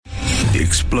The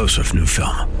explosive new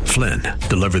film, Flynn,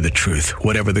 deliver the truth,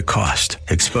 whatever the cost,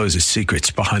 exposes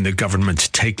secrets behind the government's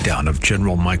takedown of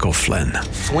General Michael Flynn.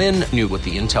 Flynn knew what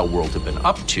the intel world had been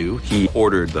up to. He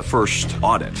ordered the first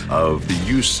audit of the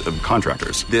use of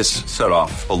contractors. This set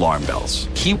off alarm bells.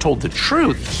 He told the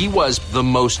truth. He was the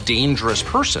most dangerous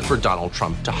person for Donald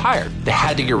Trump to hire. They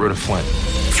had to get rid of Flynn.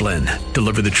 Flynn,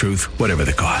 deliver the truth, whatever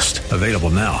the cost. Available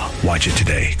now. Watch it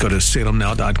today. Go to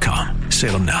salemnow.com.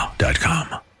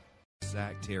 salemnow.com.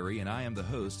 Zach Terry, and I am the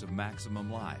host of Maximum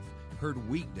Life, heard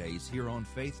weekdays here on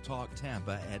Faith Talk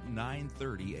Tampa at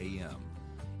 9:30 a.m.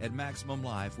 At Maximum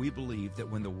Life, we believe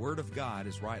that when the Word of God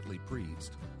is rightly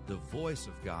preached, the voice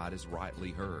of God is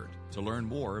rightly heard. To learn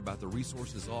more about the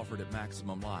resources offered at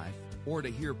Maximum Life or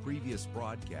to hear previous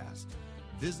broadcasts,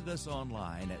 visit us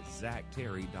online at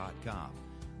zachterry.com.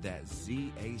 That's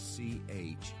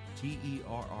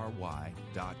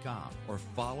ZACHTERRY.com, or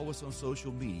follow us on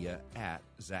social media at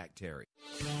Zach Terry.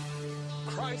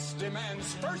 Christ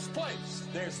demands first place.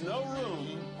 There's no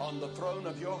room on the throne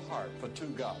of your heart for two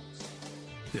gods.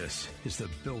 This is the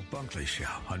Bill Bunkley Show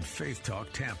on Faith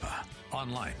Talk Tampa.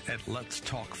 Online at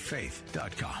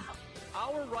letstalkfaith.com.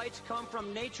 Our rights come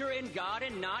from nature and God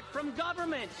and not from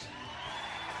government.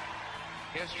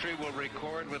 History will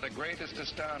record with the greatest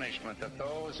astonishment that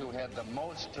those who had the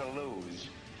most to lose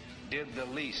did the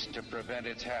least to prevent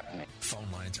its happening.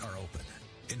 Phone lines are open.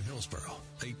 In Hillsborough,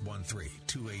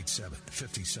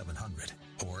 813-287-5700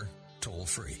 or toll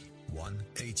free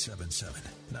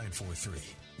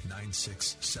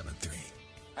 1-877-943-9673.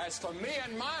 As for me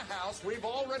and my house, we've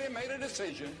already made a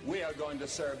decision. We are going to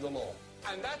serve the Lord.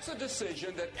 And that's a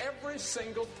decision that every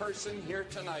single person here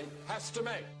tonight has to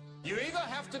make. You either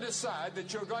have to decide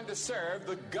that you're going to serve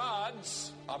the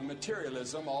gods of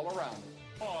materialism all around you,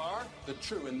 or the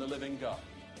true and the living God.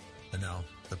 And now,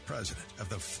 the president of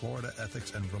the Florida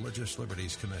Ethics and Religious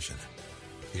Liberties Commission.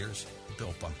 Here's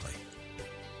Bill Bunkley.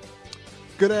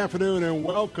 Good afternoon and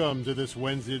welcome to this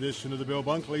Wednesday edition of the Bill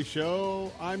Bunkley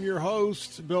Show. I'm your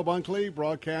host, Bill Bunkley,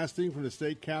 broadcasting from the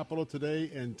state capitol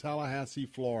today in Tallahassee,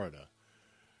 Florida.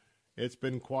 It's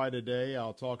been quite a day.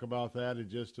 I'll talk about that in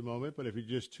just a moment. But if you're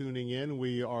just tuning in,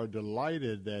 we are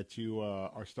delighted that you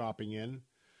are stopping in.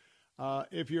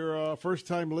 If you're a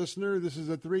first-time listener, this is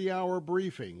a 3-hour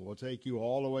briefing. We'll take you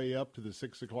all the way up to the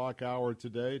 6 o'clock hour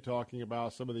today, talking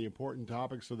about some of the important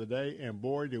topics of the day. And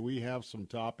boy, do we have some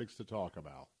topics to talk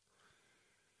about.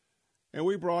 And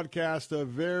we broadcast a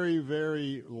very,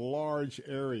 very large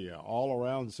area all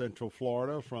around Central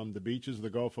Florida, from the beaches of the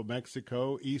Gulf of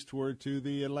Mexico eastward to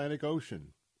the Atlantic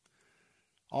Ocean,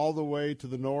 all the way to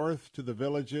the north to the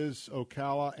villages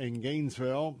Ocala and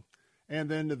Gainesville,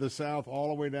 and then to the south all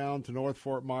the way down to North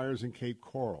Fort Myers and Cape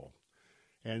Coral.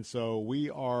 And so we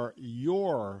are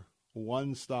your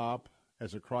one stop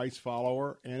as a Christ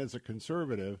follower and as a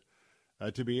conservative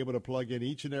to be able to plug in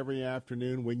each and every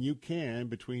afternoon when you can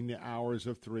between the hours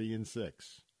of 3 and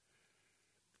 6.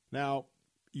 Now,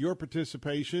 your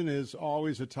participation is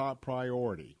always a top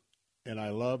priority, and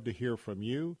I love to hear from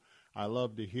you. I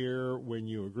love to hear when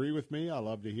you agree with me. I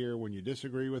love to hear when you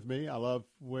disagree with me. I love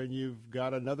when you've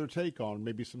got another take on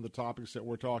maybe some of the topics that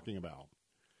we're talking about.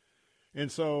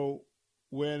 And so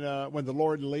when the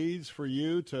Lord leads for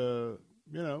you to,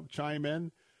 chime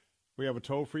in, we have a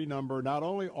toll-free number not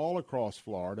only all across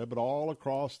Florida, but all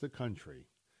across the country.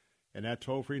 And that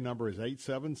toll-free number is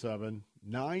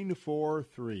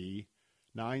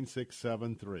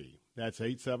 877-943-9673. That's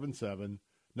 877-943-9673,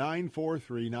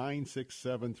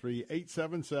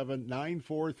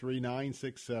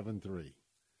 877-943-9673.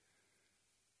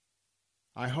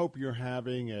 I hope you're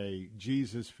having a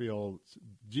Jesus-filled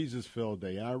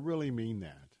day, and I really mean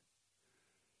that.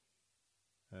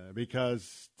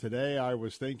 Because today I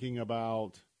was thinking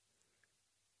about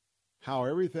how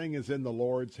everything is in the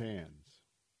Lord's hands.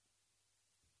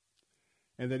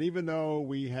 And that even though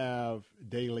we have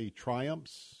daily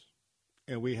triumphs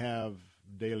and we have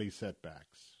daily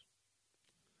setbacks,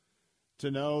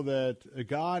 to know that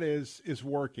God is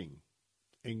working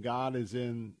and God is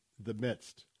in the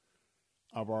midst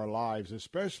of our lives,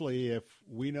 especially if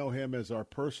we know him as our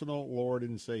personal Lord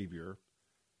and Savior.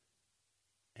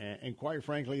 And quite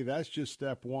frankly, that's just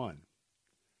step one.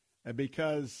 And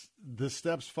because the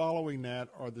steps following that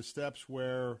are the steps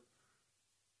where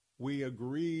we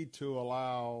agree to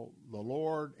allow the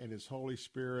Lord and his Holy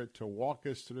Spirit to walk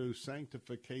us through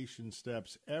sanctification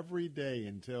steps every day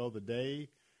until the day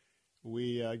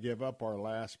we give up our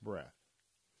last breath.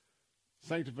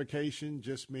 Sanctification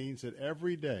just means that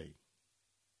every day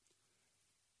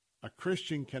a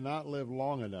Christian cannot live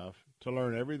long enough to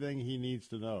learn everything he needs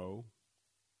to know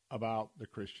about the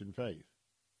Christian faith.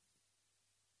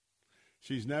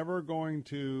 She's never going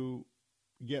to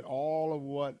get all of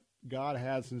what God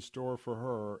has in store for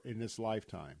her in this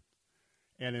lifetime.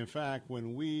 And in fact,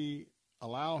 when we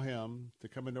allow him to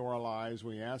come into our lives,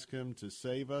 we ask him to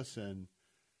save us and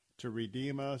to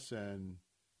redeem us, and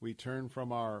we turn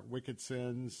from our wicked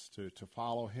sins to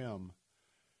follow him.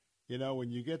 You know,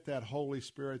 when you get that Holy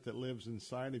Spirit that lives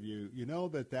inside of you, you know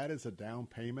that is a down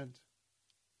payment.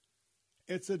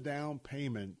 It's a down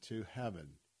payment to heaven.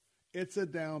 It's a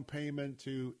down payment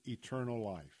to eternal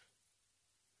life.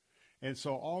 And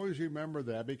so always remember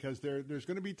that, because there's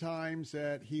going to be times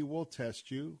that he will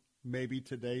test you. Maybe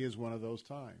today is one of those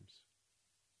times.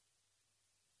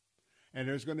 And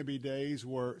there's going to be days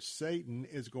where Satan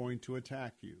is going to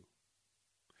attack you.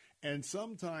 And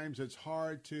sometimes it's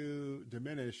hard to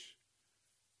diminish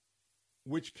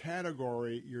which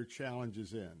category your challenge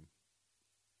is in.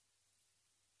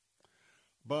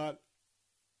 But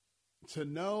to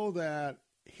know that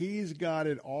he's got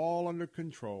it all under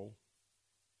control,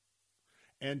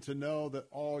 and to know that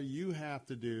all you have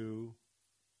to do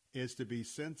is to be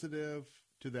sensitive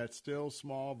to that still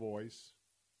small voice.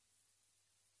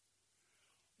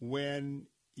 When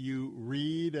you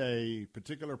read a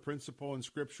particular principle in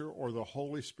Scripture, or the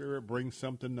Holy Spirit brings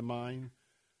something to mind,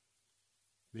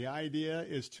 the idea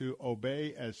is to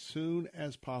obey as soon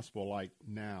as possible, like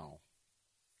now.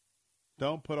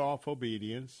 Don't put off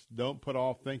obedience. Don't put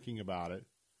off thinking about it.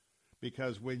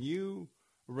 Because when you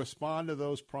respond to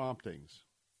those promptings,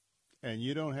 and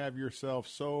you don't have yourself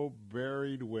so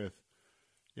buried with,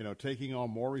 taking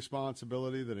on more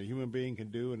responsibility than a human being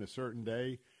can do in a certain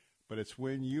day, but it's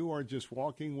when you are just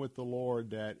walking with the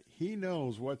Lord that he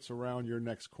knows what's around your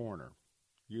next corner.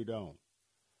 You don't.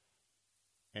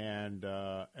 And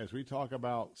as we talk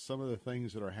about some of the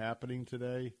things that are happening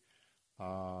today,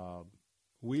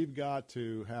 we've got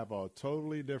to have a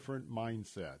totally different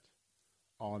mindset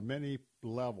on many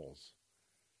levels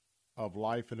of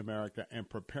life in America and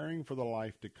preparing for the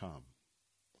life to come.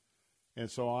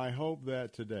 And so I hope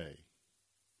that today,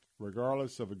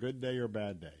 regardless of a good day or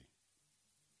bad day,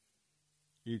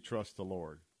 you trust the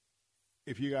Lord.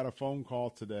 If you got a phone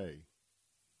call today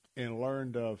and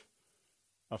learned of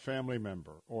a family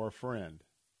member or a friend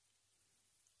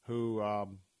who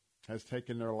has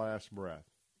taken their last breath,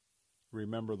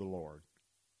 remember the Lord.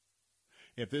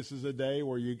 If this is a day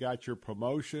where you got your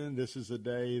promotion, this is a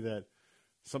day that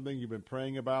something you've been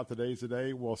praying about, today's the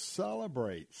day, well,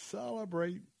 celebrate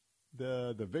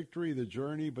the victory, the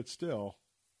journey, but still,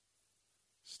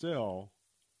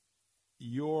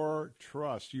 your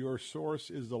trust, your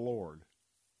source is the Lord.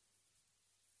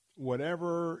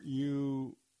 Whatever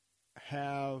you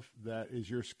have that is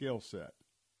your skill set,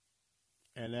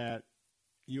 and that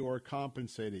you are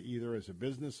compensated either as a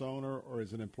business owner or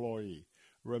as an employee.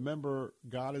 Remember,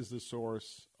 God is the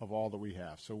source of all that we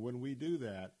have. So when we do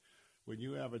that, when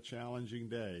you have a challenging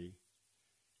day,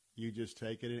 you just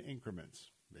take it in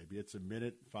increments. Maybe it's a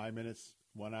minute, 5 minutes,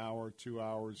 1 hour, 2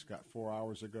 hours, got 4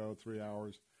 hours ago, 3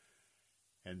 hours.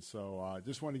 And so I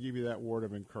just want to give you that word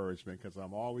of encouragement, because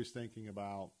I'm always thinking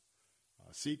about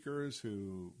seekers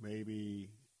who maybe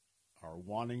are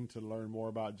wanting to learn more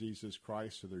about Jesus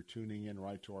Christ, so they're tuning in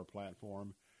right to our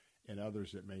platform, and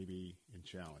others that may be in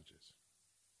challenges.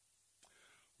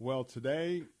 Well,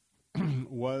 today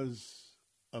was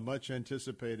a much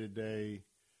anticipated day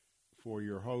for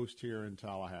your host here in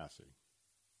Tallahassee.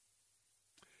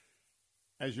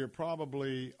 As you're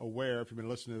probably aware, if you've been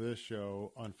listening to this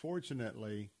show,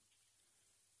 unfortunately,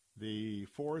 the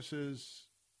forces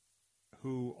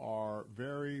who are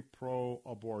very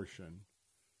pro-abortion,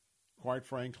 quite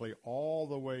frankly, all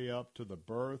the way up to the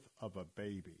birth of a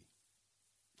baby,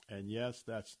 and yes,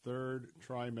 that's third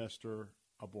trimester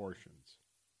abortions,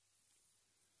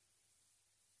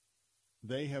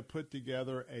 they have put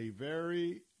together a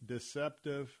very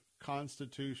deceptive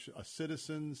constitution, a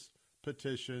citizen's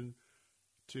petition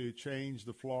to change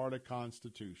the Florida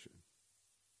Constitution.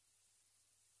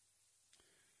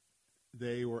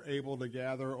 They were able to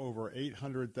gather over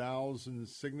 800,000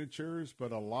 signatures,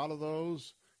 but a lot of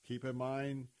those, keep in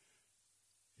mind,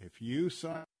 if you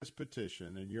sign this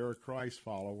petition and you're a Christ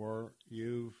follower,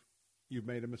 you've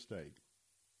made a mistake.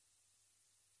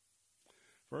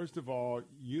 First of all,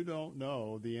 you don't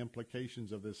know the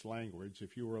implications of this language.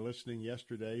 If you were listening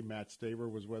yesterday, Matt Staver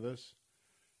was with us.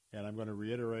 And I'm going to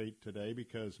reiterate today,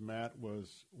 because Matt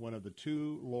was one of the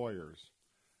two lawyers,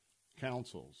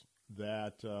 counsels,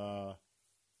 that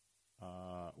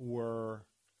were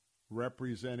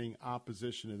representing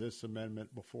opposition to this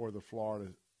amendment before the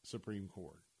Florida Supreme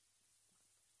Court.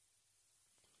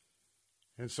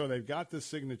 And so they've got the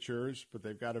signatures, but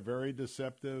they've got a very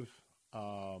deceptive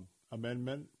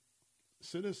amendment.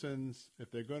 citizens,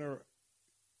 if they're going to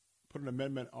put an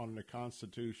amendment on the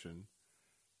Constitution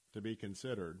to be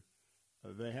considered,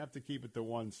 they have to keep it to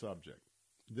one subject.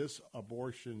 This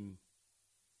abortion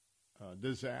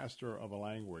disaster of a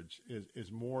language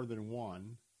is more than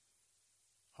one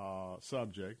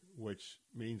subject, which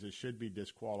means it should be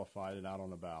disqualified and out on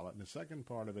the ballot. And the second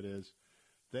part of it is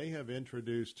they have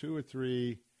introduced 2 or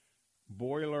 3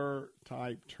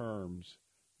 boiler-type terms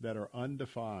that are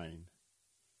undefined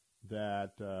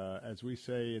that, as we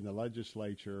say in the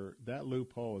legislature, that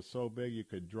loophole is so big you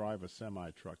could drive a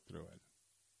semi-truck through it.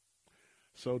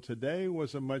 So today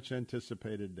was a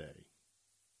much-anticipated day.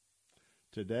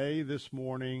 Today, this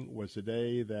morning, was the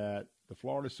day that the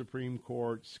Florida Supreme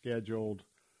Court scheduled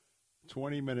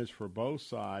 20 minutes for both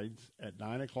sides at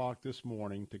 9 o'clock this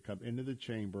morning to come into the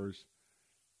chambers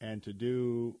and to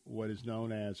do what is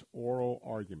known as oral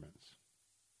arguments.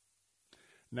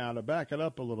 Now, to back it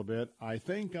up a little bit, I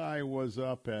think I was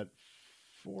up at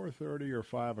 4:30 or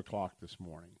 5 o'clock this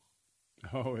morning.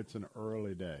 Oh, it's an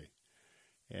early day.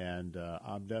 And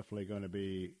I'm definitely going to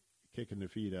be kicking the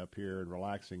feet up here and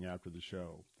relaxing after the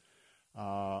show.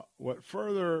 What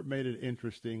further made it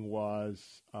interesting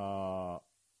was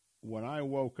when I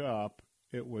woke up,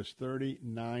 it was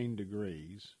 39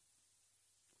 degrees.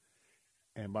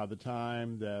 And by the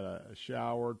time that I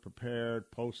showered,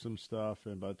 prepared, posted some stuff,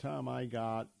 and by the time I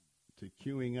got to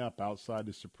queuing up outside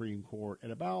the Supreme Court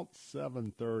at about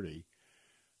 7:30,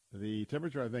 the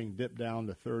temperature, I think, dipped down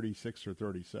to 36 or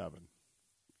 37.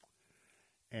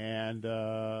 And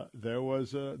there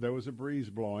was a breeze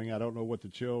blowing. I don't know what the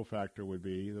chill factor would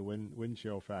be, the wind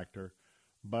chill factor.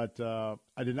 But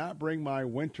I did not bring my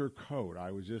winter coat.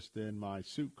 I was just in my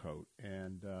suit coat.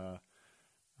 And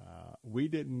we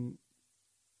didn't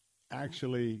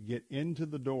actually get into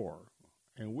the door.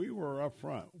 And we were up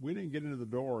front. We didn't get into the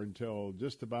door until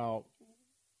just about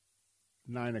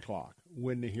 9 o'clock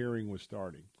when the hearing was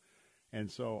starting.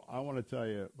 And so I want to tell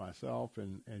you, myself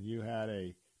and you had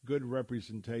a good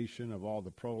representation of all the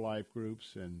pro-life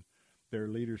groups and their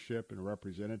leadership and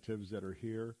representatives that are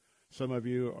here. Some of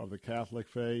you are of the Catholic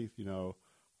faith,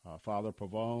 Father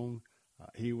Pavone,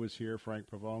 he was here, Frank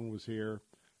Pavone was here,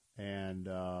 and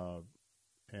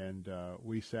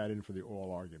we sat in for the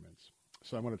oral arguments.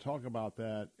 So I'm going to talk about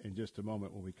that in just a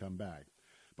moment when we come back.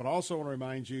 But I also want to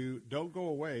remind you, don't go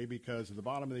away, because at the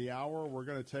bottom of the hour, we're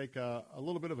going to take a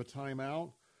little bit of a time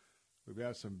out. We've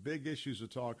got some big issues to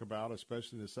talk about,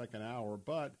 especially in the second hour.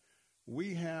 But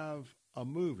we have a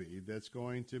movie that's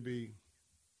going to be...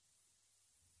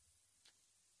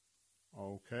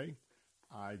 Okay.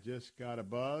 I just got a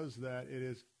buzz that it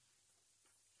is...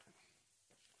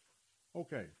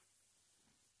 Okay.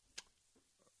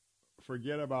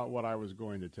 Forget about what I was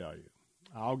going to tell you.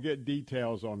 I'll get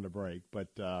details on the break, but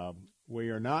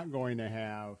we are not going to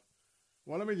have...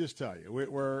 Well, let me just tell you.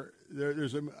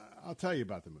 I'll tell you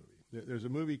about the movie. There's a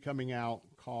movie coming out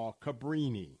called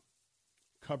Cabrini.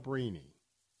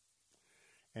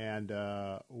 And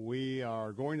we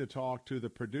are going to talk to the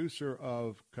producer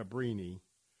of Cabrini,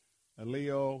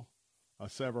 Leo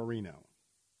Severino.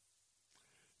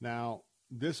 Now,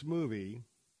 this movie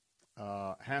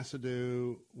has to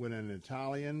do with an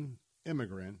Italian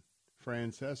immigrant,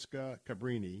 Francesca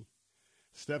Cabrini,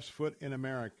 steps foot in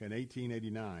America in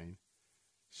 1889.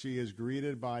 She is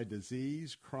greeted by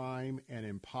disease, crime, and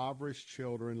impoverished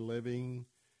children living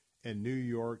in New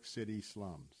York City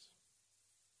slums.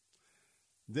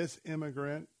 This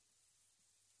immigrant,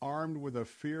 armed with a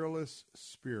fearless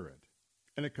spirit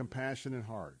and a compassionate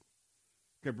heart,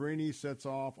 Cabrini sets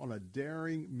off on a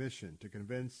daring mission to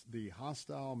convince the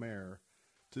hostile mayor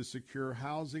to secure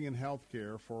housing and health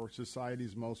care for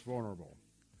society's most vulnerable.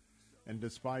 And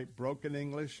despite broken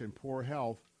English and poor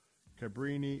health,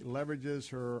 Cabrini leverages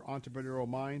her entrepreneurial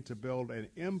mind to build an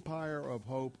empire of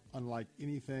hope unlike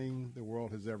anything the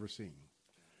world has ever seen.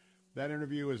 That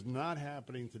interview is not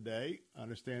happening today. I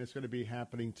understand it's going to be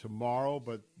happening tomorrow,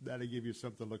 but that'll give you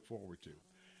something to look forward to.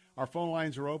 Our phone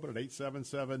lines are open at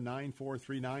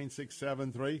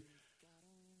 877-943-9673.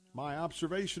 My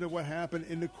observation of what happened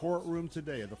in the courtroom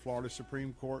today at the Florida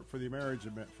Supreme Court for the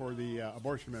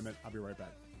abortion amendment. I'll be right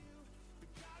back.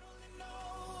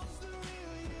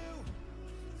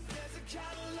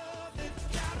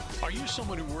 Are you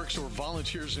someone who works or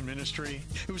volunteers in ministry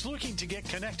who's looking to get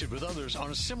connected with others on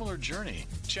a similar journey?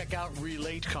 Check out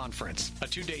Relate Conference, a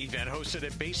 2-day event hosted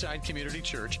at Bayside Community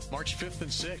Church, March 5th and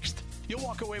 6th. You'll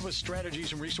walk away with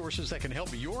strategies and resources that can help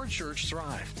your church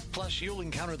thrive. Plus, you'll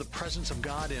encounter the presence of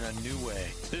God in a new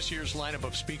way. This year's lineup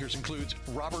of speakers includes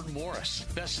Robert Morris,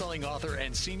 best-selling author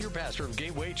and senior pastor of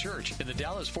Gateway Church in the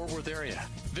Dallas-Fort Worth area.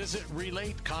 Visit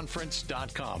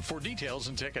RelateConference.com for details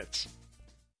and tickets.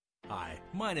 Hi,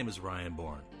 my name is Ryan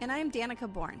Bourne. And I'm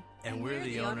Danica Bourne. And we're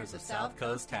the owners of South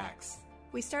Coast Tax.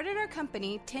 We started our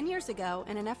company 10 years ago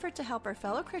in an effort to help our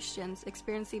fellow Christians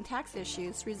experiencing tax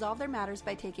issues resolve their matters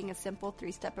by taking a simple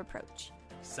 3-step approach.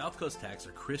 South Coast Tax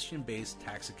are Christian-based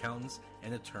tax accountants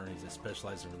and attorneys that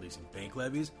specialize in releasing bank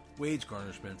levies, wage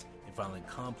garnishments, and filing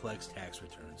complex tax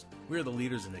returns. We are the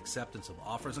leaders in acceptance of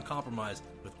offers and compromise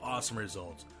with awesome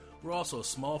results. We're also a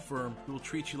small firm who will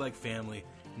treat you like family,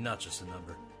 not just a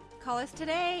number. Call us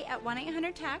today at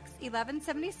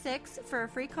 1-800-TAX-1176 for a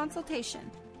free consultation,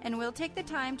 and we'll take the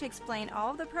time to explain all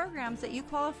of the programs that you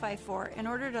qualify for in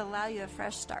order to allow you a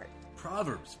fresh start.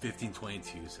 Proverbs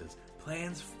 15:22 says,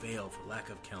 plans fail for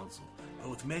lack of counsel, but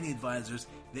with many advisors,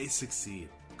 they succeed.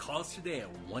 Call us today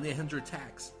at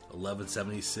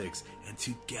 1-800-TAX-1176, and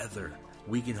together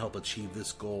we can help achieve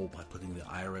this goal by putting the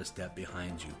IRS debt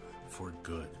behind you for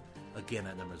good. Again,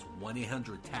 that number is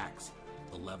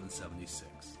 1-800-TAX-1176.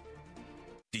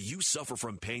 Do you suffer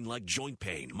from pain like joint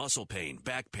pain, muscle pain,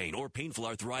 back pain, or painful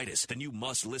arthritis? Then you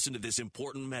must listen to this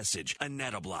important message.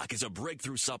 Anatoblock is a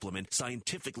breakthrough supplement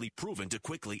scientifically proven to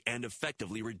quickly and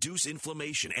effectively reduce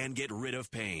inflammation and get rid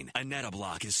of pain.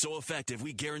 Anatoblock is so effective,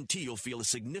 we guarantee you'll feel a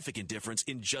significant difference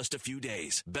in just a few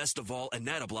days. Best of all,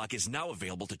 Anatoblock is now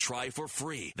available to try for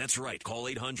free. That's right. Call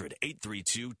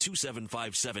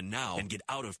 800-832-2757 now and get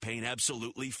out of pain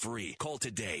absolutely free. Call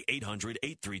today,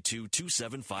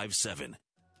 800-832-2757.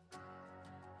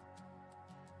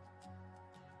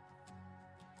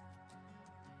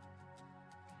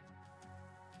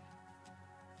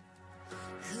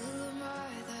 Who am I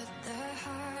that the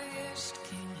highest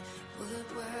king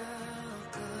would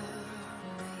welcome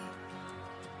me?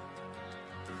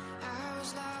 I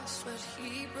was lost, but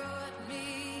he brought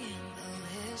me in. Oh,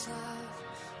 his love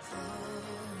for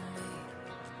me.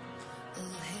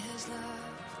 Oh, his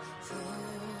love for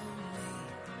me.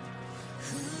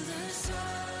 Who the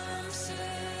Son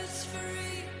sets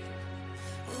free,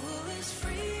 who is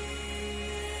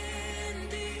free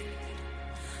indeed.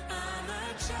 I'm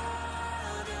a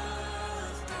child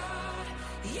of God,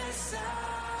 yes I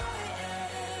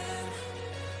am.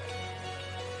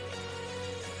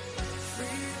 Free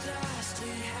at last, he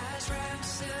has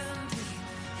ransomed me,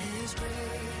 his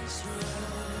grace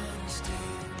runs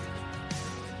deep.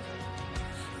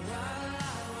 While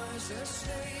I was a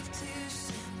slave to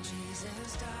sin,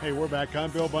 Jesus died. Hey, we're back.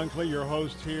 I'm Bill Bunkley, your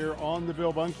host here on The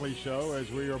Bill Bunkley Show, as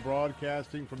we are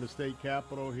broadcasting from the state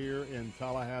capitol here in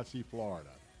Tallahassee, Florida.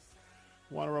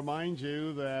 I want to remind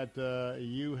you that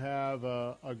you have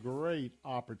a great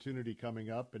opportunity coming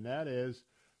up, and that is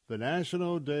the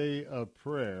National Day of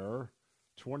Prayer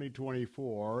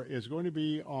 2024 is going to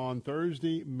be on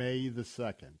Thursday, May the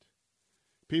 2nd.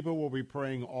 People will be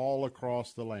praying all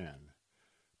across the land.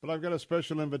 But I've got a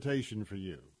special invitation for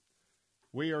you.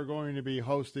 We are going to be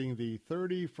hosting the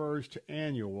 31st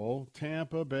annual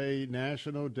Tampa Bay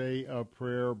National Day of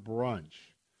Prayer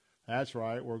Brunch. That's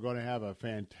right. We're going to have a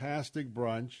fantastic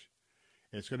brunch.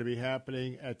 It's going to be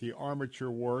happening at the Armature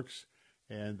Works,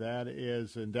 and that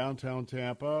is in downtown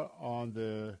Tampa on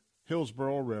the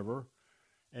Hillsborough River.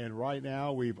 And right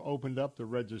now we've opened up the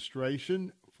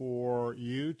registration for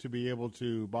you to be able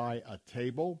to buy a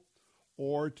table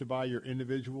or to buy your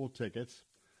individual tickets.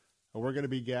 We're going to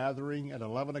be gathering at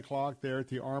 11 o'clock there at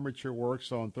the Armature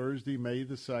Works on Thursday, May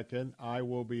the 2nd. I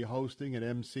will be hosting and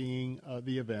emceeing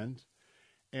the event.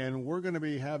 And we're going to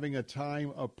be having a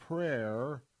time of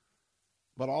prayer,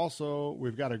 but also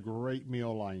we've got a great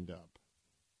meal lined up.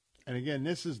 And again,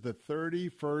 this is the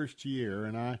 31st year,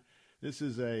 and this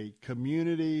is a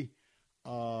community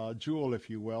jewel, if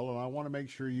you will, and I want to make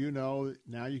sure you know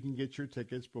now you can get your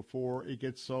tickets before it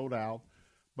gets sold out.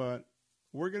 But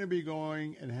we're going to be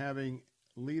going and having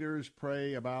leaders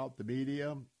pray about the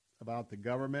media, about the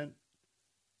government,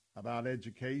 about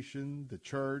education, the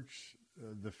church,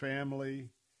 the family,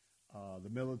 the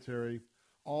military,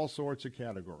 all sorts of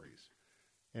categories.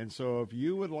 And so if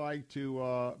you would like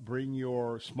to bring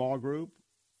your small group,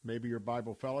 maybe your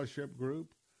Bible fellowship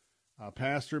group,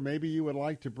 pastor, maybe you would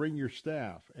like to bring your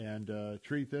staff and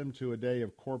treat them to a day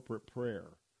of corporate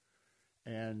prayer.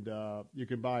 And you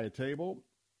can buy a table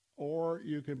or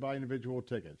you can buy individual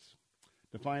tickets.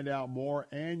 To find out more,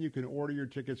 and you can order your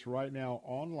tickets right now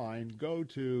online, go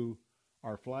to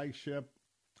our flagship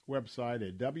website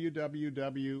at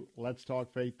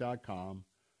www.letstalkfaith.com.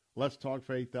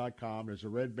 Letstalkfaith.com. There's a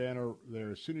red banner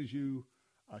there as soon as you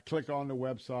click on the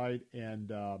website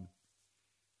and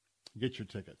get your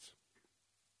tickets.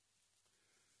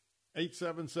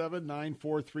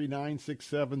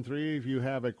 877-943-9673 if you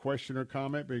have a question or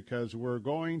comment, because we're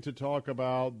going to talk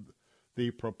about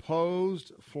the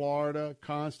proposed Florida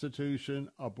Constitution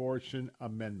abortion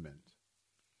amendment.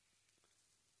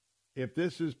 If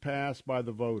this is passed by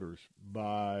the voters,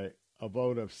 by a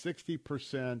vote of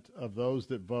 60% of those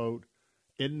that vote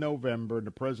in November in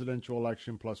the presidential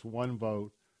election plus one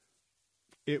vote,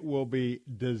 it will be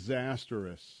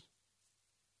disastrous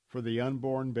for the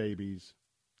unborn babies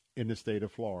in the state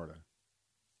of Florida.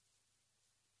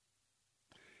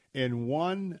 In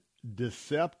one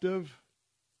deceptive,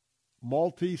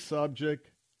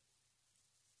 multi-subject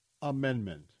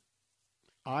amendment,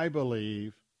 I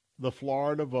believe the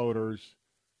Florida voters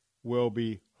will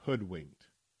be hoodwinked.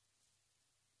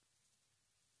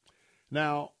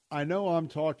 Now, I know I'm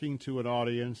talking to an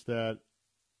audience that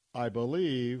I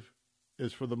believe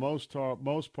is for the most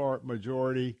part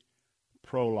majority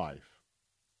pro-life.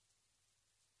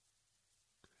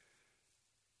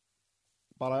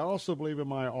 But I also believe in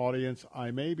my audience,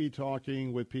 I may be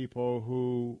talking with people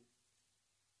who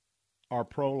are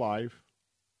pro-life,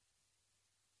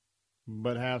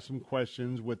 but have some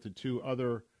questions with the two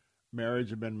other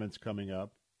marriage amendments coming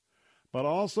up. But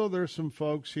also there's some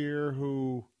folks here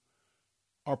who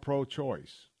are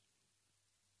pro-choice.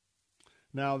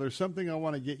 Now, there's something I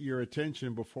want to get your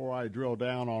attention before I drill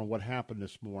down on what happened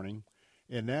this morning,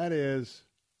 and that is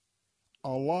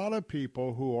a lot of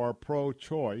people who are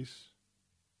pro-choice,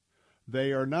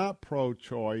 they are not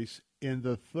pro-choice in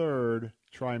the third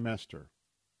trimester.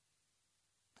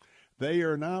 They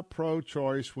are not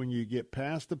pro-choice when you get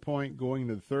past the point going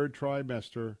to the third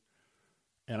trimester,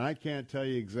 and I can't tell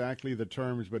you exactly the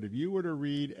terms, but if you were to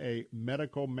read a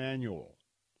medical manual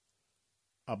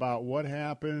about what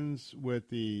happens with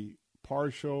the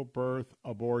partial birth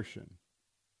abortion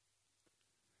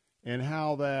and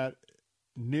how that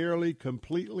nearly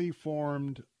completely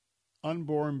formed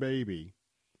unborn baby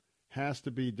has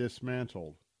to be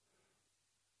dismantled,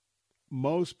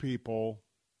 most people,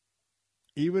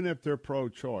 even if they're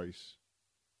pro-choice,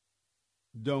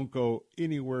 don't go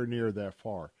anywhere near that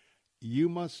far. You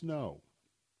must know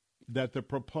that the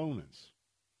proponents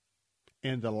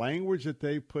and the language that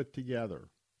they put together,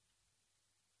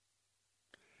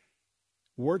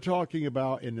 we're talking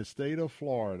about in the state of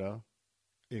Florida,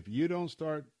 if you don't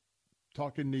start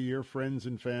talking to your friends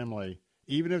and family,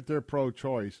 even if they're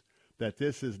pro-choice, that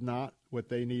this is not what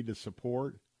they need to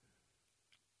support,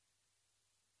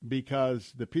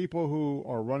 because the people who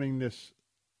are running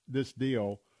this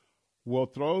deal will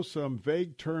throw some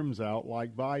vague terms out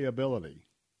like viability.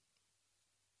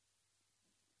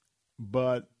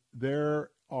 But there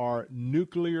are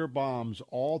nuclear bombs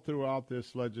all throughout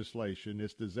this legislation.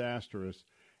 It's disastrous.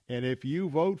 And if you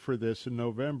vote for this in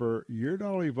November, you're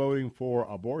not only voting for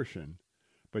abortion,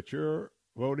 but you're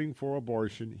voting for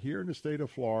abortion here in the state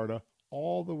of Florida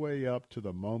all the way up to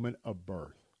the moment of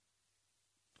birth.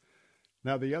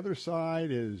 Now, the other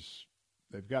side is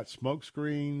they've got smoke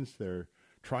screens. They're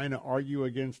trying to argue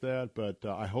against that, but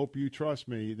I hope you trust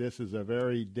me, this is a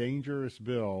very dangerous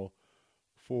bill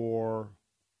for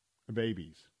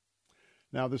babies.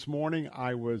 Now, this morning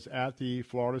I was at the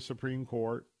Florida Supreme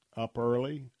Court up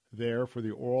early there for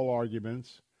the oral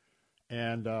arguments,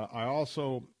 and I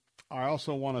also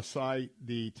want to cite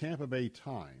the Tampa Bay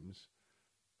Times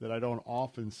that I don't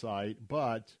often cite,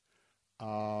 but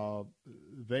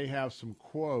they have some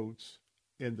quotes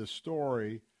in the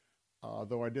story,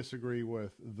 though I disagree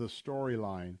with the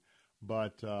storyline.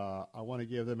 But I want to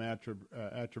give them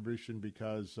attribution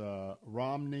because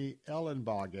Romney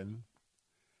Ellenbogen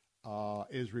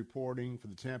is reporting for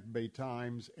the Tampa Bay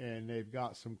Times, and they've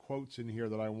got some quotes in here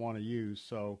that I want to use,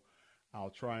 so I'll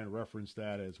try and reference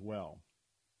that as well.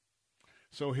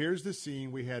 So here's the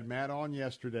scene. We had Matt on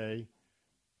yesterday.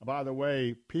 By the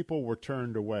way, people were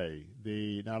turned away.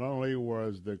 Not only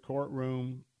was the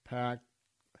courtroom packed,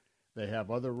 they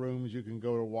have other rooms you can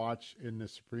go to watch in the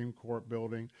Supreme Court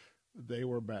building.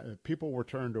 People were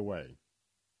turned away,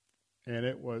 and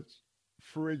it was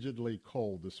frigidly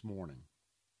cold this morning.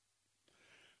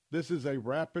 This is a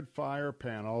rapid-fire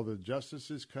panel. The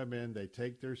justices come in. They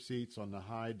take their seats on the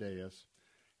high dais,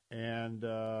 and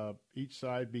each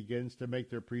side begins to make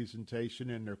their presentation,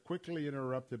 and they're quickly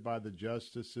interrupted by the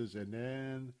justices, and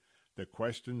then the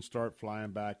questions start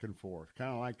flying back and forth,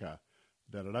 kind of like a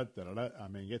da-da-da, da-da-da. I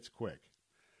mean, it's quick.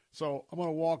 So I'm going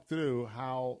to walk through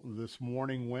how this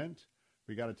morning went.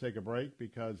 We got to take a break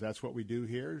because that's what we do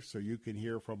here, so you can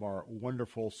hear from our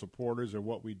wonderful supporters of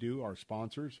what we do, our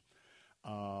sponsors.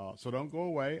 So don't go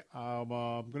away. I'm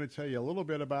going to tell you a little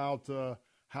bit about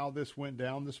how this went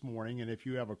down this morning, and if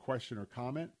you have a question or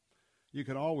comment, you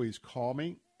can always call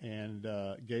me, and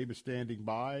Gabe is standing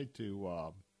by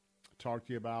to talk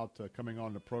to you about coming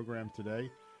on the program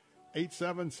today.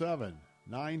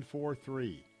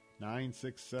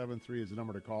 877-943-9673 is the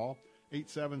number to call.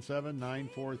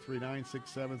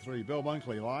 877-943-9673. Bill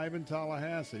Bunkley, live in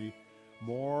Tallahassee.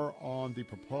 More on the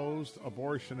proposed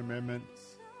abortion amendment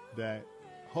that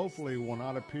hopefully will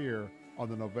not appear on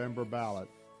the November ballot.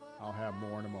 I'll have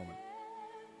more in a moment.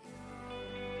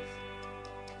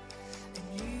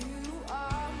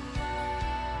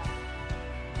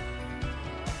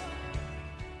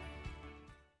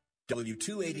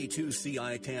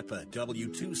 W282CI Tampa,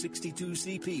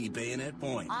 W262CP Bayonet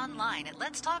Point. Online at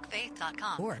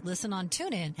letstalkfaith.com or listen on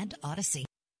TuneIn and Odyssey.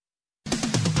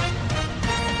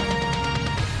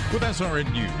 With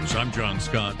SRN News, I'm John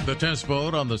Scott. The test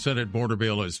vote on the Senate border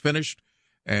bill is finished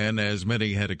and, as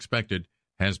many had expected,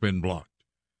 has been blocked.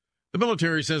 The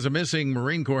military says a missing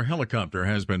Marine Corps helicopter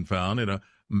has been found in a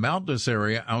mountainous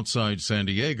area outside San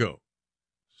Diego.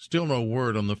 Still no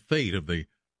word on the fate of the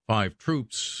 5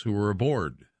 troops who were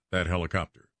aboard that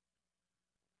helicopter.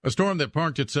 A storm that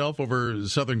parked itself over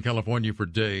Southern California for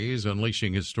days,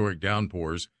 unleashing historic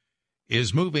downpours,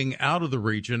 is moving out of the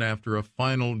region after a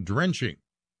final drenching.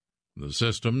 The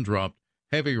system dropped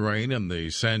heavy rain in the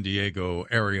San Diego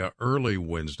area early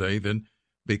Wednesday, then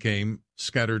became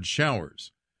scattered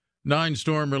showers. 9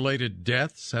 storm-related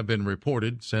deaths have been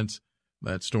reported since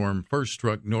that storm first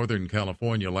struck Northern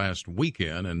California last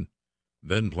weekend and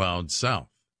then plowed south.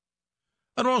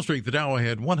 On Wall Street, the Dow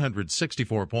had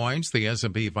 164 points. The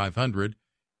S&P 500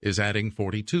 is adding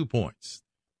 42 points.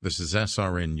 This is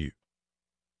SRNU.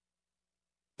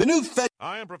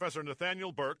 I am Professor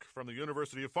Nathaniel Burke from the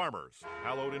University of Farmers,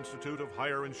 Hallowed Institute of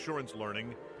Higher Insurance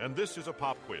Learning, and this is a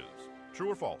pop quiz. True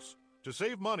or false? To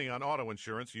save money on auto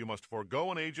insurance, you must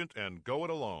forego an agent and go it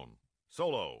alone.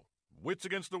 Solo. Wits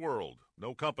against the world.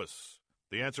 No compass.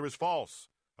 The answer is false.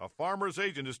 A farmer's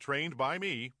agent is trained by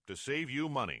me to save you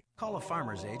money. Call a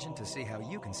farmer's agent to see how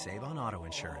you can save on auto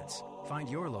insurance. Find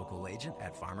your local agent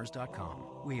at farmers.com.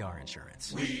 We are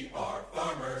insurance. We are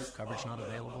farmers. Coverage not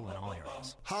available in all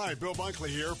areas. Hi, Bill Bunkley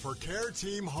here for Care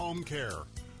Team Home Care.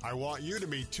 I want you to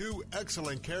meet 2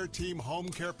 excellent Care Team Home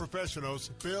Care professionals,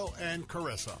 Bill and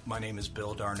Carissa. My name is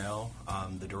Bill Darnell.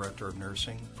 I'm the Director of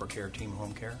Nursing for Care Team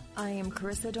Home Care. I am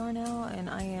Carissa Darnell,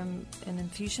 and I am an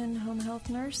infusion home health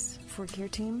nurse for Care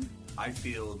Team. I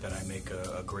feel that I make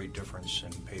a great difference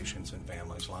in patients' and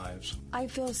families' lives. I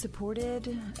feel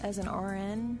supported as an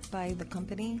RN by the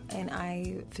company, and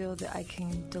I feel that I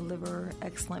can deliver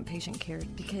excellent patient care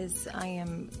because I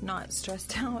am not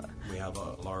stressed out. We have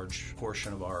a large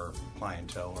portion of our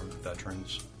clientele are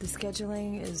veterans. The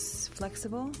scheduling is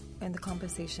flexible, and the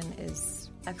compensation is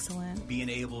excellent. Being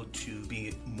able to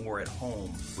be more at home,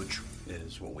 which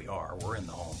is what we are, we're in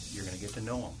the home, you're going to get to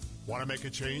know them. Want to make a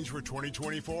change for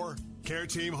 2024? Care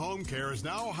Team Home Care is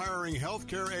now hiring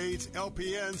healthcare aides,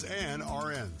 LPNs, and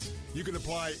RNs. You can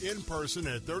apply in person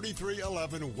at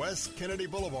 3311 West Kennedy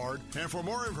Boulevard. And for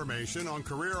more information on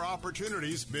career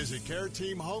opportunities, visit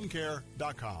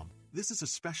CareTeamHomeCare.com. This is a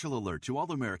special alert to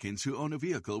all Americans who own a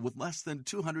vehicle with less than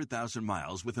 200,000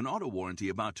 miles with an auto warranty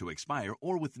about to expire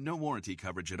or with no warranty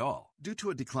coverage at all. Due to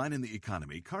a decline in the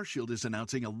economy, CarShield is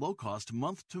announcing a low-cost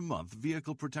month-to-month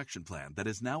vehicle protection plan that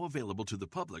is now available to the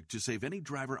public to save any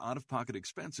driver out-of-pocket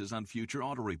expenses on future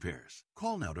auto repairs.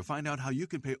 Call now to find out how you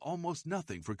can pay almost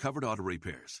nothing for covered auto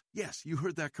repairs. Yes, you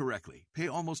heard that correctly. Pay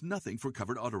almost nothing for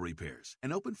covered auto repairs.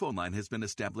 An open phone line has been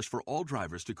established for all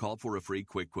drivers to call for a free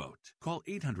quick quote. Call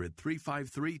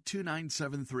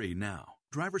 800-353-2973 now.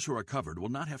 Drivers who are covered will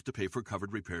not have to pay for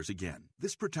covered repairs again.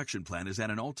 This protection plan is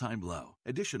at an all-time low.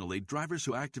 Additionally, drivers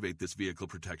who activate this vehicle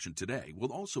protection today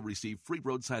will also receive free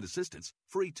roadside assistance,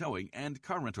 free towing, and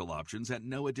car rental options at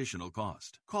no additional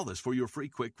cost. Call us for your free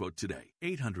quick quote today.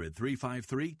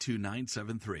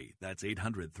 800-353-2973. That's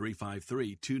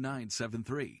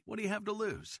 800-353-2973. What do you have to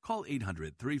lose? Call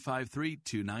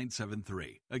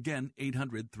 800-353-2973. Again,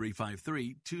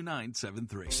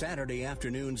 800-353-2973. Saturday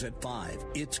afternoons at 5.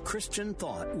 It's Christian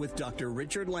Thought with Dr.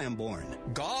 Richard Lamborn.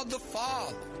 God the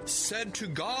Father said to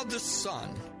God the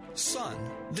Son, Son,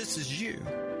 this is you.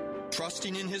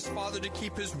 Trusting in his Father to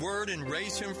keep his word and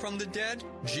raise him from the dead,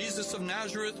 Jesus of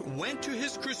Nazareth went to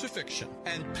his crucifixion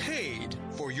and paid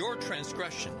for your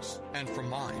transgressions and for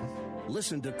mine.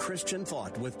 Listen to Christian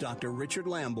Thought with Dr. Richard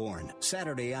Lamborn,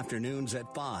 Saturday afternoons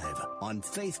at 5 on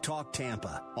Faith Talk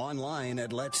Tampa, online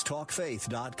at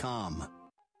letstalkfaith.com.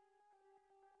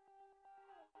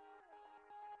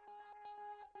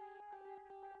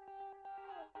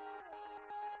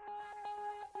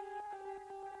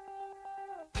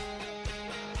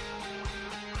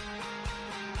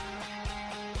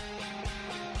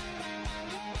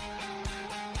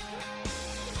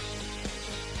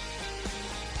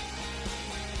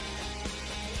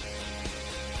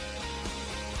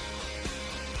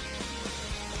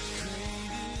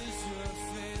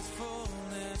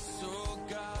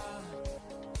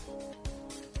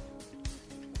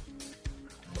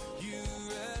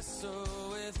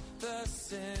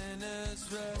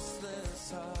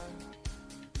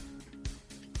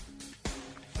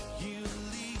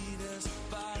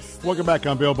 Welcome back.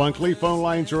 I'm Bill Bunkley. Phone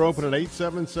lines are open at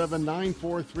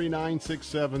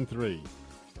 877-943-9673.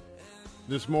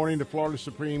 This morning, the Florida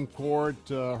Supreme Court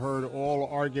heard all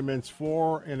arguments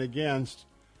for and against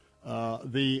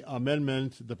the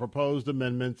amendment, the proposed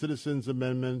amendment, Citizens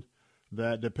Amendment,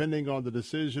 that depending on the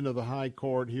decision of the High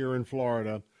Court here in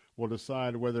Florida, will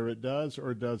decide whether it does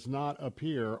or does not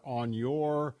appear on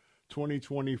your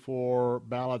 2024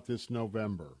 ballot this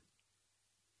November.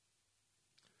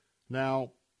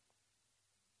 Now,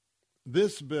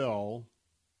 this bill,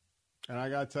 and I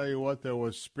got to tell you what, there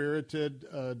was spirited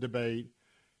debate.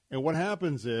 And what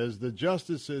happens is the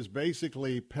justices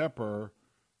basically pepper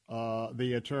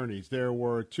the attorneys. There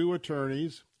were two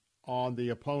attorneys on the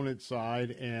opponent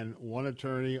side and one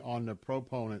attorney on the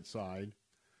proponent side.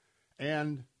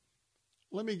 And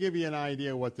let me give you an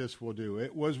idea what this will do.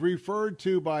 It was referred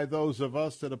to by those of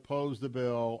us that opposed the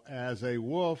bill as a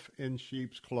wolf in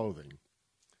sheep's clothing.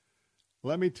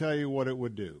 Let me tell you what it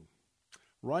would do.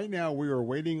 Right now, we are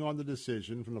waiting on the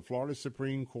decision from the Florida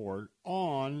Supreme Court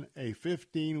on a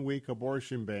 15-week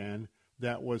abortion ban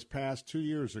that was passed 2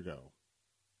 years ago.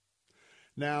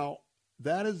 Now,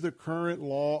 that is the current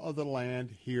law of the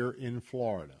land here in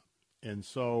Florida. And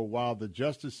so while the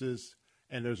justices,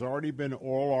 and there's already been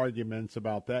oral arguments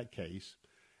about that case,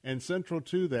 and central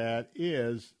to that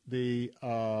is the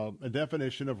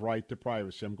definition of right to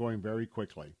privacy. I'm going very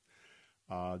quickly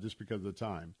just because of the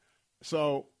time.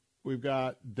 So we've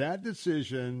got that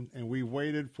decision, and we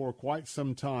waited for quite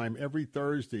some time. Every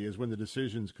Thursday is when the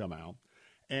decisions come out.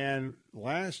 And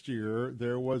last year,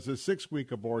 there was a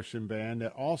 6-week abortion ban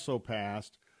that also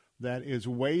passed that is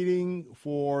waiting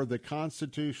for the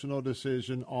constitutional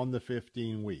decision on the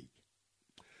 15-week.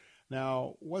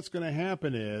 Now, what's going to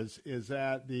happen is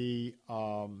that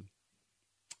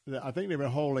I think they've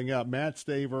been holding up. Matt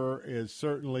Staver is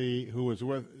certainly,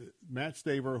 Matt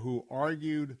Staver, who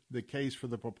argued the case for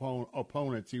the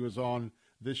opponents. He was on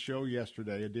this show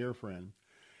yesterday, a dear friend.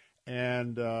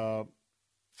 And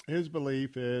his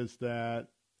belief is that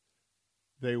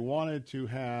they wanted to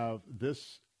have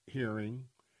this hearing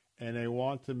and they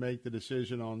want to make the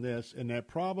decision on this, and that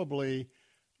probably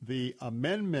the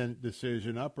amendment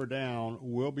decision, up or down,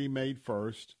 will be made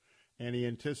first, and he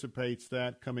anticipates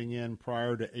that coming in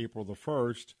prior to April the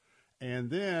 1st.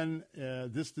 And then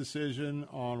this decision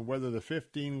on whether the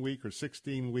 15-week or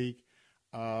 16-week,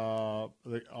 all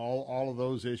of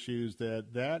those issues,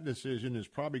 that decision is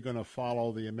probably going to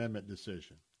follow the amendment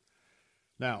decision.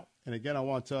 Now, and again, I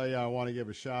want to tell you, I want to give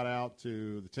a shout out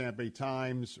to the Tampa Bay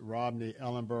Times, Rodney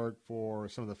Ellenberg, for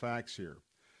some of the facts here.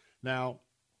 Now,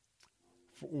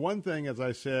 for one thing, as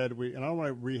I said, and I don't want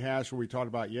to rehash what we talked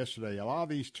about yesterday, a lot of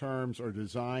these terms are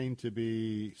designed to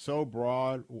be so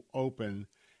broad, open,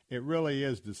 it really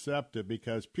is deceptive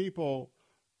because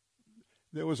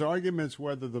there was arguments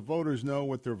whether the voters know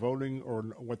what they're voting or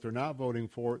what they're not voting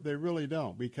for. They really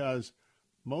don't, because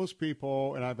most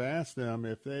people, and I've asked them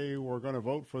if they were going to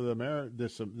vote for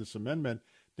this amendment,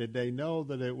 did they know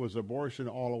that it was abortion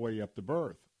all the way up to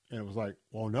birth? And it was like,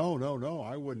 well, no,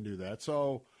 I wouldn't do that.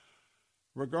 So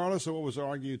regardless of what was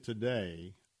argued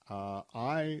today,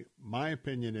 my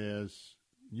opinion is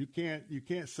you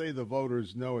can't say the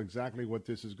voters know exactly what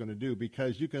this is going to do,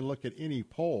 because you can look at any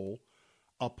poll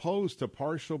opposed to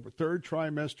partial third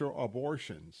trimester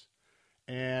abortions,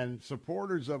 and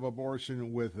supporters of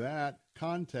abortion with that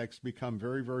context become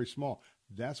very, very small.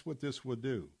 That's what this would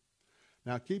do.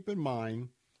 Now, keep in mind,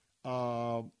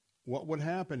 what would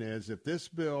happen is if this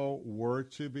bill were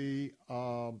to be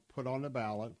put on the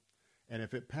ballot, and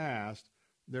if it passed,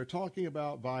 they're talking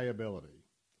about viability.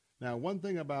 Now, one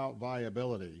thing about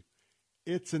viability,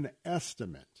 it's an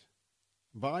estimate.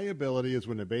 Viability is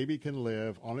when a baby can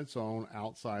live on its own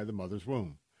outside the mother's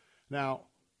womb. Now,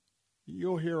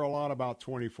 you'll hear a lot about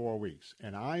 24 weeks,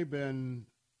 and I've been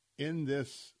in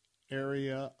this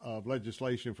area of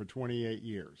legislation for 28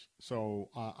 years. So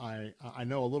I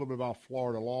know a little bit about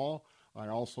Florida law. I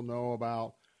also know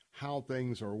about how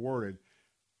things are worded.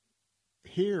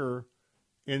 Here,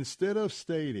 instead of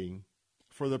stating,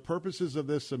 for the purposes of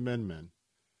this amendment,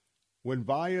 when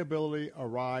viability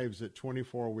arrives at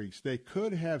 24 weeks, they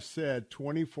could have said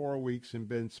 24 weeks and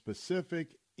been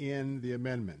specific in the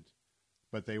amendment,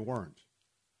 but they weren't.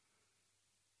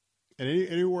 And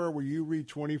anywhere where you read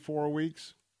 24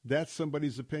 weeks, that's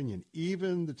somebody's opinion.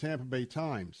 Even the Tampa Bay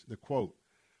Times, the quote,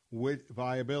 with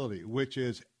viability, which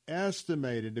is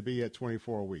estimated to be at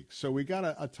 24 weeks. So we got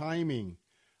a timing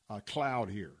cloud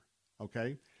here,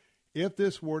 okay? If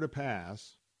this were to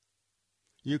pass,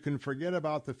 you can forget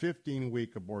about the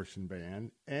 15-week abortion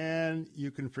ban, and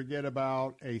you can forget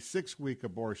about a 6-week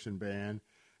abortion ban,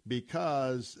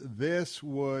 because this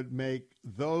would make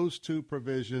those two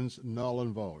provisions null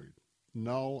and void.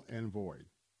 Null and void.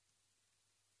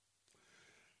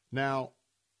 Now,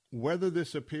 whether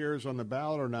this appears on the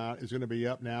ballot or not is going to be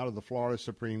up now to the Florida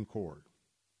Supreme Court.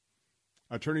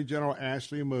 Attorney General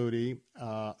Ashley Moody,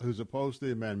 who's opposed to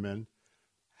the amendment,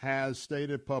 has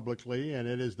stated publicly, and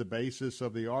it is the basis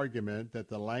of the argument, that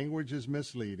the language is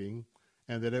misleading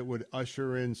and that it would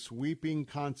usher in sweeping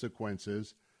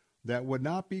consequences that would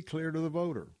not be clear to the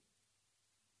voter.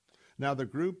 Now, the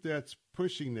group that's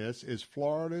pushing this is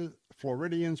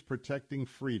Floridians Protecting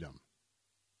Freedom.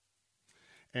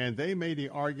 And they made the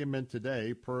argument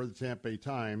today, per the Tampa Bay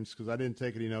Times, because I didn't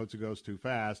take any notes, it goes too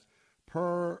fast,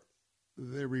 per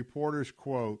the reporter's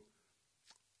quote,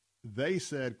 they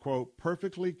said, quote,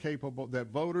 perfectly capable, that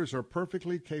voters are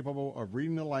perfectly capable of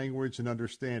reading the language and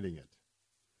understanding it.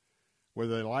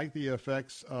 Whether they like the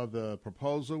effects of the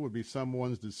proposal would be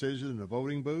someone's decision in the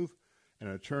voting booth, an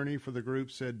attorney for the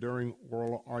group said during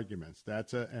oral arguments.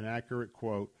 That's an accurate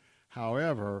quote.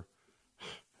 However,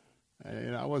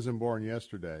 and I wasn't born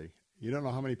yesterday. You don't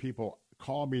know how many people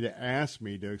call me to ask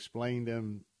me to explain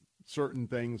them certain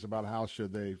things about how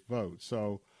should they vote.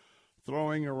 So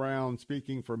throwing around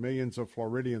speaking for millions of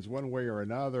Floridians one way or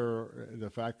another, the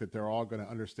fact that they're all going to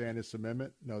understand this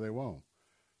amendment, no, they won't.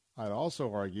 I'd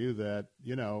also argue that,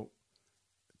 you know,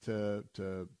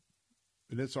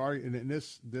 this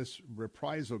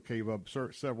reprisal came up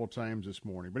several times this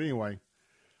morning. But anyway,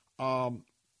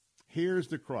 here's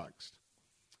the crux.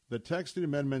 The text of the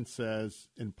amendment says,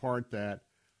 in part, that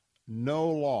no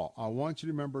law, I want you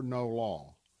to remember no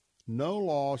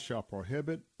law shall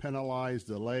prohibit, penalize,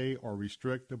 delay, or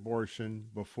restrict abortion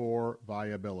before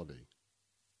viability,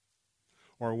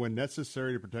 or when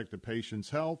necessary to protect the patient's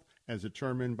health as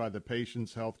determined by the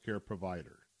patient's health care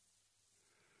provider.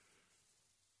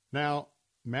 Now,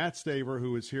 Matt Staver,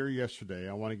 who was here yesterday,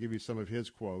 I want to give you some of his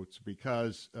quotes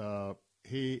because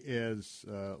he is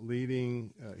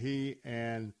leading, he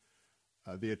and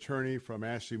the attorney from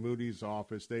Ashley Moody's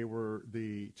office, they were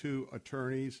the two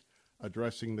attorneys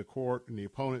addressing the court and the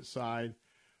opponent's side.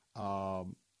 But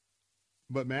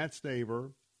Matt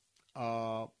Staver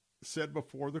said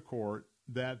before the court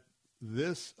that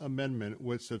this amendment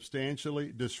would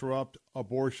substantially disrupt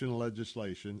abortion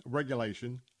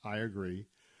regulation, I agree,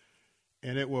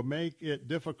 and it will make it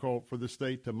difficult for the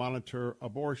state to monitor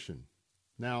abortion.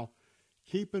 Now,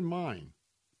 keep in mind,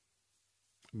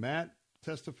 Matt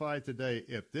testified today,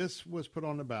 if this was put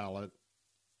on the ballot,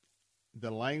 the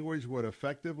language would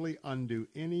effectively undo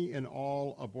any and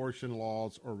all abortion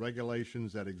laws or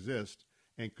regulations that exist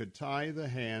and could tie the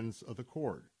hands of the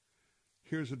court.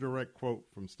 Here's a direct quote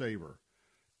from Staver.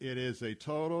 It is a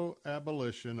total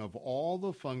abolition of all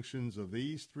the functions of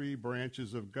these three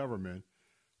branches of government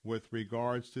with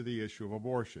regards to the issue of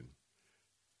abortion.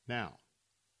 Now,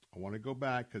 I want to go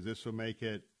back because this will make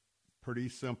it pretty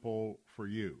simple for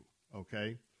you,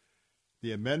 okay?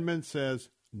 The amendment says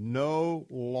no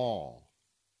law.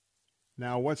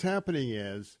 Now, what's happening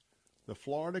is the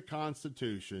Florida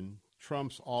Constitution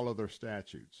trumps all other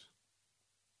statutes.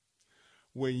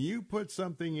 When you put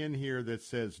something in here that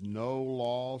says no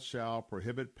law shall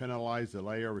prohibit, penalize,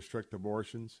 delay, or restrict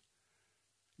abortions,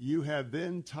 you have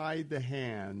then tied the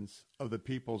hands of the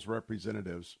people's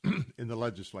representatives in the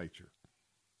legislature.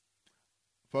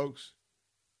 Folks,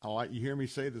 you hear me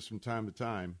say this from time to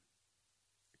time.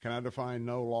 Can I define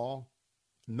no law?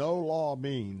 No law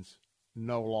means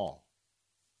no law.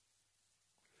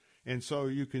 And so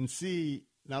you can see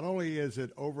not only is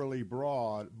it overly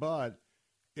broad, but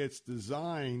it's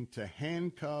designed to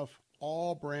handcuff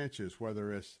all branches,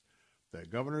 whether it's the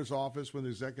governor's office with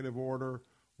executive order,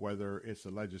 whether it's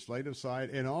the legislative side,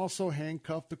 and also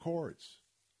handcuff the courts.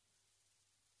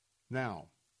 Now,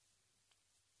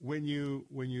 when you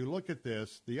look at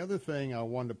this, the other thing I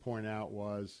wanted to point out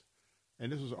was,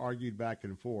 and this was argued back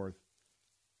and forth,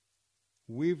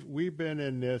 we've been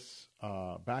in this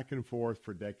back and forth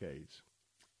for decades,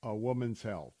 a woman's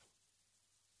health.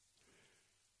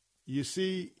 You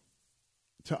see,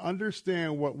 to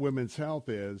understand what women's health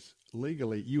is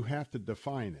legally, you have to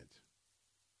define it.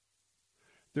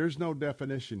 There's no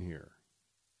definition here.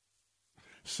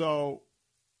 So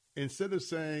instead of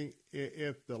saying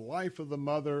if the life of the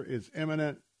mother is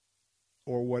imminent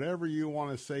or whatever you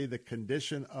want to say, the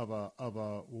condition of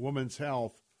a woman's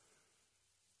health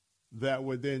that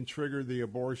would then trigger the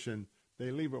abortion,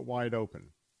 they leave it wide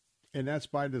open. And that's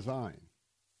by design.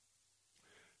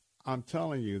 I'm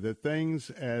telling you that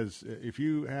things as if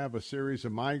you have a series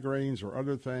of migraines or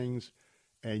other things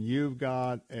and you've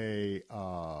got a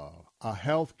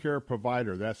health care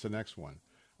provider, that's the next one,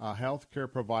 a health care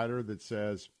provider that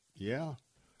says, yeah,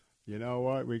 you know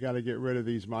what, we got to get rid of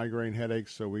these migraine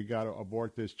headaches, so we got to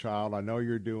abort this child. I know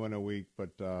you're doing a week,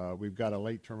 but we've got a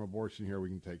late-term abortion here. We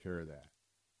can take care of that.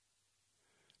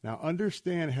 Now,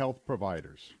 understand health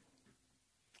providers.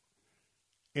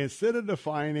 Instead of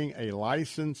defining a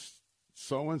licensed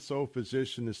so-and-so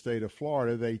physician in the state of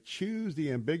Florida, they choose the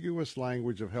ambiguous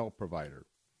language of health provider.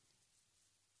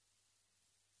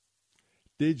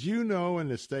 Did you know in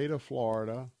the state of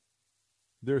Florida,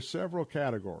 there are several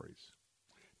categories?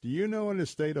 Do you know in the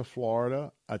state of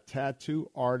Florida, a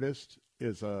tattoo artist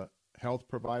is a health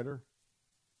provider?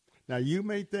 Now, you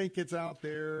may think it's out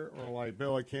there or like,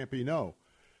 Bill, it can't be. No.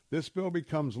 This bill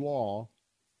becomes law,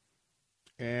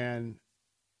 and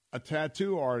a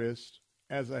tattoo artist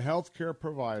as a healthcare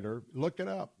provider, look it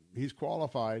up, he's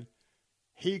qualified,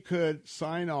 he could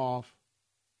sign off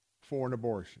for an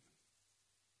abortion.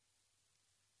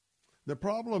 The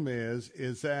problem is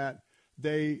that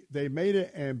they made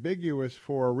it ambiguous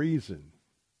for a reason,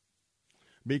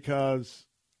 because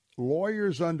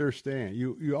lawyers understand.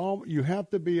 You have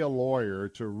to be a lawyer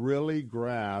to really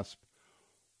grasp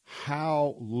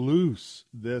how loose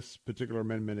this particular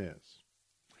amendment is.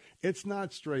 It's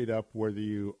not straight up whether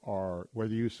you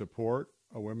support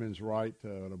a woman's right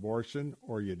to an abortion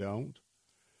or you don't.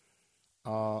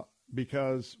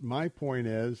 Because my point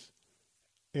is,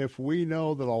 if we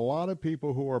know that a lot of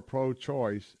people who are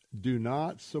pro-choice do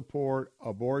not support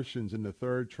abortions in the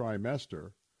third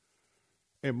trimester,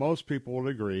 and most people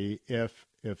would agree, if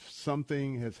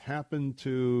something has happened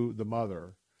to the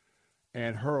mother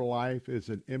and her life is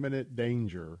in imminent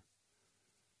danger,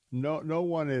 no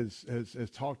one has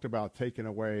talked about taking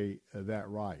away that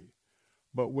right.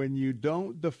 But when you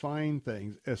don't define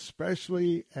things,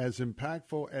 especially as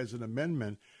impactful as an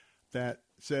amendment that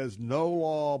says no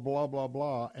law, blah, blah,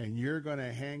 blah, and you're going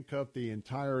to handcuff the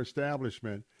entire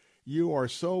establishment, you are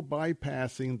so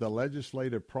bypassing the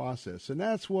legislative process. And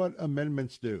that's what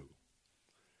amendments do.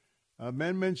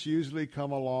 Amendments usually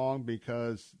come along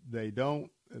because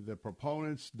the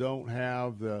proponents don't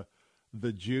have the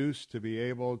juice to be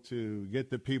able to get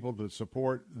the people to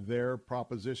support their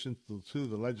propositions through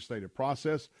the legislative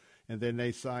process, and then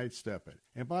they sidestep it.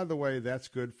 And by the way, that's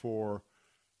good for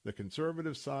the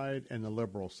conservative side and the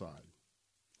liberal side.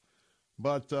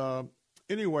 But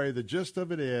anyway, the gist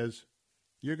of it is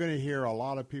you're going to hear a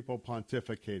lot of people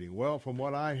pontificating. Well, from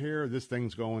what I hear, this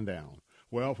thing's going down.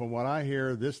 Well, from what I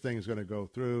hear, this thing's going to go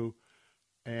through.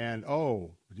 And,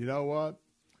 oh, you know what?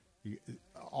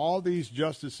 All these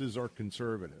justices are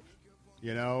conservative.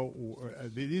 You know,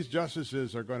 these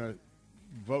justices are going to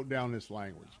vote down this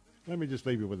language. Let me just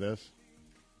leave you with this.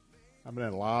 I've been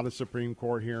at a lot of Supreme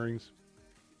Court hearings.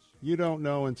 You don't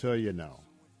know until you know.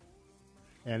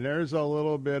 And there's a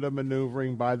little bit of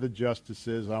maneuvering by the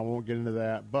justices. I won't get into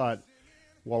that. But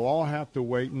we'll all have to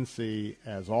wait and see,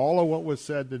 as all of what was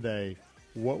said today,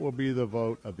 what will be the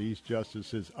vote of these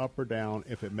justices, up or down,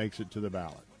 if it makes it to the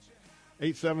ballot.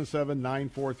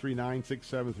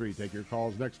 877-943-9673. Take your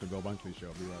calls next to Bill Bunkley Show.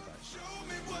 Be right back.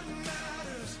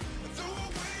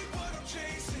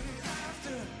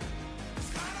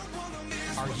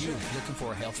 Are you looking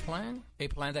for a health plan? A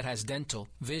plan that has dental,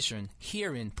 vision,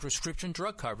 hearing, prescription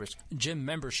drug coverage, gym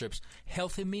memberships,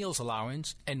 healthy meals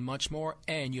allowance, and much more,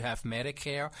 and you have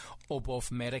Medicare or both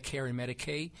Medicare and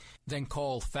Medicaid? Then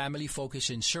call Family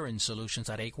Focus Insurance Solutions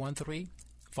at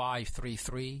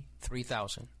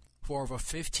 813-533-3000. For over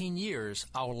 15 years,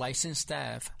 our licensed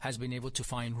staff has been able to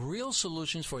find real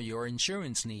solutions for your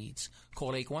insurance needs.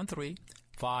 Call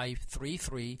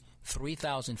 813-533-3000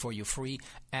 for your free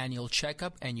annual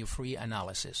checkup and your free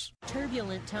analysis.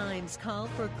 Turbulent times call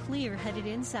for clear-headed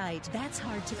insight. That's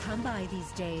hard to come by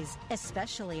these days,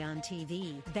 especially on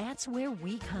TV. That's where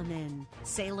we come in.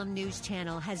 Salem News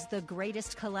Channel has the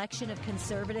greatest collection of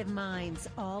conservative minds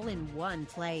all in one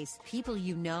place. People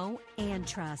you know and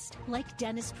trust, like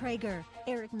Dennis Prager,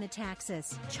 Eric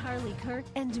Metaxas, Charlie Kirk,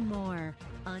 and more.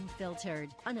 Unfiltered,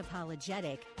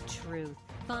 unapologetic truth.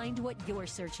 Find what you're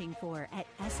searching for at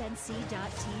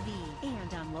snc.tv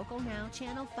and on Local Now,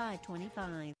 Channel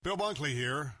 525. Bill Bunkley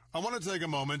here. I want to take a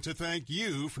moment to thank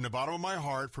you from the bottom of my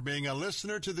heart for being a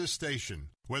listener to this station.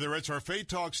 Whether it's our Faith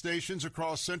Talk stations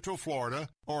across Central Florida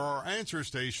or our answer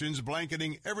stations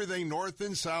blanketing everything north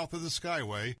and south of the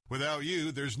Skyway, without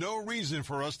you, there's no reason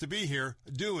for us to be here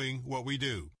doing what we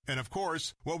do. And of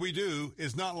course, what we do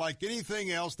is not like anything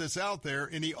else that's out there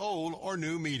in the old or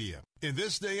new media. In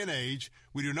this day and age,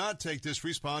 we do not take this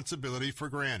responsibility for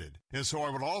granted. And so I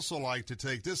would also like to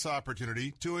take this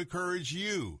opportunity to encourage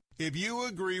you. If you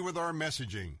agree with our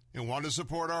messaging and want to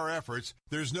support our efforts,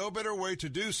 there's no better way to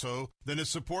do so than to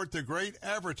support the great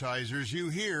advertisers you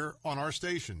hear on our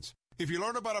stations. If you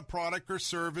learn about a product or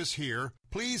service here,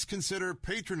 please consider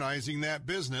patronizing that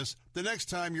business the next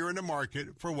time you're in the market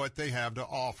for what they have to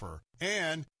offer.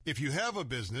 And if you have a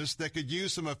business that could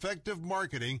use some effective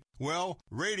marketing, well,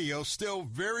 radio still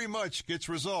very much gets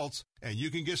results, and you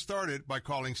can get started by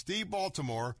calling Steve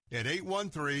Baltimore at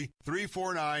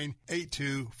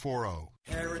 813-349-8240.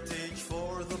 Heritage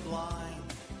for the Blind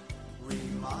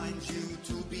reminds you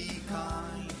to be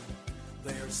kind.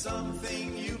 There's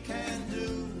something you can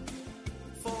do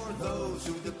for those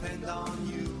who depend on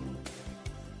you.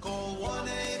 Call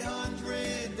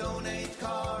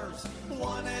 1-800-DONATE-CARS.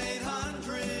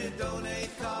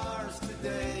 1-800-DONATE-CARS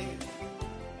today.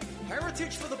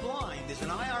 Heritage for the Blind is an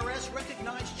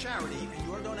IRS-recognized charity, and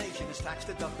your donation is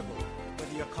tax-deductible.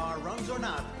 Whether your car runs or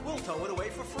not, we'll tow it away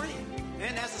for free.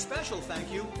 And as a special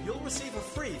thank you, you'll receive a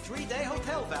free 3-day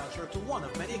hotel voucher to one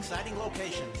of many exciting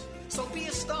locations. So be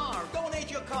a star. Donate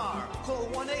your car. Call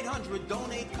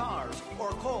 1-800-DONATE-CARS or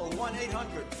call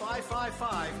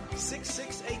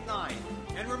 1-800-555-6689.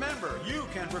 And remember, you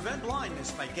can prevent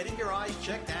blindness by getting your eyes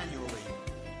checked annually.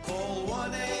 Call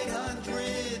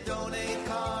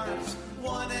 1-800-DONATE-CARS.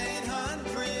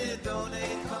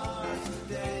 1-800-DONATE-CARS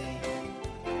today.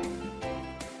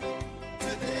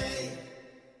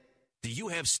 Do you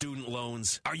have student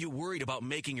loans? Are you worried about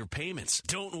making your payments?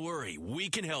 Don't worry, we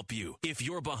can help you. If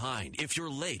you're behind, if you're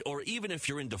late, or even if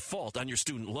you're in default on your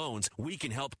student loans, we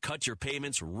can help cut your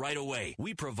payments right away.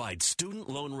 We provide student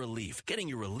loan relief, getting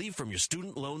you relief from your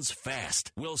student loans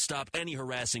fast. We'll stop any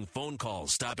harassing phone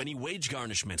calls, stop any wage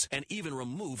garnishments, and even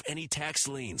remove any tax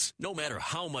liens. No matter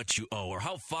how much you owe or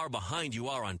how far behind you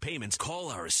are on payments, call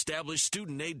our established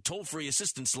student aid toll-free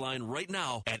assistance line right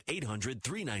now at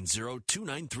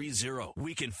 800-390-2930.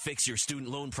 We can fix your student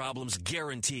loan problems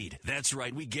guaranteed. That's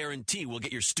right, we guarantee we'll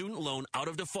get your student loan out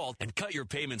of default and cut your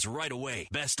payments right away.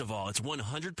 Best of all, it's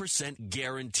 100%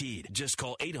 guaranteed. Just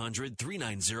call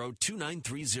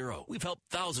 800-390-2930. We've helped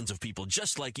thousands of people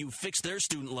just like you fix their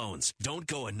student loans. Don't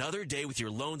go another day with your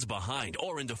loans behind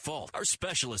or in default. Our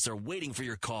specialists are waiting for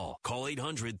your call. Call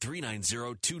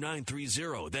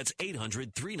 800-390-2930. That's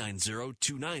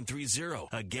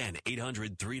 800-390-2930. Again,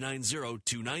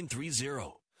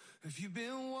 800-390-2930. If you've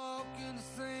been walking the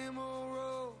same old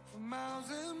road for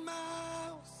miles and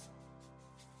miles,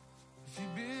 if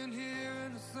you've been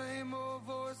hearing the same old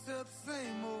voice at the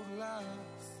same old lies,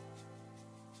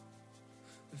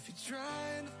 if you're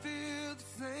trying to fill the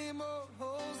same old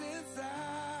holes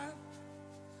inside,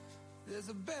 there's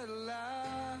a better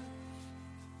life.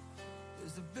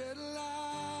 There's a better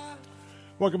life.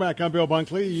 Welcome back. I'm Bill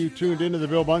Bunkley. You tuned into the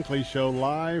Bill Bunkley Show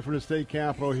live from the state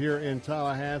capitol here in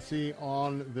Tallahassee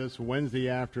on this Wednesday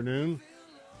afternoon.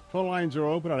 Phone lines are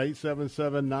open at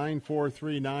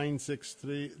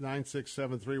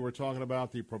 877-943-9673. We're talking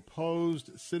about the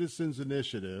proposed citizens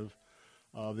initiative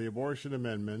of the abortion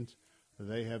amendment.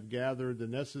 They have gathered the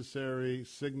necessary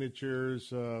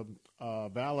signatures,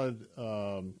 valid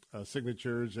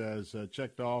signatures as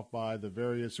checked off by the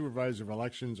various supervisors of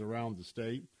elections around the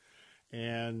state.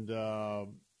 And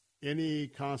any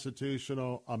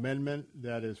constitutional amendment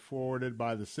that is forwarded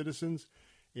by the citizens,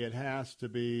 it has to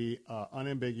be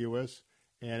unambiguous,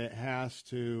 and it has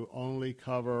to only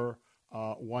cover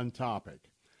one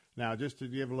topic. Now, just to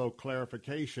give a little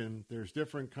clarification, there's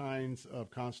different kinds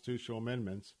of constitutional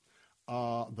amendments.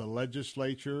 The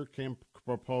legislature can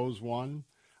propose one.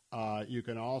 You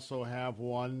can also have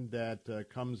one that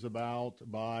comes about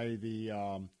by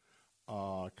the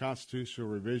Constitutional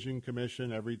Revision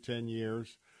Commission every 10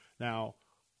 years. Now,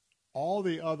 all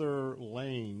the other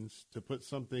lanes to put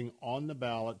something on the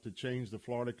ballot to change the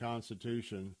Florida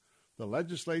Constitution, the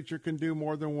legislature can do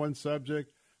more than one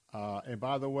subject. And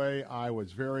by the way, I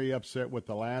was very upset with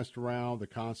the last round, the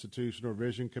Constitutional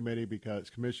Revision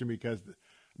Commission, because,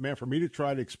 man, for me to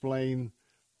try to explain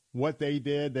what they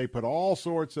did, they put all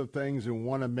sorts of things in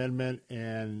one amendment,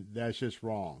 and that's just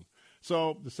wrong.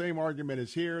 So the same argument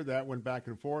is here. That went back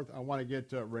and forth. I want to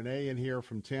get Renee in here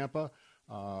from Tampa.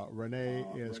 Renee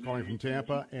is calling from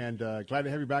Tampa, and glad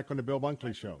to have you back on the Bill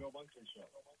Bunkley Show.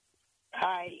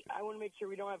 Hi. I want to make sure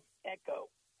we don't have echo.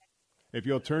 If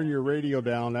you'll turn your radio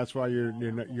down, that's why you're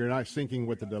not syncing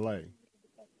with the delay.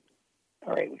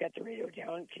 All right, we got the radio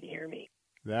down. Can you hear me?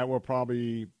 That will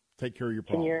probably take care of your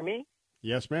problem. Can you hear me?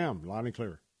 Yes, ma'am. Loud and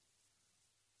clear.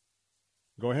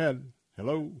 Go ahead.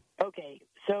 Hello. Okay.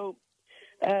 So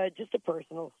just a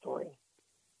personal story.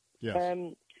 Yes.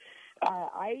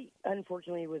 I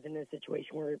unfortunately was in a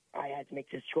situation where I had to make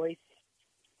this choice.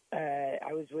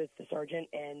 I was with the sergeant,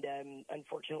 and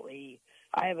unfortunately,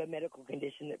 I have a medical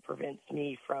condition that prevents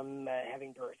me from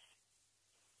having birth.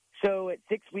 So at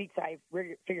 6 weeks, I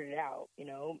figured it out,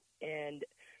 and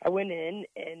I went in,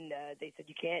 and they said,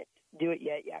 you can't do it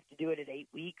yet. You have to do it at 8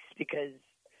 weeks, because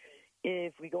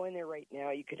if we go in there right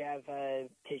now, you could have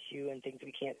tissue and things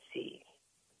we can't see.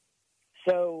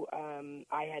 So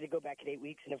I had to go back at 8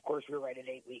 weeks, and, of course, we were right at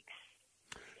 8 weeks.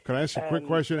 Can I ask a quick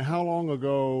question? How long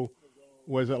ago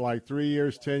was it, like 3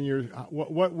 years, 10 years? How long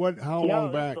back? No,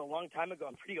 it was a long time ago.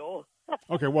 I'm pretty old.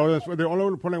 Okay, well, the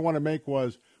only point I want to make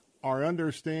was our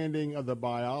understanding of the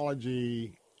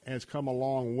biology has come a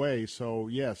long way. So,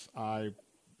 yes, I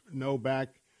know back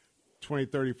 20,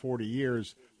 30, 40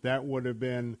 years, that would have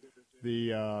been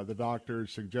the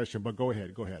doctor's suggestion. But go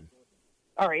ahead.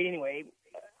 All right, anyway,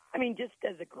 I mean, just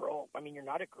as a girl, I mean, you're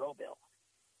not a girl, Bill.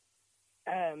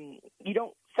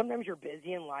 Sometimes you're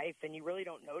busy in life, and you really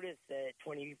don't notice that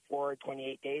 24,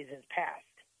 28 days has passed.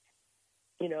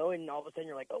 And all of a sudden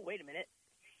you're like, oh, wait a minute.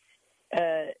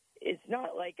 It's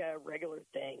not like a regular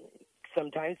thing.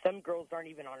 Sometimes some girls aren't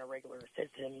even on a regular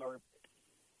system or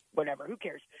whatever. Who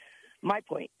cares? My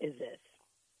point is this.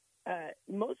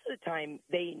 Most of the time,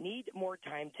 they need more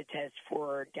time to test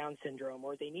for Down syndrome,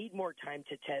 or they need more time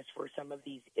to test for some of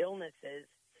these illnesses.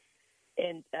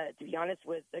 And to be honest,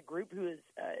 with a group who has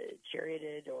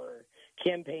charioted or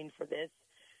campaigned for this,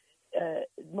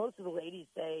 most of the ladies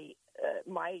say,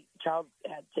 my child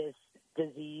had this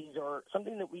disease or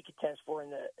something that we could test for,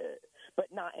 but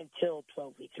not until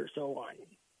 12 weeks or so on.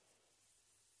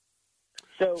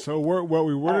 So what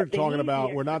we were talking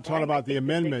about, we're not talking about the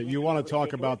amendment. You want to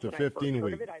talk about the 15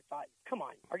 week. I thought, come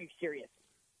on, are you serious?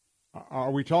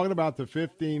 Are we talking about the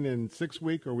 15 and 6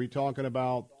 week, or are we talking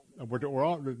about, we're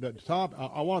on the top?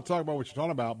 I want to talk about what you're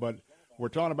talking about, but we're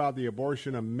talking about the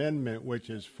abortion amendment, which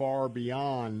is far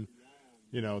beyond,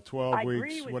 12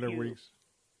 weeks, whatever weeks.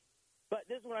 But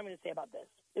this is what I'm going to say about this.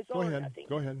 It's Go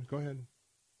ahead. Go ahead.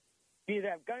 We either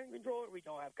have gun control or we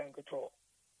don't have gun control.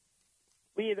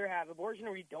 We either have abortion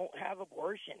or we don't have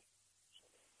abortion.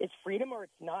 It's freedom or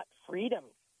it's not freedom.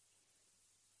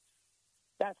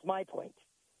 That's my point.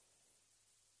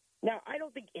 Now, I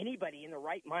don't think anybody in the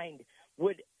right mind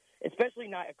would, especially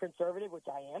not a conservative, which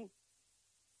I am.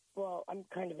 Well, I'm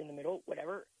kind of in the middle,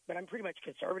 whatever, but I'm pretty much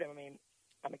conservative. I mean,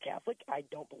 I'm a Catholic. I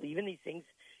don't believe in these things.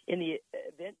 In the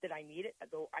event that I need it,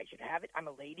 though I should have it, I'm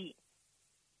a lady.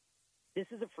 This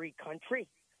is a free country.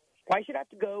 Why should I have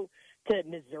to go to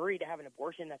Missouri to have an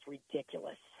abortion? That's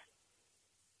ridiculous.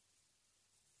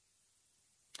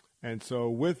 And so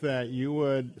with that, you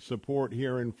would support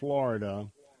here in Florida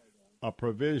a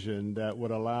provision that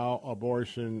would allow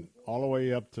abortion all the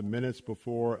way up to minutes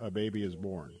before a baby is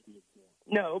born.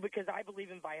 No, because I believe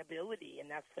in viability, and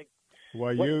that's like.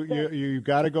 Well, you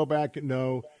got to go back.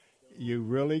 No, you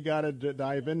really got to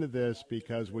dive into this,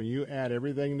 because when you add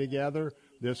everything together,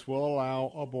 this will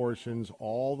allow abortions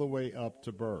all the way up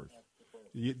to birth.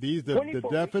 The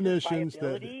definitions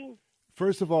that.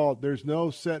 First of all, there's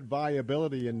no set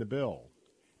viability in the bill,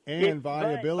 and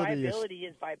viability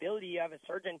is viability. You have a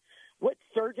surgeon. What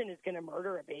surgeon is going to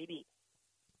murder a baby?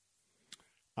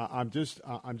 I'm just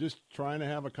trying to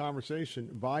have a conversation.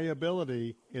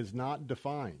 Viability is not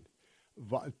defined.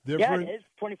 Yeah, it is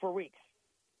 24 weeks.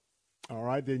 All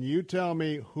right, then you tell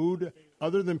me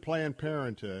other than Planned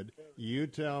Parenthood, you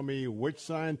tell me which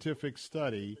scientific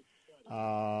study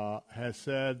has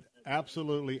said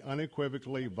absolutely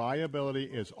unequivocally viability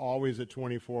is always at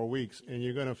 24 weeks, and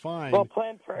you're going to find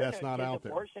that's not out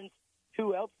there. Abortions.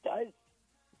 Who else does?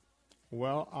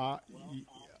 Well,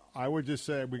 I would just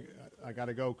say I got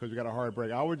to go because we got a hard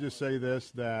break. I would just say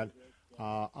this, that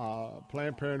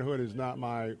Planned Parenthood is not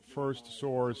my first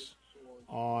source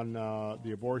on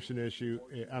the abortion issue.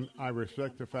 I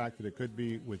respect the fact that it could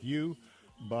be with you,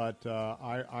 but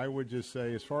I would just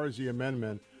say, as far as the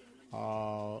amendment,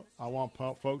 I want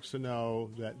folks to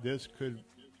know that this could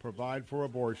provide for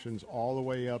abortions all the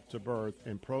way up to birth,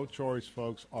 and pro-choice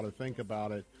folks ought to think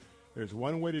about it. There's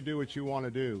one way to do what you want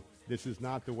to do. This is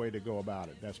not the way to go about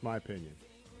it. That's my opinion.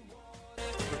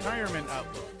 Retirement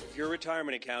outlook. If your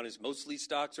retirement account is mostly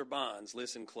stocks or bonds,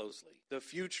 listen closely. The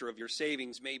future of your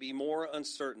savings may be more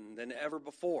uncertain than ever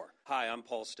before. Hi, I'm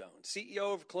Paul Stone,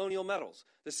 CEO of Colonial Metals.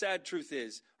 The sad truth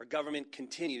is, our government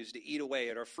continues to eat away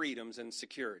at our freedoms and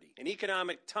security. In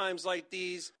economic times like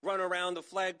these, run around the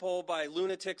flagpole by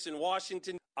lunatics in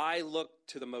Washington, I look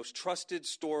to the most trusted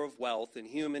store of wealth in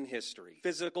human history,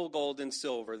 physical gold and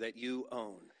silver that you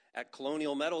own. At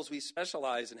Colonial Metals, we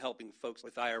specialize in helping folks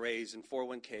with IRAs and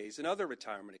 401ks and other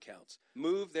retirement accounts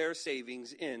move their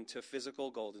savings into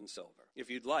physical gold and silver. If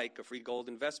you'd like a free gold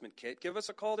investment kit, give us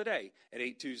a call today at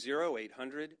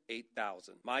 820-800-8000.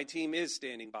 My team is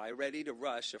standing by, ready to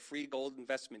rush a free gold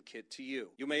investment kit to you.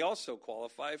 You may also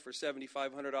qualify for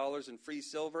 $7,500 in free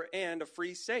silver and a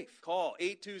free safe. Call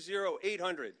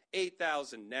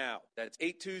 820-800-8000 now. That's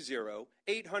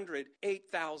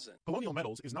 820-800-8000. Colonial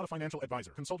Metals is not a financial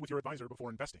advisor. Consult with your advisor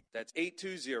before investing. That's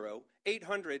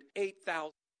 820-800-8000.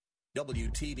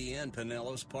 WTBN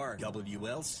Pinellas Park,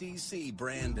 WLCC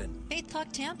Brandon. Faith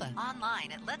Talk Tampa.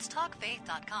 Online at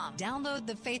letstalkfaith.com. Download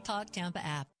the Faith Talk Tampa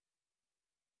app.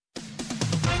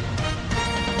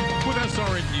 With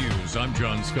SRN News, I'm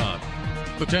John Scott.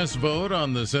 The test vote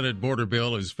on the Senate border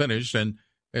bill is finished and,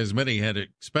 as many had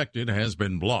expected, has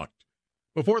been blocked.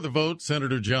 Before the vote,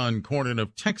 Senator John Cornyn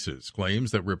of Texas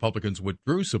claims that Republicans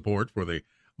withdrew support for the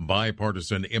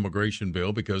bipartisan immigration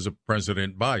bill because of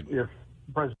President Biden. If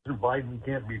President Biden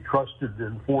can't be trusted to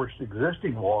enforce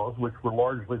existing laws, which were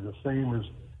largely the same as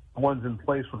the ones in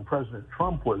place when President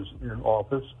Trump was in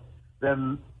office,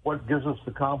 then what gives us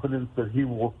the confidence that he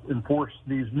will enforce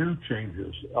these new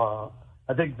changes? I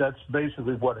think that's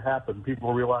basically what happened.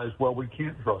 People realized, well, we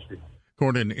can't trust him.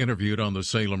 Cornyn interviewed on the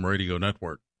Salem Radio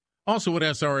Network. Also at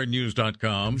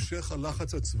SRNnews.com,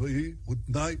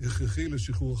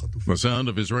 the sound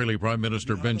of Israeli Prime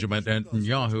Minister Benjamin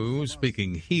Netanyahu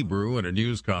speaking Hebrew at a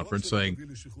news conference saying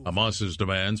Hamas's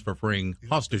demands for freeing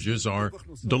hostages are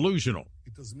delusional.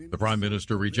 The Prime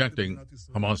Minister rejecting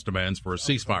Hamas demands for a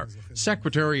ceasefire.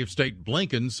 Secretary of State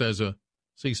Blinken says a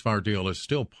ceasefire deal is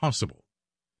still possible.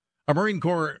 A Marine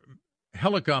Corps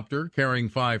helicopter carrying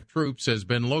 5 troops has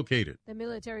been located. The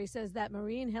military says that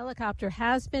Marine helicopter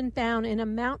has been found in a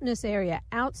mountainous area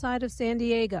outside of San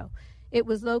Diego. It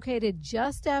was located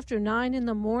just after 9 in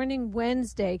the morning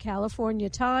Wednesday, California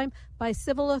time, by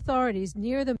civil authorities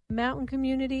near the mountain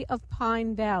community of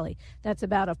Pine Valley. That's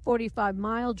about a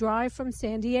 45-mile drive from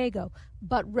San Diego.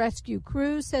 But rescue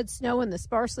crews said snow in the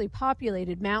sparsely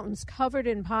populated mountains covered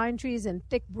in pine trees and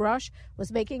thick brush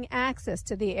was making access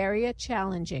to the area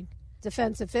challenging.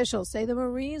 Defense officials say the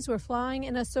Marines were flying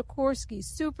in a Sikorsky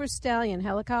Super Stallion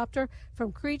helicopter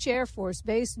from Creech Air Force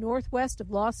Base northwest of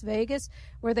Las Vegas,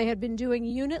 where they had been doing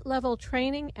unit-level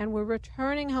training and were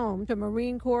returning home to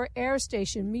Marine Corps Air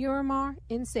Station Miramar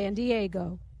in San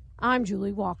Diego. I'm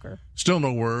Julie Walker. Still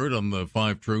no word on the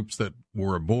 5 troops that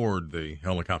were aboard the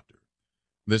helicopter.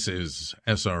 This is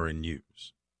SRN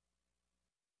News.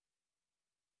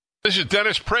 This is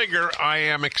Dennis Prager. I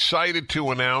am excited to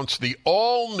announce the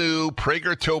all-new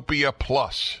Pragertopia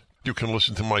Plus. You can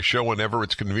listen to my show whenever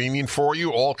it's convenient for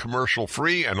you, all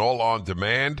commercial-free and all on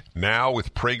demand. Now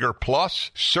with Prager Plus,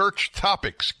 search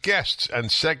topics, guests,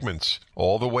 and segments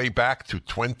all the way back to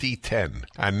 2010.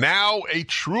 And now a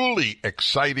truly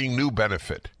exciting new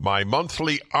benefit. My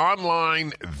monthly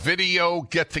online video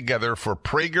get-together for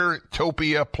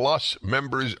Pragertopia Plus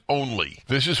members only.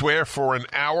 This is where for an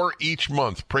hour each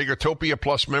month, Pragertopia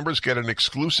Plus members get an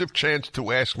exclusive chance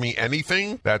to ask me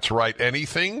anything. That's right,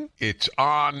 anything. It's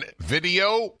on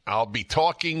video. I'll be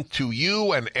talking to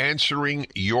you and answering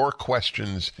your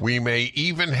questions. We may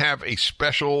even have a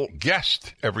special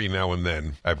guest every now and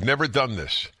then. I've never done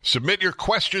this. Submit your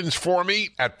questions for me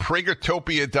at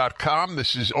Pragertopia.com.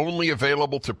 This is only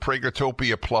available to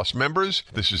Pragertopia Plus members.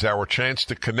 This is our chance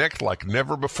to connect like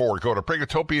never before. Go to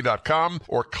Pragertopia.com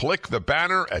or click the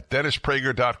banner at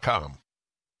DennisPrager.com.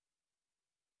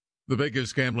 The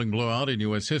biggest gambling blowout in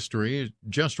U.S. history is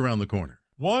just around the corner.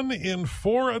 1 in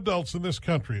 4 adults in this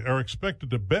country are expected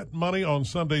to bet money on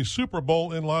Sunday's Super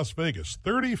Bowl in Las Vegas,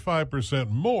 35%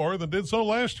 more than did so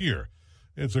last year.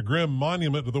 It's a grim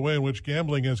monument to the way in which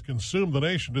gambling has consumed the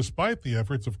nation, despite the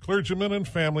efforts of clergymen and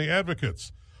family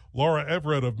advocates. Laura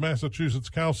Everett of Massachusetts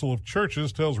Council of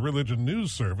Churches tells Religion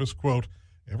News Service, quote,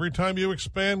 "Every time you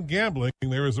expand gambling,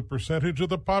 there is a percentage of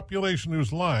the population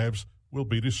whose lives will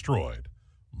be destroyed."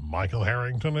 Michael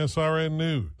Harrington, SRN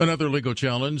News. Another legal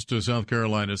challenge to South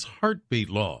Carolina's heartbeat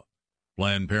law.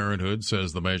 Planned Parenthood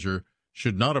says the measure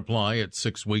should not apply at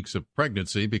 6 weeks of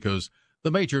pregnancy because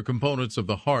the major components of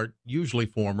the heart usually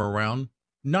form around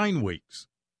 9 weeks.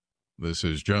 This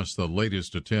is just the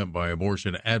latest attempt by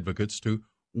abortion advocates to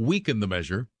weaken the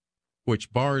measure,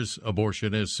 which bars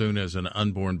abortion as soon as an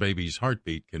unborn baby's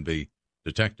heartbeat can be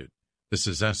detected. This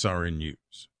is SRN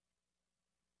News.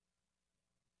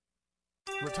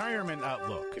 Retirement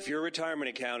Outlook. If your retirement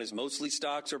account is mostly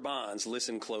stocks or bonds,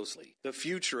 listen closely. The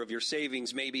future of your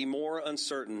savings may be more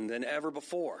uncertain than ever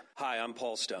before. Hi, I'm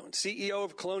Paul Stone, CEO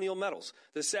of Colonial Metals.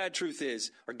 The sad truth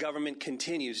is, our government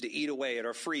continues to eat away at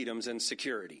our freedoms and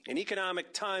security. In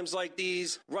economic times like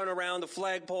these, run around the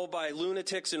flagpole by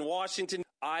lunatics in Washington,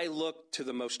 I look to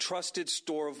the most trusted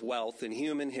store of wealth in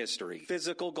human history,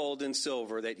 physical gold and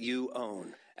silver that you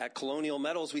own. At Colonial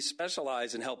Metals, we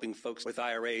specialize in helping folks with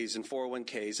IRAs and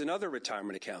 401ks and other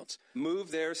retirement accounts move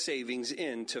their savings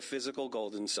into physical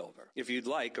gold and silver. If you'd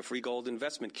like a free gold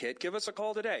investment kit, give us a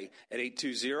call today at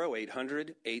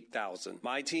 820-800-8000.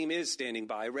 My team is standing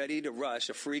by ready to rush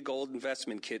a free gold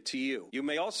investment kit to you. You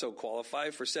may also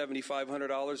qualify for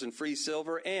 $7,500 in free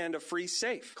silver and a free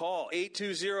safe. Call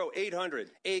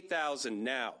 820-800-8000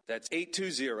 now. That's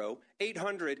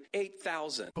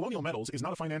 820-800-8000. Colonial Metals is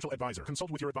not a financial advisor. Consult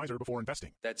with your advisor before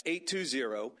investing. That's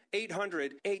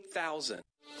 820-800-8000.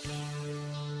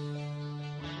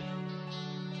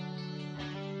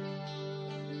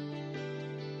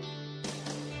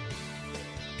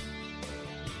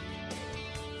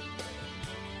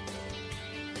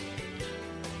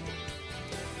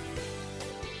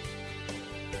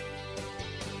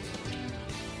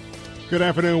 Good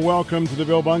afternoon. Welcome to the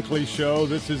Bill Bunkley Show.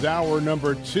 This is hour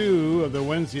number 2 of the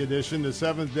Wednesday edition, the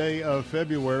 7th day of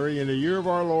February in the year of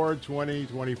our Lord,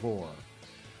 2024.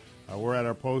 We're at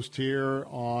our post here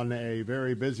on a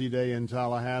very busy day in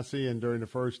Tallahassee, and during the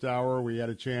first hour we had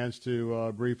a chance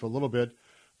to brief a little bit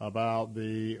about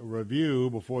the review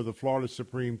before the Florida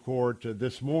Supreme Court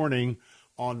this morning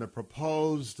on the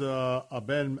proposed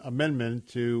amendment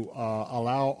to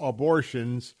allow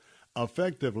abortions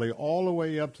effectively all the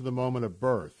way up to the moment of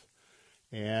birth.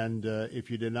 And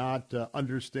if you did not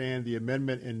understand the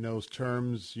amendment in those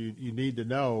terms, you need to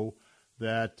know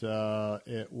that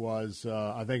it was,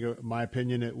 I think, in my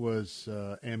opinion, it was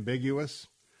ambiguous.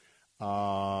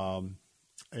 It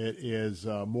is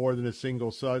more than a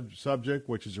single subject,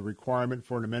 which is a requirement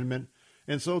for an amendment.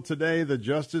 And so today the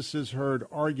justices heard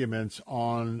arguments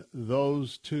on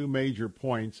those two major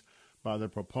points by the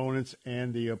proponents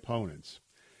and the opponents.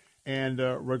 And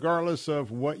regardless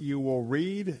of what you will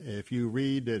read, if you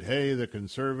read that, hey, the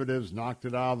conservatives knocked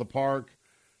it out of the park,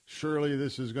 surely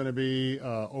this is going to be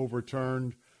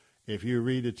overturned. If you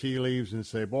read the tea leaves and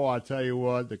say, boy, I tell you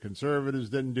what, the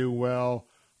conservatives didn't do well.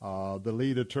 The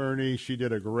lead attorney, she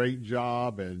did a great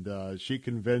job, and she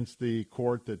convinced the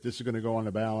court that this is going to go on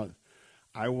the ballot.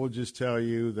 I will just tell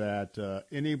you that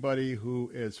anybody who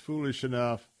is foolish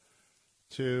enough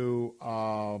to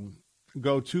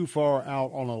go too far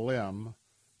out on a limb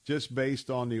just based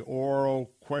on the oral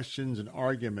questions and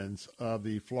arguments of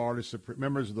the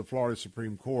members of the Florida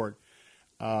Supreme Court,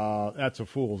 that's a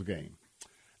fool's game.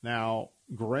 Now,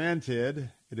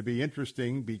 granted, it'd be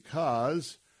interesting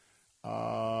because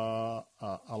a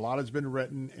lot has been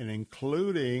written, and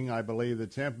including, I believe, the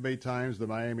Tampa Bay Times, the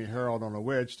Miami Herald on a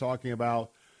witch, talking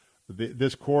about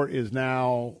this court is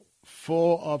now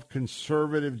full of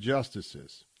conservative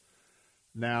justices.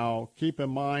 Now, keep in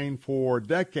mind, for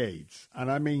decades, and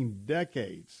I mean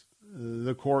decades,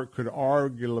 the court could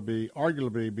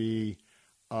arguably be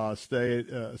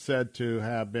said to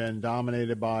have been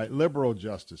dominated by liberal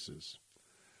justices,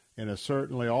 and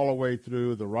certainly all the way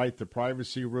through the right to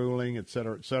privacy ruling, et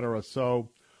cetera, et cetera. So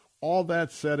all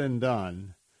that said and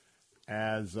done,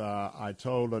 as I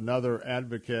told another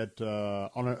advocate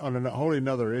on a wholly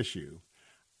another issue,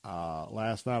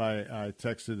 last night I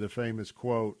texted the famous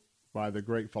quote by the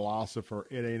great philosopher,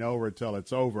 "It ain't over till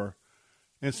it's over."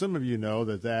 And some of you know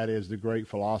that is the great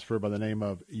philosopher by the name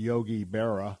of Yogi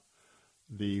Berra,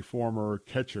 the former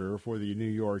catcher for the New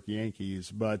York Yankees.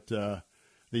 But the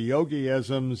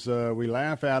Yogi-isms, we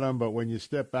laugh at them, but when you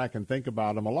step back and think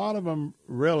about them, a lot of them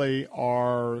really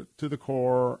are to the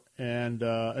core and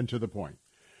to the point.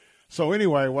 So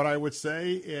anyway, what I would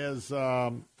say is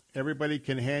everybody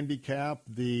can handicap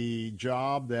the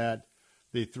job that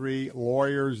the three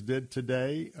lawyers did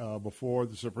today before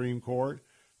the Supreme Court,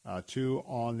 two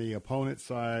on the opponent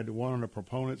side, one on the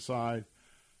proponent side.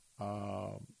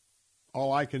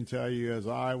 All I can tell you is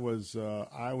I was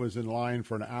in line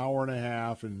for an hour and a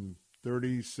half in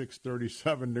 36,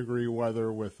 37 degree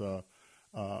weather with the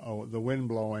wind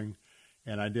blowing,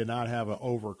 and I did not have an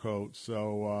overcoat.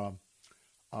 So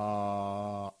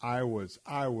I was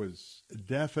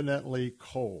definitely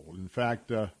cold. In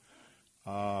fact,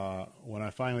 when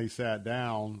I finally sat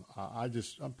down,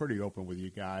 I'm pretty open with you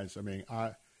guys. I mean,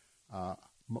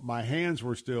 my hands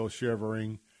were still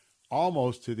shivering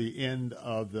almost to the end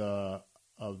of the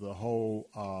whole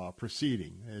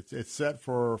proceeding. It's set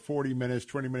for 40 minutes,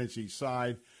 20 minutes each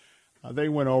side. They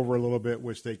went over a little bit,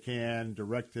 which they can,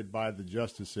 directed by the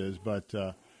justices, but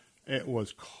it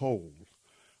was cold.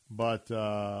 But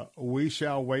we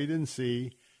shall wait and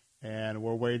see, and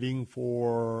we're waiting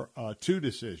for two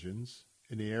decisions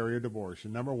in the area of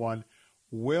abortion. Number one,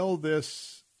 will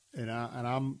this,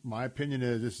 my opinion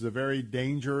is this is a very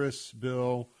dangerous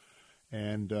bill,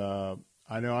 and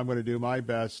I know I'm going to do my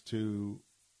best to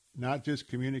not just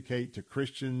communicate to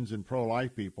Christians and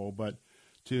pro-life people, but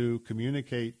to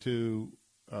communicate to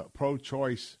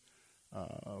pro-choice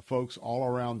folks all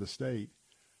around the state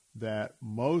that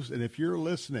and if you're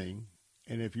listening,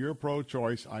 and if you're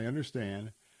pro-choice, I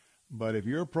understand, but if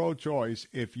you're pro-choice,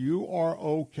 if you are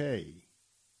okay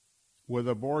with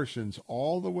abortions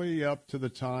all the way up to the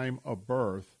time of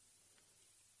birth,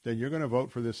 then you're going to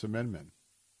vote for this amendment.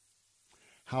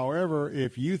 However,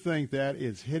 if you think that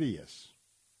is hideous,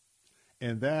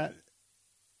 and that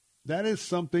is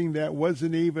something that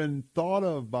wasn't even thought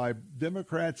of by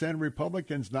Democrats and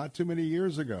Republicans not too many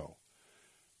years ago,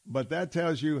 but that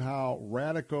tells you how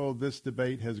radical this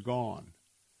debate has gone.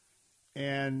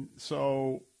 And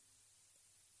so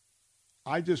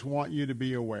I just want you to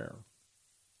be aware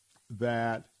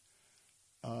that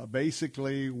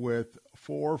basically with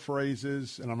four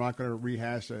phrases, and I'm not going to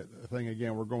rehash that thing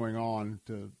again, we're going on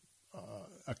to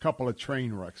a couple of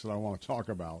train wrecks that I want to talk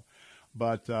about.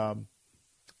 But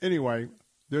anyway,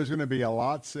 there's going to be a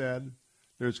lot said.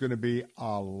 There's going to be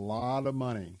a lot of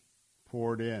money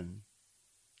poured in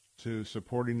to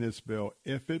supporting this bill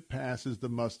if it passes the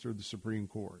muster of the Supreme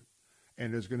Court.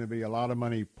 And there's going to be a lot of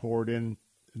money poured in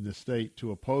the state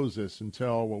to oppose this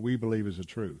until what we believe is the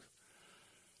truth.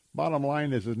 Bottom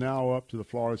line is, it's now up to the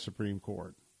Florida Supreme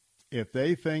Court. If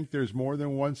they think there's more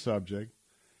than one subject,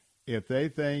 if they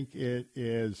think it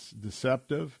is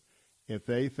deceptive, if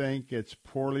they think it's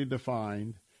poorly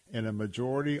defined, and a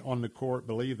majority on the court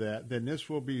believe that, then this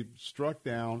will be struck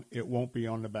down. It won't be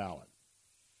on the ballot.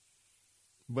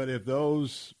 But if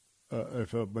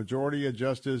if a majority of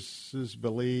justices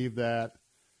believe that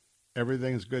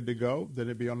everything's good to go, then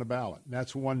it'd be on the ballot.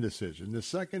 That's one decision. The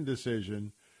second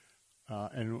decision,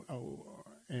 I'm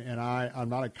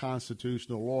not a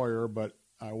constitutional lawyer, but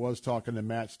I was talking to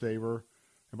Matt Staver.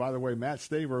 And by the way, Matt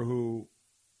Staver, who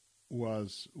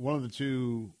was one of the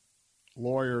two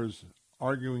lawyers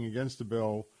arguing against the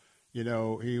bill,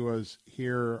 he was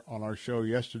here on our show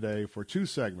yesterday for two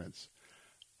segments.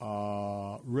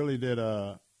 Really did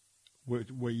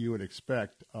what you would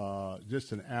expect,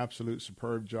 just an absolute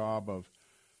superb job of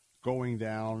going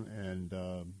down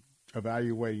and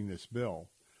evaluating this bill.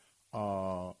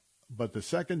 But the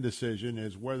second decision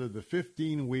is whether the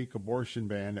 15-week abortion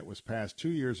ban that was passed 2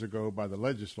 years ago by the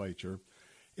legislature,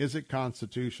 is it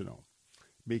constitutional?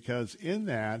 Because in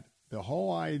that, the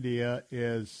whole idea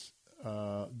is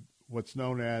what's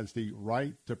known as the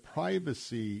right to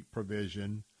privacy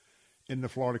provision in the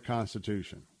Florida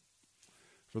Constitution.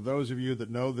 For those of you that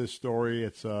know this story,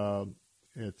 it's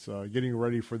getting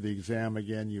ready for the exam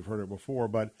again. You've heard it before,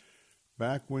 but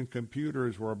back when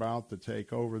computers were about to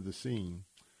take over the scene,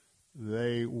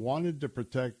 they wanted to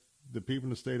protect the people in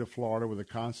the state of Florida with a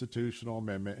constitutional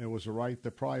amendment, and it was a right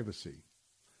to privacy.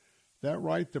 That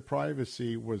right to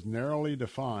privacy was narrowly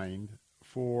defined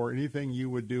for anything you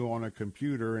would do on a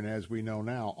computer and, as we know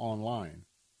now, online.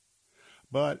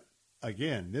 But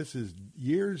again, this is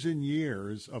years and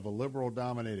years of a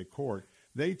liberal-dominated court.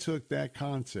 They took that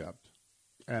concept,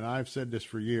 and I've said this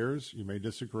for years, you may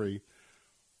disagree,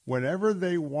 whenever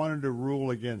they wanted to rule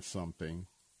against something,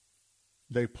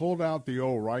 they pulled out the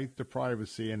old right to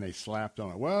privacy and they slapped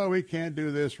on it. Well, we can't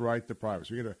do this, right to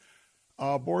privacy.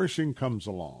 Abortion comes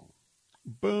along.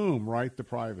 Boom, right to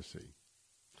privacy.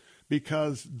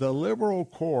 Because the liberal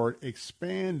court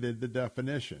expanded the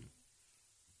definition.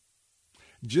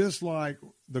 Just like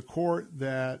the court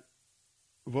that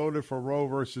voted for Roe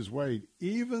versus Wade,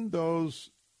 even those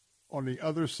on the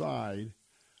other side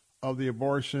of the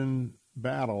abortion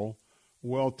battle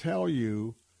will tell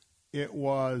you it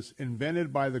was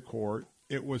invented by the court,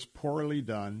 it was poorly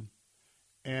done,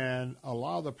 and a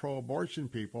lot of the pro-abortion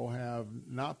people have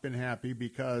not been happy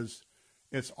because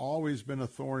it's always been a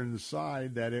thorn in the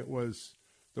side that it was,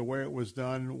 the way it was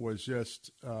done was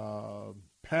just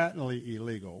patently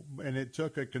illegal, and it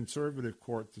took a conservative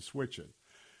court to switch it.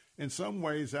 In some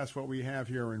ways, that's what we have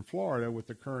here in Florida with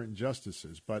the current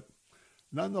justices. But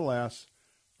nonetheless,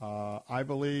 I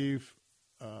believe,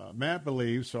 Matt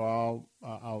believes, so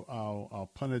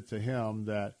I'll punt it to him,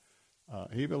 that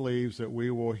he believes that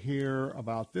we will hear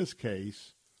about this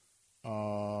case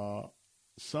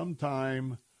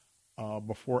sometime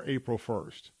before April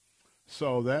 1st.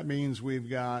 So that means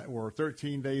we're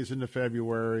 13 days into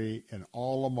February and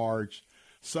all of March.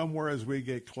 somewhere as we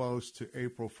get close to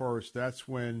April 1st, that's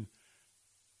when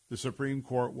the Supreme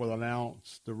Court will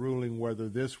announce the ruling whether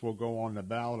this will go on the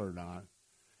ballot or not.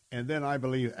 And then I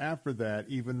believe after that,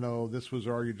 even though this was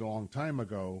argued a long time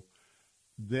ago,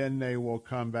 then they will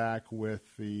come back with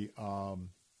the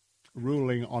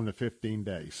ruling on the 15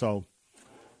 days. So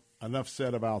enough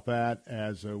said about that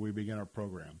as we begin our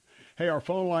program. Hey, our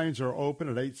phone lines are open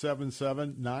at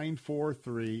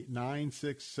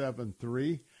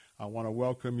 877-943-9673. I want to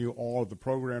welcome you all to the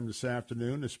program this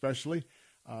afternoon, especially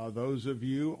those of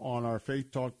you on our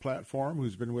Faith Talk platform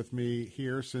who's been with me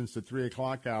here since the 3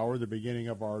 o'clock hour, the beginning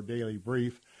of our daily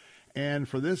brief. And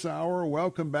for this hour,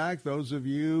 welcome back those of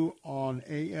you on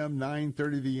AM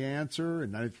 930 The Answer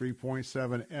and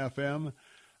 93.7 FM.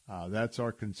 That's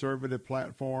our conservative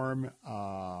platform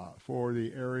for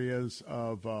the areas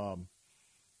of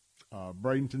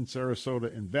Bradenton,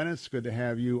 Sarasota, and Venice. Good to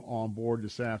have you on board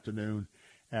this afternoon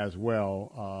as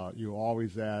well. You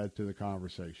always add to the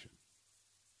conversation.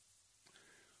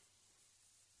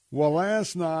 Well,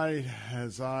 last night,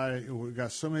 we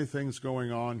got so many things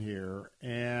going on here,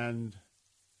 and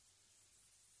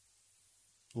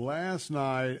last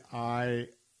night I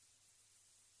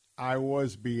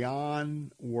was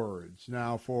beyond words.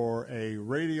 Now, for a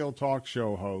radio talk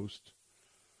show host,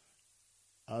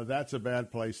 that's a bad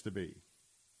place to be.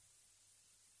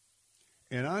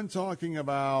 And I'm talking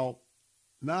about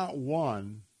not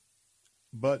one,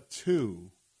 but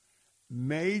two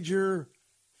major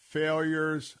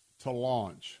failures to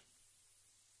launch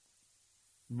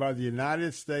by the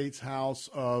United States House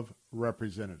of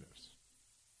Representatives.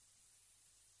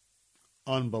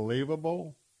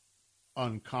 Unbelievable,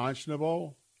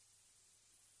 unconscionable,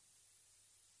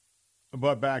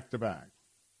 but back to back.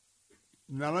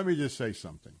 Now, let me just say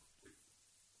something.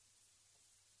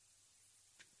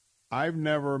 I've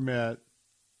never met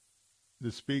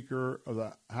the Speaker of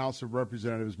the House of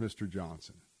Representatives, Mr.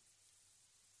 Johnson,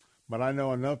 but I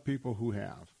know enough people who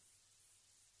have.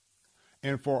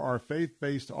 And for our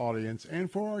faith-based audience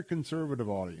and for our conservative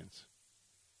audience,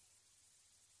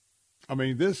 I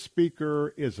mean, this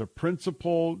speaker is a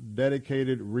principled,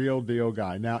 dedicated, real-deal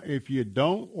guy. Now, if you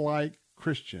don't like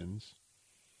Christians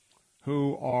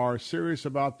who are serious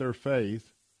about their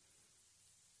faith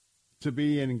to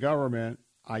be in government,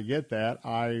 I get that.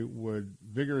 I would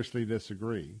vigorously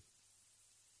disagree.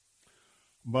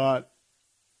 But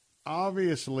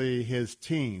obviously his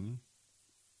team,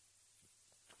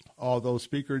 although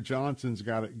Speaker Johnson's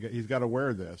he's got to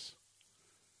wear this,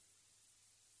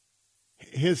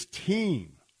 his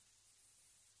team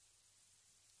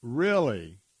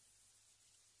really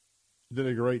did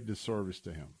a great disservice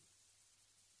to him.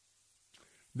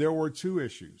 There were two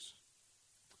issues.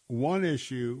 One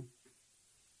issue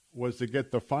was to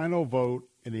get the final vote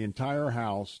in the entire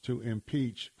House to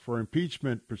impeach for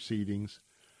impeachment proceedings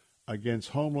against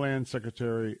Homeland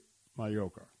Secretary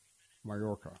Mayorkas.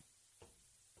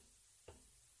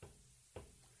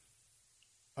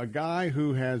 A guy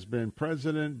who has been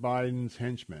President Biden's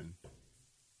henchman,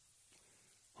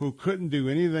 who couldn't do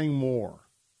anything more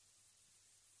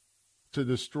to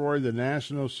destroy the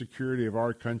national security of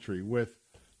our country with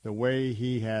the way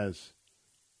he has.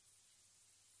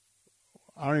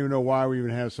 I don't even know why we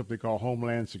even have something called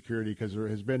Homeland Security, because there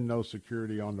has been no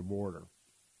security on the border.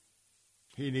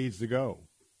 He needs to go.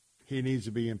 He needs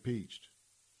to be impeached.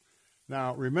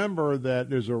 Now, remember that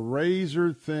there's a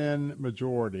razor-thin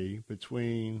majority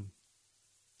between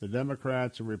the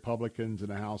Democrats and Republicans in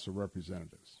the House of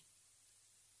Representatives.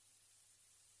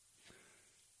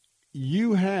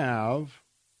 You have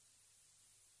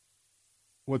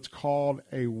what's called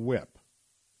a whip.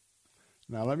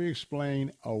 Now, let me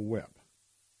explain a whip.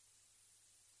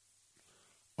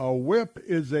 A whip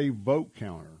is a vote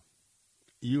counter.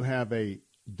 You have a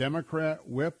Democrat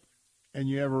whip and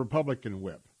you have a Republican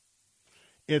whip.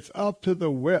 It's up to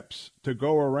the whips to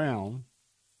go around,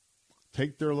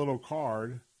 take their little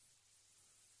card.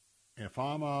 If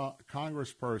I'm a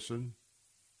congressperson,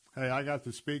 hey, I got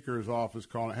the Speaker's office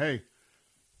calling, hey,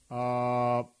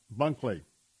 Bunkley,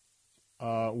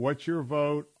 what's your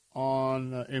vote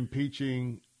on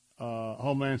impeaching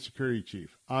Homeland Security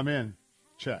Chief? I'm in.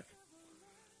 Check.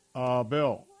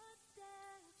 Bill,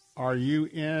 are you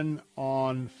in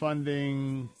on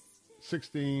funding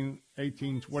 16,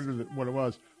 18, what it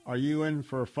was? Are you in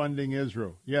for funding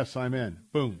Israel? Yes, I'm in.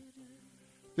 Boom.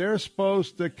 They're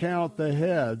supposed to count the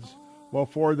heads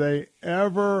before they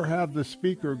ever have the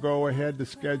Speaker go ahead to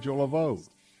schedule a vote.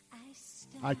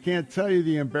 I can't tell you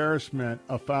the embarrassment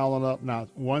of fouling up not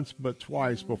once but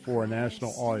twice before a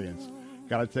national audience.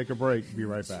 Got to take a break. Be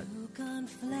right back.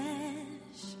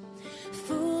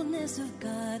 Fullness of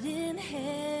God in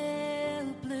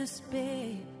help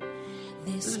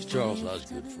This is Charles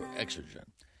Osgood for Exergen.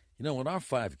 You know, when our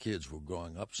 5 kids were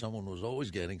growing up, someone was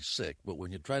always getting sick, but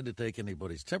when you tried to take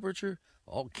anybody's temperature,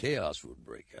 all chaos would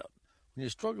break out. When you're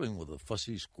struggling with a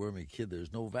fussy, squirmy kid,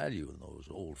 there's no value in those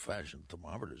old-fashioned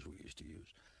thermometers we used to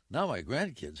use. Now my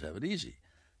grandkids have it easy.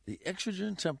 The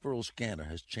Exergen temporal scanner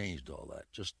has changed all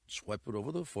that. Just swipe it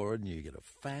over the forehead and you get a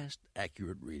fast,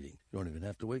 accurate reading. You don't even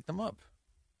have to wake them up.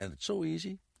 And it's so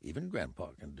easy, even Grandpa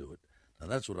can do it. Now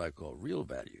that's what I call real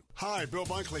value. Hi, Bill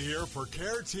Bunkley here for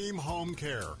Care Team Home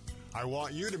Care. I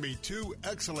want you to meet 2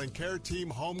 excellent Care Team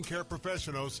home care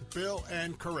professionals, Bill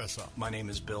and Carissa. My name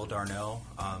is Bill Darnell.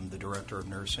 I'm the Director of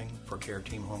Nursing for Care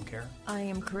Team Home Care. I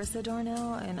am Carissa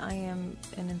Darnell, and I am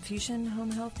an infusion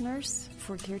home health nurse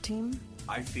for Care Team.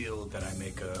 I feel that I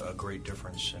make a great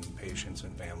difference in patients'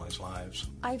 and families' lives.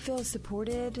 I feel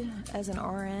supported as an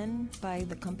RN by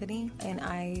the company, and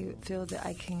I feel that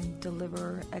I can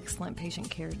deliver excellent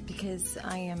patient care because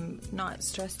I am not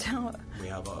stressed out. We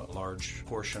have a large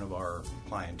portion of our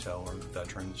clientele are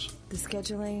veterans. The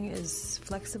scheduling is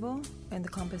flexible, and the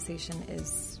compensation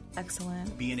is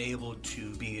excellent. Being able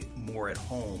to be more at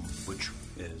home, which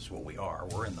is what we are,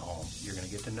 we're in the home, you're going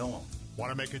to get to know them. Want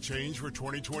to make a change for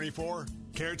 2024?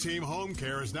 Care Team Home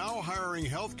Care is now hiring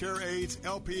healthcare aides,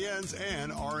 LPNs,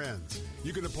 and RNs.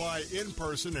 You can apply in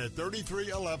person at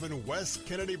 3311 West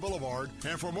Kennedy Boulevard.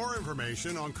 And for more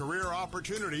information on career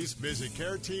opportunities, visit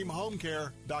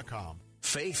careteamhomecare.com.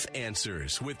 Faith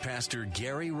Answers with Pastor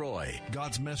Gary Roy.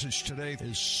 God's message today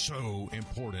is so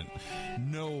important.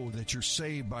 Know that you're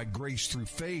saved by grace through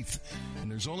faith,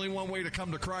 and there's only one way to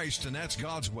come to Christ, and that's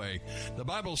God's way. The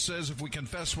Bible says if we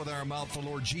confess with our mouth the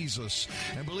Lord Jesus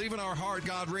and believe in our heart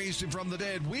God raised him from the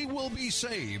dead, we will be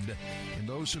saved, and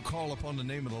those who call upon the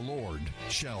name of the Lord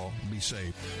shall be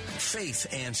saved. Faith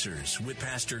Answers with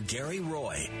Pastor Gary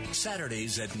Roy,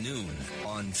 Saturdays at noon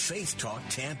on Faith Talk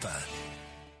Tampa.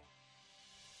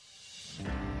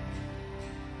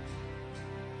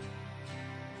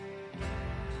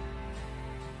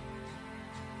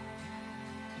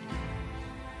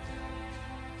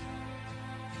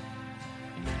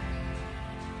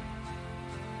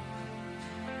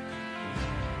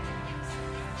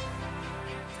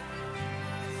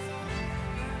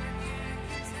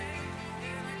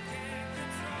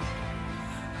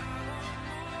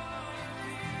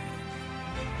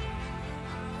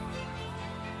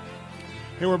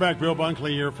 Hey, we're back. Bill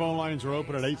Bunkley here. Phone lines are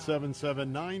open at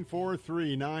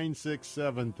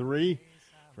 877-943-9673.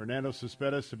 Fernando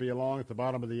Cespedes to be along at the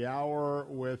bottom of the hour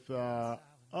with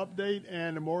update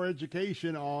and more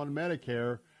education on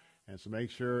Medicare. And so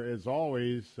make sure, as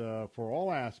always, for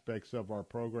all aspects of our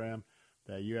program,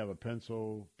 that you have a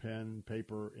pencil, pen,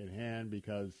 paper in hand,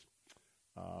 because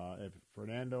if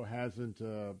Fernando hasn't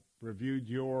reviewed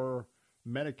your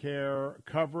Medicare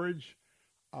coverage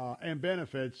and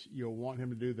benefits, you'll want him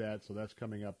to do that, so that's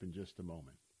coming up in just a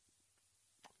moment.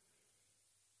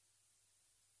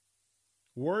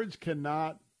 Words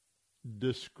cannot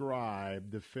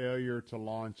describe the failure to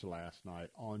launch last night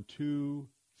on 2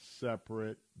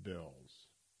 separate bills.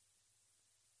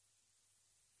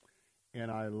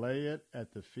 And I lay it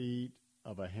at the feet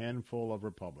of a handful of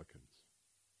Republicans.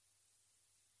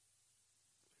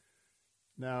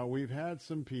 Now, we've had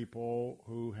some people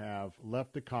who have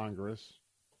left the Congress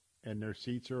and their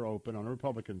seats are open on the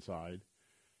Republican side.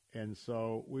 And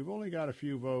so we've only got a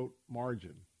few vote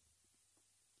margin.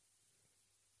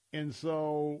 And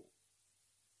so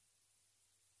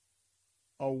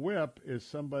a whip is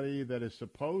somebody that is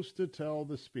supposed to tell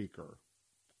the speaker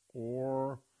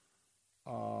or,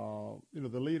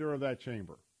 the leader of that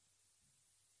chamber,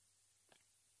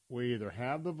 we either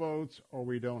have the votes or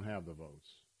we don't have the votes.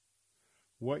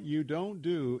 What you don't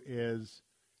do is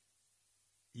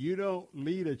you don't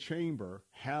lead a chamber,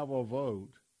 have a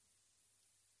vote,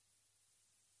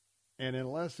 and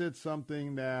unless it's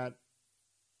something that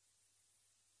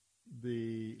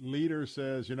the leader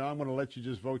says, I'm going to let you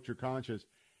just vote your conscience,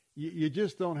 you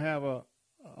just don't have a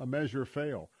measure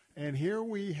fail. And here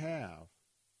we have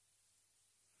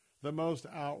the most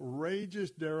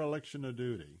outrageous dereliction of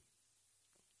duty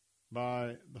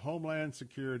by the Homeland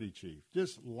Security Chief,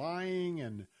 just lying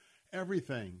and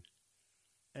everything.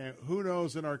 And who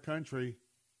knows in our country,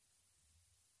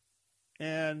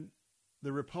 and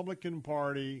the Republican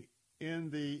Party in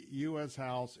the U.S.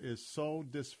 House is so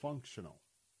dysfunctional.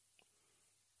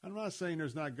 I'm not saying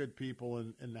there's not good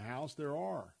people in the House. There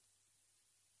are.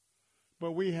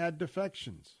 But we had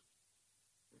defections.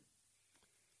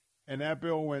 And that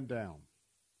bill went down.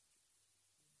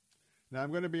 Now,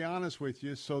 I'm going to be honest with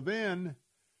you. So then,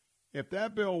 if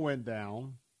that bill went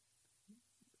down,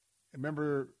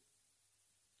 remember,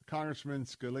 a Congressman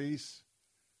Scalise,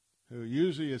 who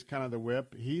usually is kind of the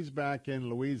whip, he's back in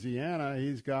Louisiana.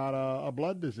 He's got a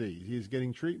blood disease. He's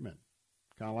getting treatment,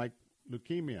 kind of like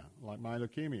leukemia, like my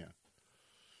leukemia.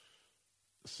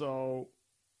 So,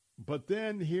 but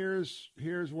then here's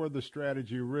where the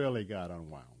strategy really got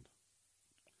unwound.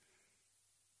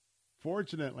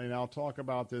 Fortunately, and I'll talk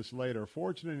about this later,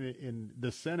 fortunately in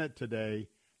the Senate today,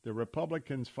 the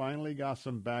Republicans finally got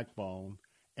some backbone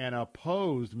and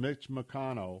opposed Mitch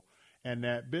McConnell and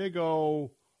that big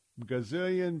old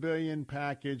gazillion billion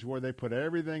package where they put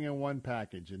everything in one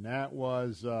package, and that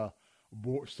was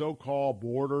so-called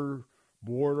border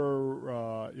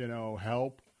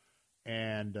help,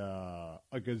 and a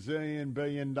gazillion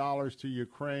billion dollars to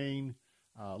Ukraine,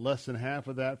 less than half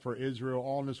of that for Israel,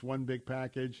 all in this one big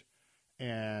package,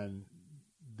 and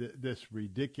this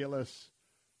ridiculous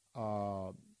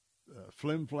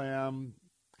flim-flam,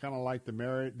 kind of like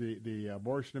the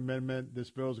abortion amendment.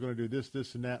 This bill is going to do this,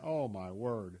 this, and that. Oh, my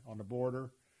word, on the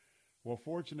border. Well,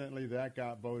 fortunately, that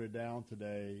got voted down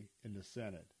today in the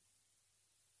Senate.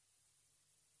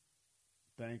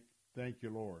 Thank you,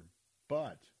 Lord.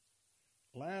 But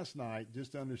last night,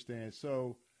 just to understand,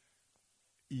 so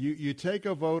you take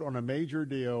a vote on a major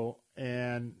deal,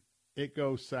 and it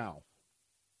goes south.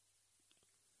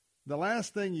 The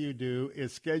last thing you do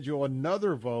is schedule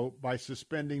another vote by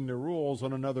suspending the rules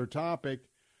on another topic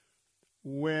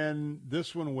when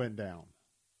this one went down.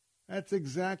 That's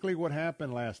exactly what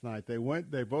happened last night. They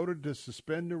voted to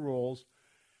suspend the rules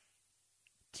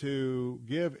to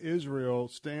give Israel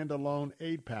standalone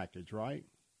aid package, right?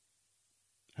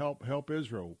 Help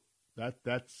Israel.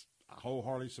 That's I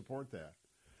wholeheartedly support that.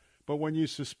 But when you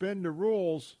suspend the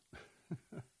rules,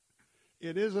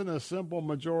 it isn't a simple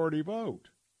majority vote.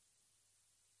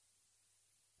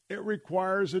 It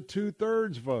requires a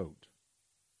 2/3 vote.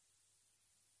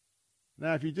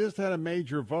 Now, if you just had a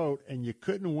major vote and you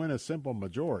couldn't win a simple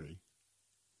majority,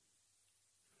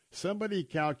 somebody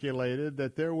calculated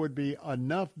that there would be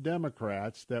enough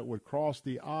Democrats that would cross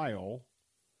the aisle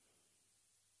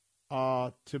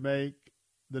to make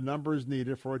the numbers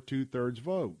needed for a 2/3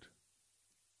 vote.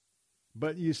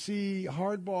 But you see,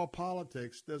 hardball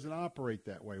politics doesn't operate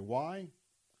that way. Why?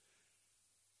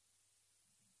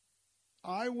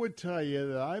 I would tell you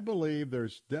that I believe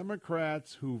there's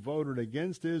Democrats who voted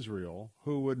against Israel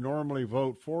who would normally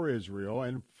vote for Israel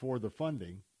and for the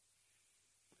funding.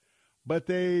 But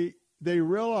they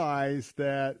realized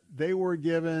that they were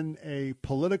given a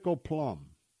political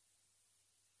plum.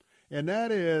 And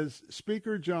that is,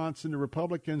 Speaker Johnson, the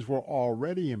Republicans were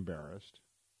already embarrassed.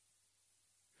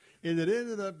 And it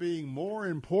ended up being more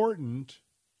important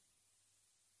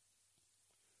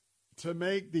to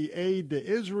make the aid to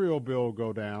Israel bill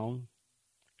go down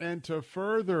and to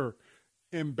further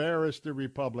embarrass the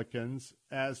Republicans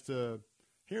as to,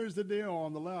 here's the deal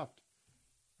on the left.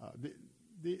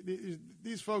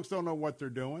 These folks don't know what they're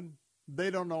doing.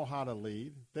 They don't know how to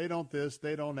lead. They don't this,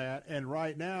 they don't that. And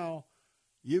right now,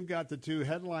 you've got the two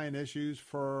headline issues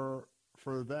for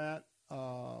that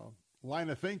line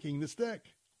of thinking to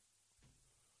stick.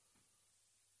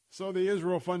 So the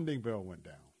Israel funding bill went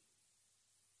down.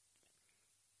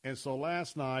 And so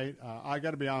last night, I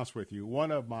got to be honest with you,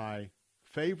 one of my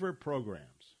favorite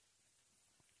programs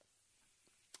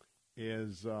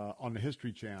is on the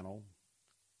History Channel.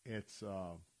 It's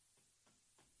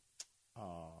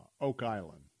Oak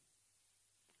Island.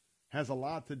 Has a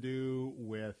lot to do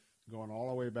with going all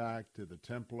the way back to the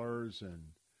Templars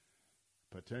and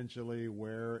potentially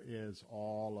where is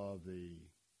all of the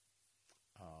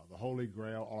Holy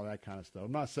Grail, all that kind of stuff.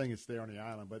 I'm not saying it's there on the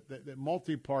island, but the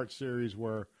multi-part series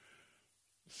where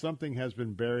something has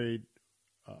been buried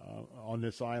on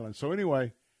this island. So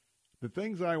anyway, the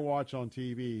things I watch on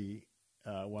TV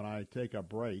when I take a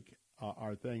break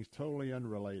are things totally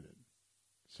unrelated.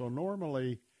 So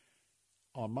normally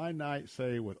on my night,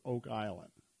 say, with Oak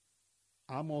Island,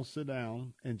 I'm going to sit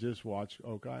down and just watch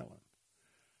Oak Island.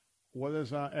 Well,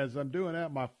 as I'm doing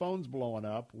that, my phone's blowing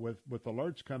up with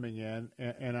alerts coming in,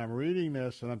 and I'm reading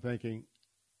this, and I'm thinking,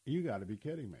 you got to be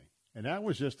kidding me. And that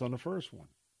was just on the first one.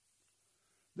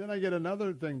 Then I get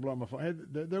another thing blowing my phone. Hey,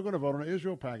 they're going to vote on the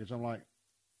Israel package. I'm like,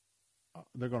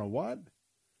 they're going to what?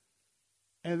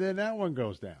 And then that one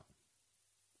goes down.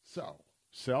 So,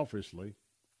 selfishly,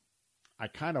 I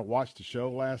kind of watched the show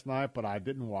last night, but I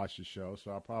didn't watch the show,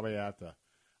 so I'll probably have to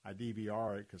I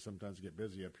DVR it because sometimes I get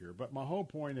busy up here. But my whole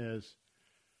point is,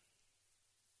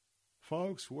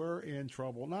 folks, we're in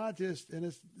trouble. Not just,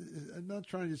 and I'm not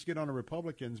trying to just get on the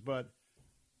Republicans, but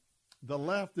the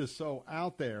left is so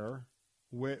out there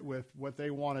with what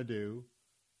they want to do.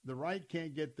 The right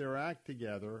can't get their act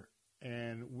together,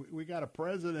 And we got a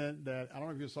president that, I don't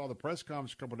know if you saw the press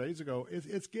conference a couple of days ago.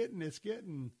 It's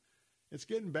getting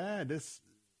bad.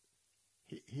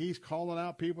 He's calling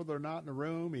out people that are not in the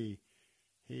room. He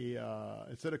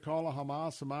instead of calling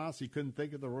Hamas, he couldn't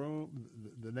think of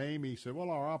the name. He said,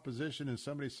 well, our opposition, and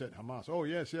somebody said Hamas. Oh,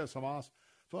 yes, Hamas.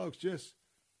 Folks, just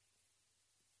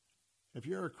if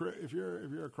you're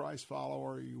a Christ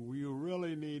follower, you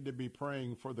really need to be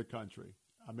praying for the country.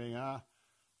 I mean, I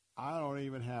don't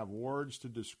even have words to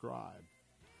describe.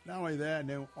 Not only that, and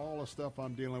then all the stuff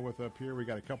I'm dealing with up here, we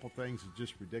got a couple things that's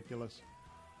just ridiculous.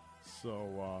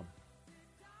 So,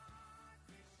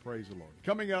 praise the Lord.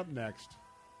 Coming up next,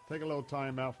 take a little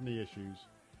time out from the issues,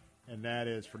 and that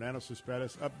is Fernando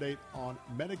Cespedes' update on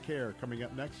Medicare. Coming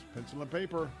up next, pencil and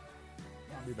paper.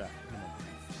 I'll be back in a moment.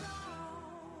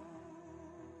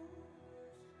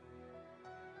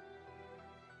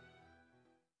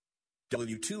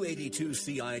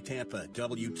 W282CI Tampa,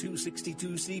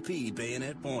 W262CP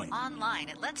Bayonet Point. Online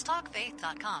at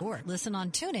letstalkfaith.com or listen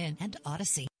on TuneIn and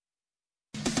Odyssey.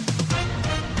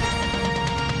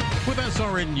 With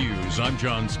SRN News, I'm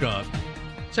John Scott.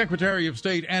 Secretary of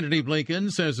State Antony Blinken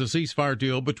says a ceasefire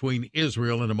deal between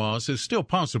Israel and Hamas is still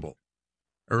possible.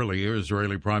 Earlier,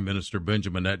 Israeli Prime Minister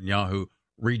Benjamin Netanyahu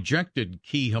rejected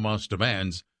key Hamas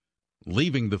demands,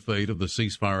 leaving the fate of the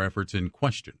ceasefire efforts in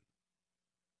question.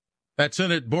 That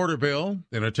Senate border bill,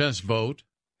 in a test vote,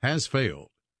 has failed.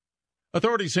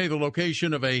 Authorities say the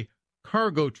location of a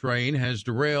cargo train has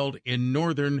derailed in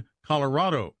northern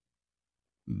Colorado.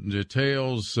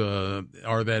 Details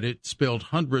are that it spilled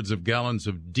hundreds of gallons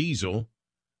of diesel.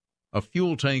 A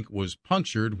fuel tank was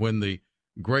punctured when the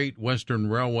Great Western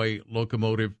Railway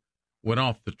locomotive went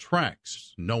off the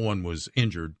tracks. No one was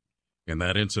injured in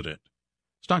that incident.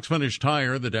 Stocks finished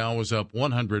higher. The Dow was up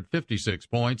 156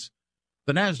 points.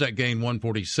 The Nasdaq gained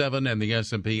 147, and the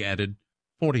S&P added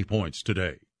 40 points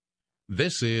today.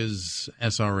 This is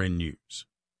SRN News.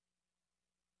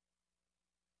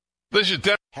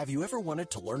 Have you ever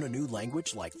wanted to learn a new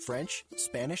language like French,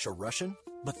 Spanish, or Russian,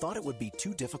 but thought it would be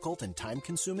too difficult and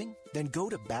time-consuming? Then go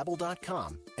to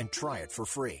Babbel.com and try it for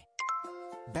free.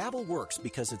 Babbel works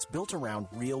because it's built around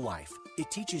real life.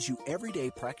 It teaches you everyday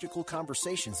practical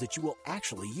conversations that you will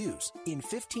actually use. In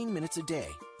 15 minutes a day,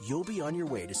 you'll be on your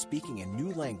way to speaking a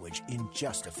new language in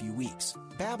just a few weeks.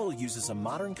 Babbel uses a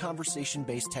modern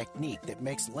conversation-based technique that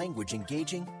makes language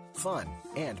engaging, fun,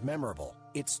 and memorable.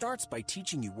 It starts by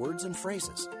teaching you words and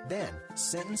phrases. Then,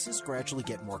 sentences gradually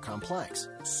get more complex.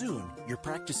 Soon, you're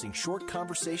practicing short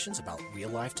conversations about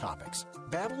real-life topics.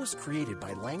 Babbel is created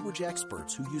by language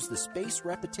experts who use the spaced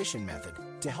repetition method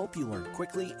to help you learn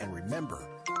quickly and remember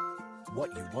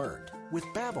what you learned. With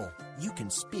Babbel, you can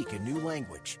speak a new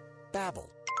language. Babbel.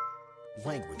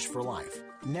 Language for life.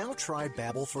 Now try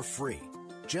Babbel for free.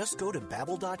 Just go to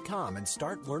Babbel.com and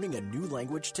start learning a new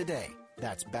language today.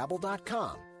 That's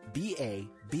Babbel.com. Babbel.com.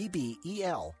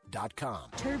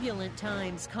 Turbulent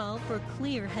times call for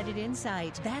clear-headed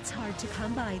insight. That's hard to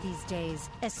come by these days,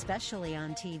 especially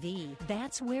on TV.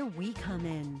 That's where we come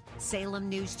in. Salem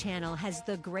News Channel has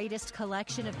the greatest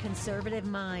collection of conservative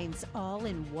minds all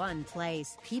in one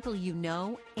place. People you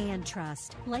know and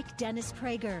trust, like Dennis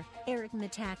Prager, Eric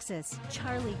Metaxas,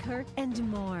 Charlie Kirk, and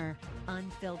more.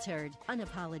 Unfiltered,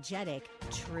 unapologetic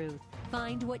truth.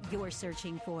 Find what you're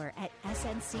searching for at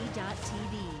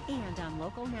snc.tv and on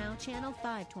Local Now, Channel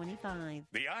 525.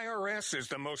 The IRS is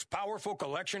the most powerful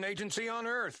collection agency on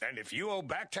earth, and if you owe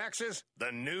back taxes,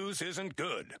 the news isn't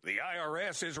good. The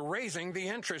IRS is raising the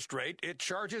interest rate it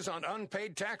charges on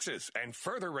unpaid taxes, and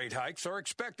further rate hikes are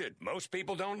expected. Most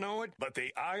people don't know it, but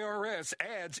the IRS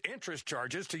adds interest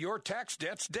charges to your tax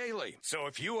debts daily. So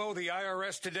if you owe the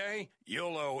IRS today,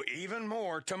 you'll owe even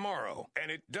more tomorrow. And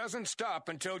it doesn't stop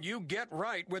until you get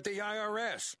right with the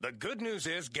IRS. The good news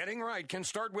is getting right can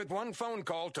start with one phone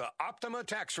call to Optima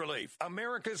Tax Relief,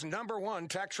 America's #1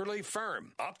 tax relief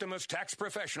firm. Optima's tax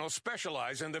professionals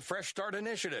specialize in the Fresh Start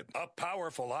Initiative, a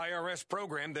powerful IRS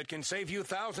program that can save you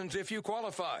thousands if you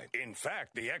qualify. In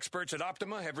fact, the experts at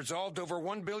Optima have resolved over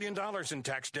 $1 billion in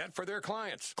tax debt for their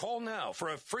clients. Call now for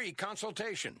a free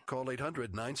consultation. Call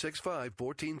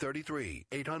 800-965-1433.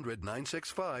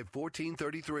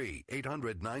 800-965-1433.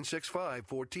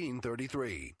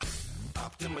 800-965-1433.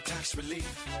 Optima Tax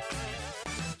Relief.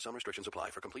 Some restrictions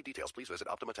apply. For complete details, please visit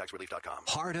OptimaTaxRelief.com.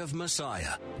 Heart of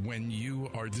Messiah. When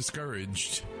you are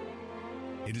discouraged,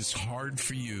 it is hard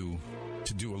for you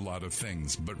to do a lot of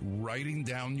things, but writing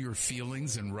down your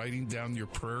feelings and writing down your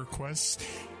prayer requests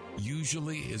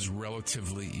usually is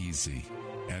relatively easy.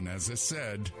 And as I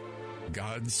said,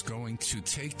 God's going to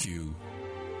take you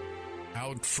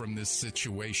out from this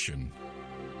situation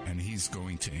and he's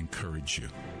going to encourage you.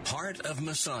 Heart of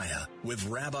Messiah with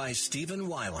Rabbi Stephen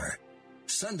Weiler.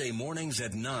 Sunday mornings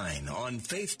at 9 on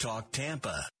Faith Talk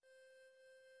Tampa.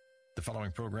 The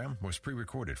following program was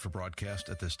pre-recorded for broadcast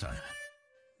at this time.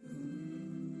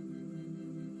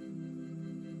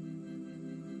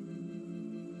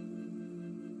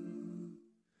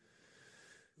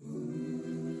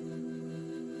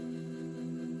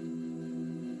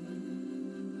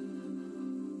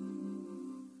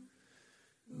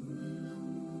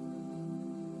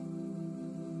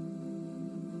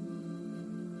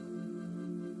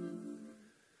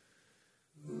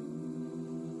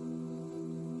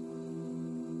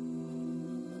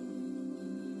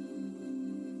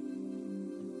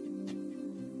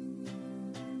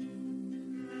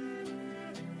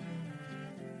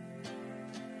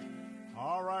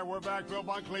 We're back. Bill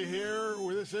Bunkley here.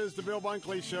 This is the Bill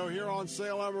Bunkley Show here on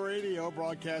Salem Radio,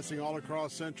 broadcasting all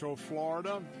across Central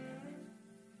Florida.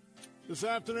 This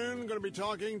afternoon, I'm going to be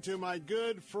talking to my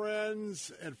good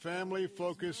friends at Family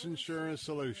Focus Insurance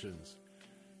Solutions.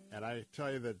 And I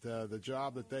tell you that the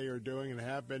job that they are doing and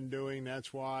have been doing,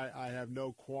 that's why I have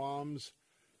no qualms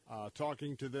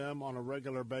talking to them on a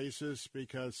regular basis,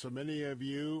 because so many of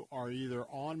you are either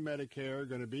on Medicare,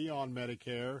 going to be on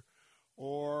Medicare,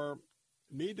 or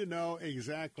need to know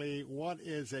exactly what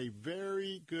is a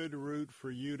very good route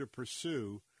for you to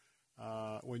pursue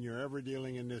when you're ever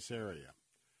dealing in this area.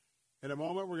 In a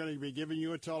moment, we're going to be giving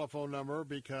you a telephone number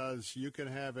because you can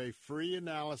have a free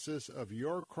analysis of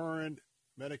your current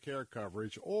Medicare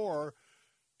coverage, or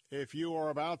if you are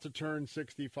about to turn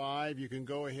 65, you can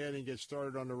go ahead and get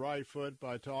started on the right foot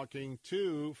by talking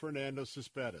to Fernando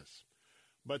Cespedes.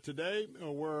 But today,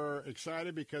 we're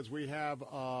excited because we have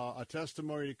a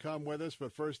testimony to come with us.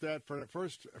 But first,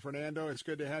 Fernando, it's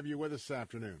good to have you with us this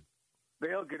afternoon.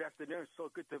 Bill, good afternoon.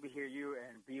 So good to be here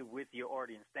and be with your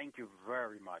audience. Thank you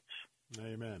very much.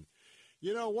 Amen.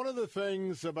 You know, one of the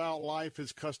things about life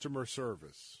is customer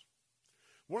service.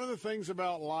 One of the things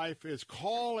about life is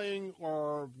calling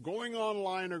or going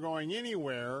online or going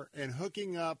anywhere and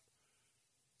hooking up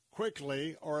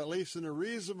quickly, or at least in a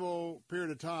reasonable period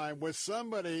of time, with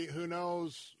somebody who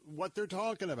knows what they're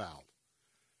talking about.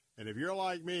 And if you're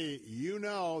like me, you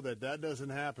know that doesn't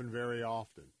happen very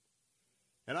often.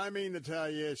 And I mean to tell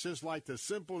you, it's just like the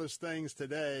simplest things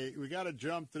today. We got to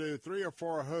jump through 3 or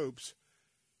 4 hoops.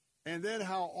 And then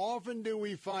how often do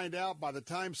we find out by the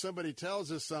time somebody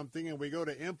tells us something and we go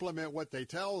to implement what they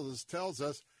tells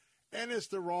us, and it's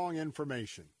the wrong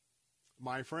information?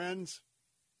 My friends,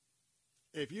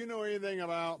 if you know anything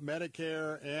about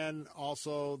Medicare and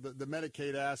also the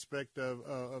Medicaid aspect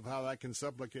of how that can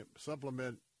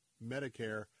supplement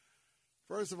Medicare,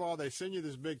 first of all, they send you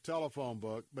this big telephone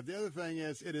book. But the other thing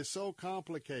is, it is so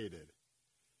complicated.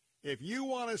 If you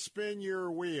want to spin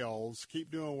your wheels, keep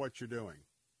doing what you're doing.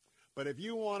 But if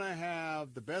you want to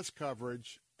have the best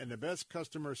coverage and the best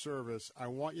customer service, I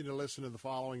want you to listen to the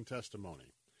following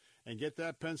testimony. And get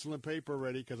that pencil and paper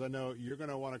ready, because I know you're going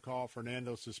to want to call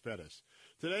Fernando Cespedes.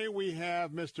 Today we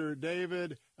have Mr.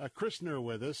 David Christner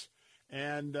with us,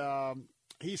 and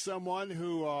he's someone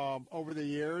who over the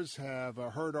years have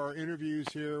heard our interviews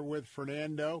here with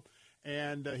Fernando,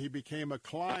 and he became a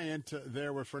client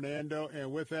there with Fernando.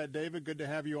 And with that, David, good to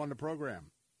have you on the program.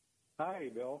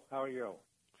 Hi, Bill. How are you?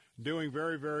 Doing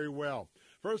very, very well.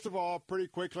 First of all, pretty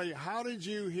quickly, how did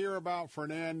you hear about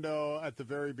Fernando at the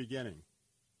very beginning?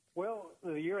 Well,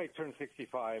 the year I turned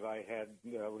 65, I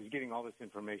was getting all this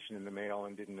information in the mail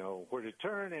and didn't know where to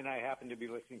turn, and I happened to be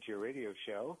listening to your radio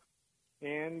show,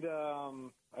 and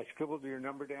I scribbled your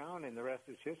number down, and the rest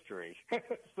is history.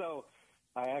 So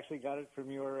I actually got it from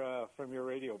your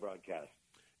radio broadcast.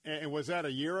 And was that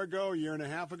a year ago, a year and a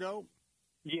half ago?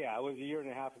 Yeah, it was a year and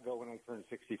a half ago when I turned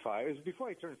 65. It was before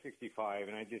I turned 65,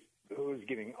 and I was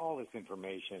getting all this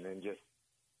information and just,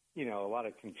 a lot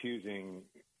of confusing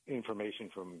information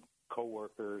from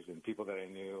coworkers and people that I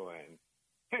knew,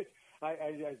 and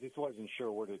I just wasn't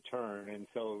sure where to turn. And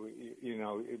so,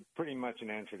 pretty much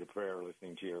an answer to prayer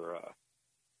listening to your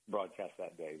broadcast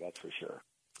that day, that's for sure.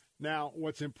 Now,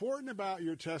 what's important about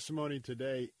your testimony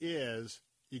today is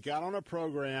you got on a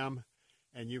program,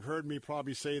 and you've heard me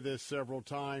probably say this several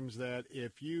times, that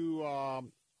if you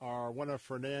are one of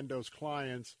Fernando's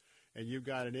clients and you've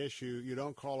got an issue, you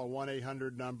don't call a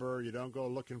 1-800 number, you don't go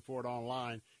looking for it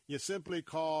online. You simply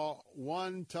call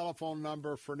one telephone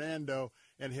number, Fernando,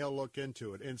 and he'll look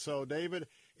into it. And so, David,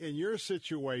 in your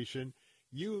situation,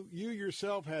 you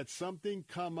yourself had something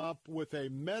come up with a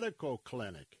medical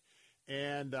clinic.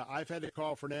 And I've had to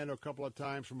call Fernando a couple of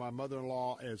times for my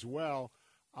mother-in-law as well.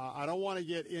 I don't want to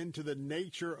get into the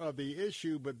nature of the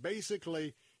issue, but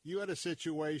basically you had a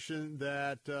situation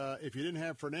that if you didn't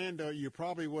have Fernando, you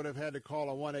probably would have had to call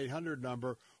a 1-800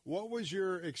 number. What was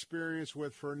your experience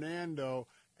with Fernando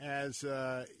as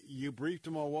you briefed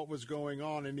him on what was going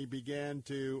on and he began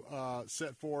to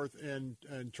set forth and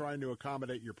trying to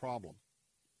accommodate your problem?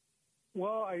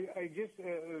 Well, I just,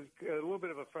 it was a little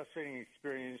bit of a frustrating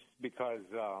experience because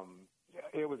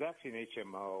it was actually an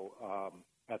HMO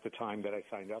at the time that I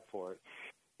signed up for it.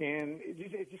 And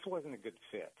it just wasn't a good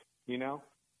fit, you know?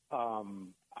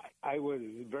 I was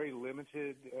very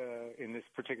limited in this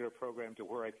particular program to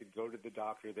where I could go to the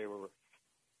doctor. They were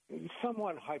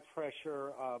somewhat high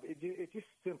pressure. It just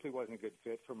simply wasn't a good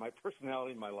fit for my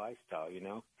personality and my lifestyle, you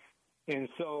know? And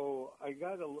so I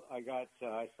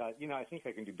thought, you know, I think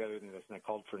I can do better than this. And I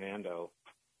called Fernando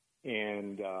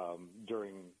and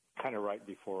during kind of right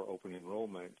before open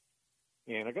enrollment.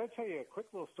 And I got to tell you a quick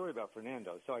little story about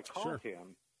Fernando. So I called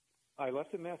him. I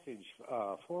left a message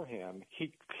for him.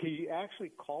 He actually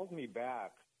called me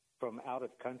back from out of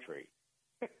country.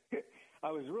 I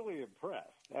was really impressed.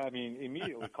 I mean,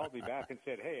 immediately called me back and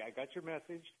said, hey, I got your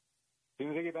message. As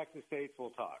soon as I get back to the States, we'll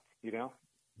talk, you know?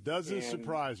 Doesn't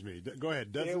surprise me. Go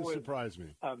ahead. Doesn't surprise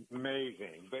me.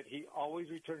 Amazing. But he always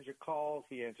returns your calls.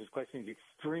 He answers questions. He's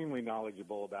extremely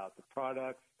knowledgeable about the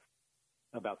products,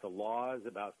 about the laws,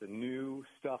 about the new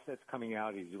stuff that's coming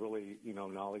out. He's really, you know,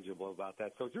 knowledgeable about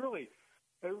that. So it's really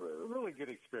a really good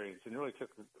experience and really took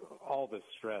all the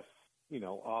stress, you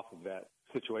know, off of that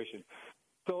situation.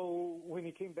 So when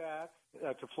he came back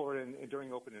to Florida and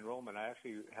during open enrollment, I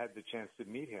actually had the chance to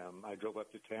meet him. I drove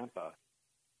up to Tampa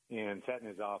and sat in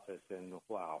his office, and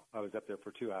wow, I was up there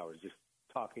for 2 hours just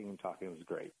talking and talking. It was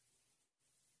great.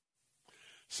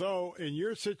 So in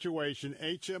your situation,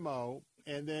 HMO,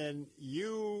 and then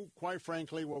you, quite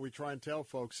frankly, what we try and tell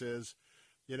folks is,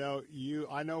 you know,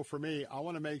 I know for me, I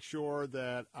want to make sure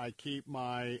that I keep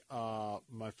my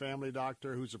my family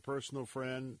doctor, who's a personal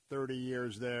friend, 30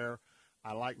 years there.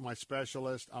 I like my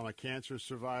specialist. I'm a cancer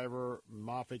survivor,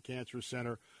 Moffitt Cancer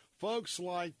Center. Folks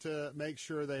like to make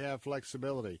sure they have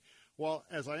flexibility. Well,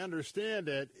 as I understand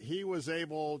it, he was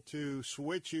able to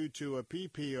switch you to a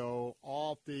PPO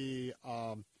off the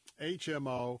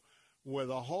HMO with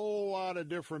a whole lot of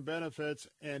different benefits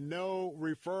and no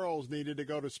referrals needed to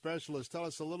go to specialists. Tell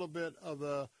us a little bit of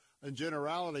the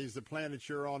generalities, the plan that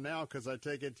you're on now, because I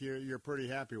take it you're pretty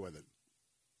happy with it.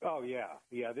 Oh, yeah.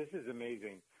 Yeah, this is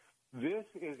amazing. This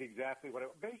is exactly what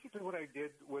I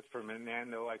did with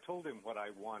Fernando. I told him what I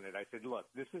wanted. I said, look,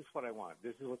 this is what I want.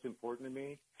 This is what's important to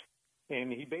me.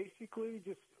 And he basically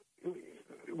just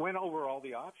went over all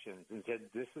the options and said,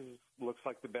 this looks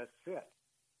like the best fit.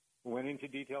 Went into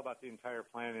detail about the entire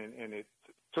plan, and it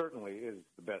certainly is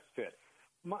the best fit.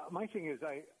 My thing is,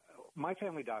 my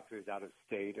family doctor is out of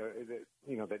state,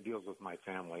 that deals with my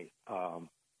family.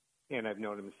 And I've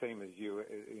known him the same as you,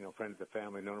 friends of the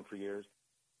family, known him for years.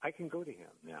 I can go to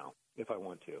him now if I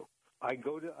want to. I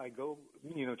go to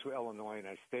Illinois and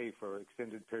I stay for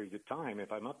extended periods of time.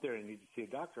 If I'm up there and need to see a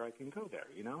doctor, I can go there,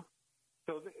 you know?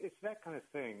 So it's that kind of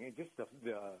thing. And just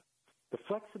the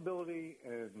flexibility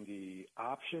and the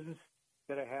options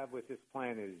that I have with this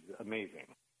plan is amazing.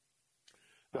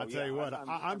 So, I'll tell you what,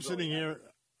 I'm sitting here.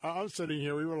 I'm sitting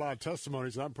here. We were a lot of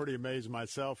testimonies. I'm pretty amazed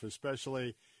myself,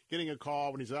 especially getting a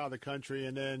call when he's out of the country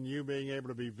and then you being able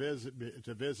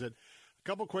to visit. A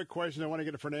couple quick questions I want to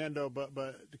get to Fernando, but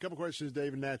a couple questions,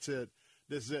 Dave, and that's it.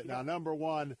 This is it. Now, number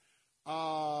one,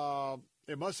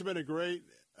 it must have been a great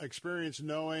experience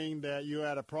knowing that you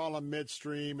had a problem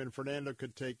midstream and Fernando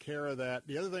could take care of that.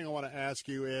 The other thing I want to ask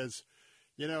you is,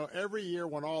 every year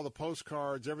when all the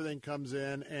postcards, everything comes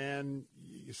in, and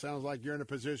it sounds like you're in a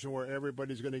position where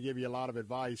everybody's going to give you a lot of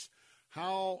advice.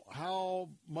 How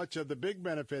much of the big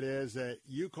benefit is that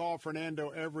you call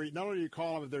Fernando not only do you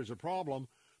call him if there's a problem,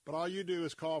 but all you do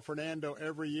is call Fernando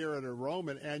every year at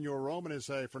annual enrollment and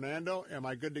say, Fernando, am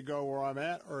I good to go where I'm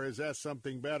at, or is that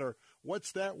something better?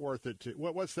 What's that worth it to?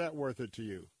 What's that worth it to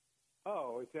you?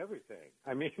 Oh, it's everything.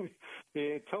 I mean,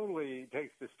 it totally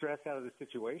takes the stress out of the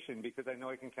situation because I know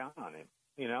I can count on him.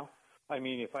 I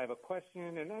mean, if I have a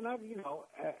question, and then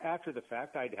after the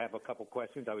fact, I'd have a couple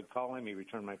questions. I would call him. He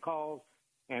returned my calls,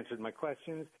 answered my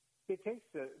questions. It takes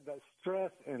the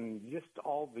stress and just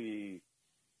all the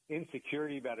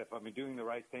insecurity about if I'm doing the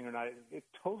right thing or not. It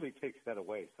totally takes that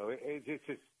away. So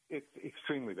it's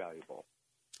extremely valuable.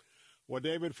 Well,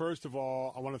 David, first of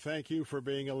all, I want to thank you for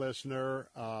being a listener.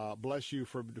 Bless you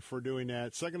for doing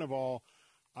that. Second of all,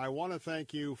 I want to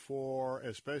thank you for,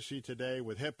 especially today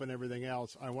with HIP and everything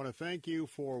else, I want to thank you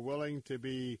for willing to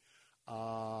be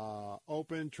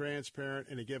open, transparent,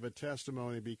 and to give a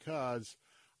testimony because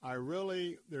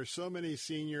There's so many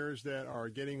seniors that are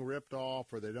getting ripped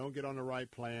off or they don't get on the right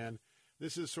plan.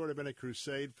 This has sort of been a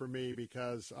crusade for me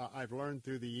because I've learned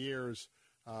through the years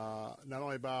not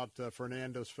only about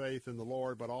Fernando's faith in the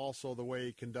Lord, but also the way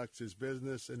he conducts his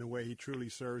business and the way he truly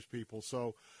serves people.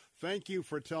 So thank you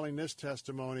for telling this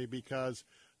testimony, because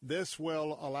this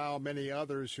will allow many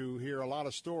others who hear a lot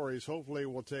of stories, hopefully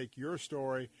will take your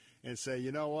story and say,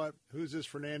 you know what, who's this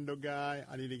Fernando guy?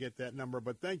 I need to get that number.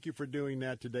 But thank you for doing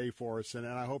that today for us, and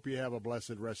I hope you have a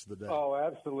blessed rest of the day. Oh,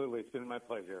 absolutely. It's been my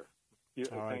pleasure.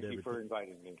 Thank you for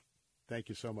inviting me. Thank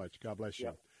you so much. God bless you.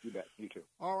 Yeah, you bet. You too.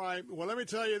 All right. Well, let me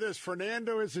tell you this.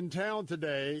 Fernando is in town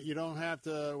today. You don't have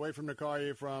to wait for him to call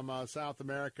you from South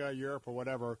America, Europe, or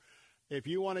whatever. If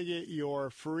you want to get your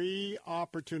free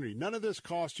opportunity, none of this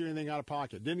costs you anything out of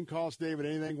pocket. Didn't cost David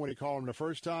anything when he called him the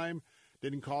first time.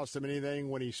 Didn't cost him anything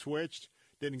when he switched.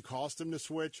 Didn't cost him to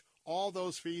switch. All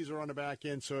those fees are on the back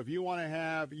end. So if you want to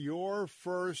have your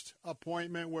first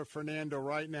appointment with Fernando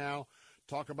right now,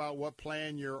 talk about what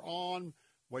plan you're on,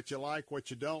 what you like, what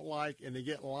you don't like, and to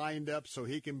get lined up so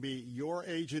he can be your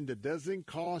agent. It doesn't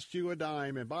cost you a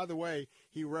dime. And by the way,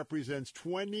 he represents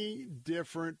 20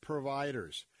 different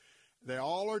providers. They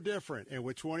all are different, and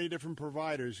with 20 different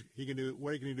providers,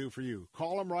 what can he do for you?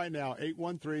 Call him right now,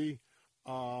 813.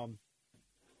 Hold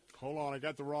on, I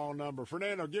got the wrong number.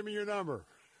 Fernando, give me your number.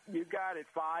 You got it,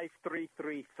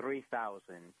 533-3000.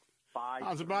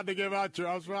 I was about to give out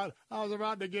your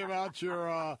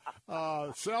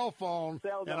cell phone,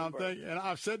 and I'm thinking, and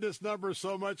I've said this number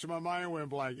so much, my mind went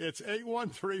blank. It's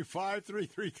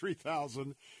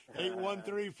 813-533-3000.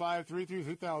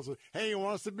 813-533-3000. Hey, he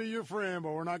wants to be your friend,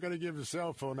 but we're not going to give his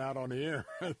cell phone out on the air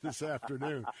this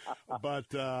afternoon. But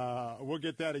we'll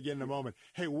get that again in a moment.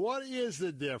 Hey, what is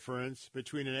the difference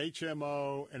between an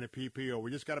HMO and a PPO?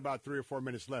 We just got about 3 or 4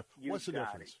 minutes left. What's the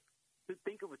difference?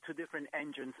 Think of it, two different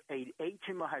engines. A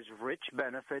HMO has rich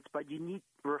benefits, but you need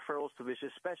referrals to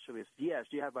visit specialists. Yes,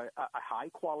 you have a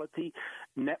high-quality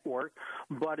network,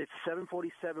 but it's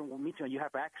 747 will meet you. You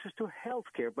have access to health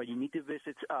care, but you need to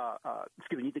visit,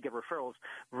 you need to get referrals.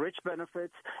 Rich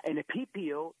benefits. And a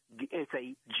PPO, it's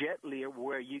a jet layer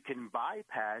where you can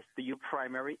bypass your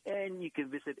primary and you can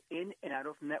visit in and out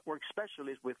of network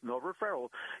specialists with no referral.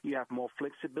 You have more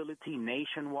flexibility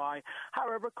nationwide.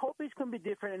 However, copays can be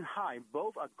different and high.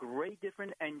 Both are great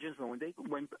different engines. When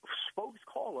folks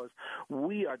call us,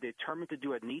 we are determined to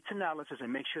do a needs analysis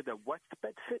and make sure that what's the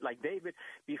best fit. Like David,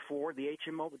 before the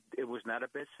HMO, it was not a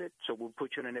best fit, so we'll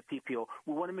put you in a PPO.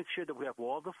 We want to make sure that we have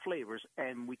all the flavors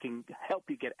and we can help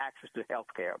you get access to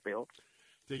health care, Bill.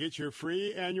 To get your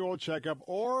free annual checkup,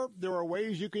 or there are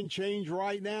ways you can change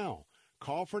right now.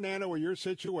 Call Fernando with your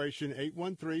situation,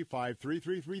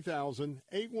 813-533-3000,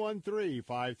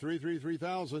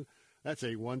 813-533-3000. That's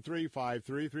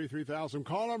 813-533-3000.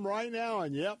 Call them right now,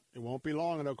 and it won't be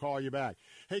long, and they'll call you back.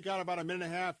 Hey, got about a minute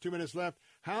and a half, 2 minutes left.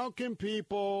 How can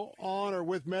people on or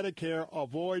with Medicare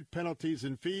avoid penalties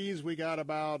and fees? We got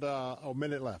about a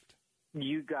minute left.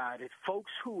 You got it. Folks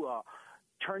who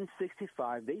turn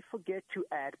 65, they forget to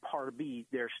add Part B.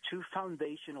 There's two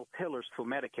foundational pillars for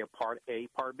Medicare, Part A,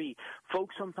 Part B.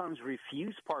 Folks sometimes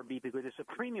refuse Part B because there's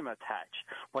a premium attached.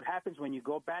 What happens when you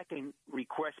go back and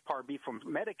request Part B from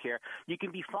Medicare, you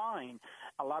can be fined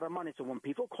a lot of money. So when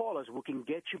people call us, we can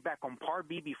get you back on Part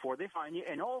B before they fine you.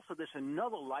 And also there's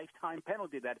another lifetime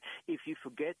penalty that if you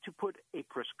forget to put a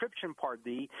prescription Part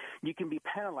D, you can be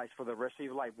penalized for the rest of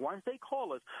your life. Once they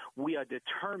call us, we are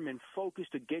determined,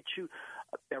 focused to get you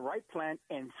the right plan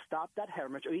and stop that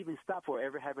hemorrhage, or even stop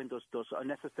forever having those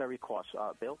unnecessary costs,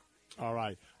 Bill. All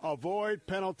right. Avoid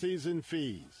penalties and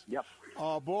fees. Yep.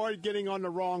 Avoid getting on the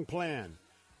wrong plan.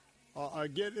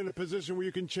 Get in a position where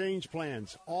you can change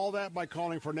plans. All that by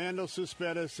calling Fernando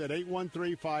Cespedes at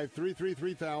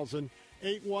 813-533-3000,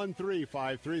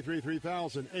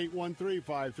 813-533-3000,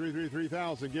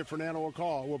 813-533-3000. Give Fernando a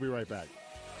call. We'll be right back.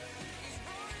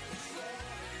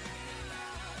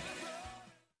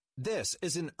 This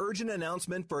is an urgent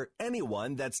announcement for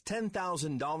anyone that's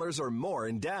 $10,000 or more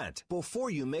in debt. Before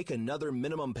you make another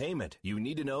minimum payment, you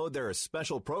need to know there are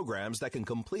special programs that can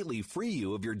completely free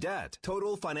you of your debt.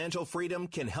 Total Financial Freedom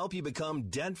can help you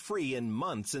become debt-free in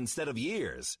months instead of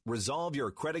years. Resolve your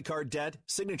credit card debt,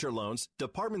 signature loans,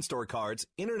 department store cards,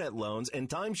 internet loans, and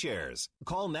timeshares.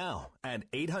 Call now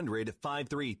at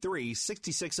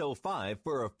 800-533-6605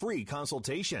 for a free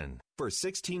consultation. For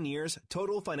 16 years,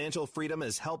 Total Financial Freedom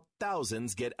has helped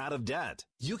thousands get out of debt.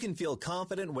 You can feel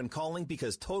confident when calling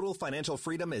because Total Financial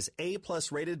Freedom is A+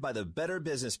 rated by the Better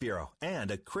Business Bureau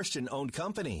and a Christian-owned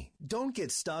company. Don't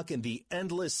get stuck in the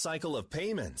endless cycle of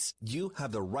payments. You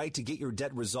have the right to get your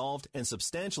debt resolved and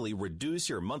substantially reduce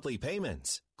your monthly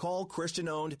payments. Call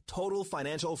Christian-owned Total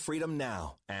Financial Freedom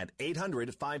now at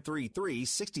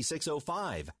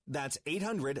 800-533-6605. That's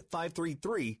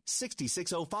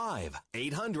 800-533-6605.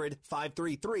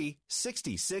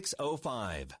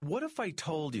 800-533-6605. What if I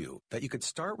told you that you could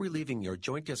start relieving your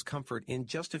joint discomfort in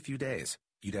just a few days?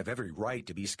 You'd have every right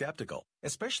to be skeptical,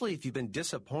 especially if you've been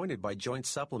disappointed by joint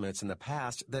supplements in the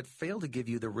past that fail to give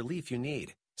you the relief you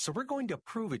need. So we're going to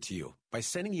prove it to you by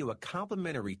sending you a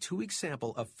complimentary 2-week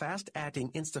sample of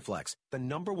fast-acting Instaflex, the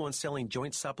 #1 selling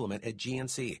joint supplement at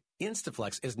GNC.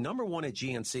 Instaflex is #1 at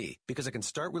GNC because it can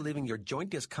start relieving your joint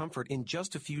discomfort in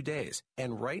just a few days.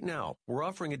 And right now, we're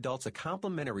offering adults a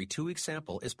complimentary 2-week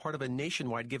sample as part of a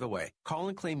nationwide giveaway. Call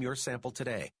and claim your sample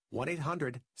today.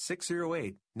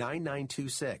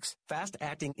 1-800-608-9926.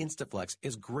 Fast-acting Instaflex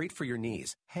is great for your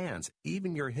knees, hands,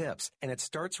 even your hips, and it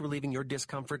starts relieving your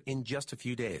discomfort in just a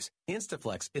few days.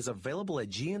 Instaflex is available at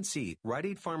GNC, Rite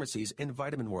Aid Pharmacies, and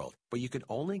Vitamin World, but you can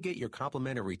only get your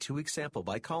complimentary 2-week sample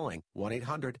by calling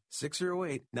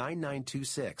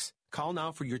 1-800-608-9926. Call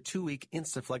now for your 2-week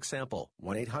Instaflex sample.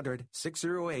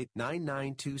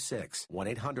 1-800-608-9926.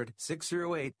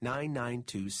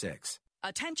 1-800-608-9926.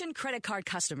 Attention credit card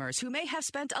customers who may have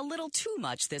spent a little too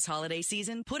much this holiday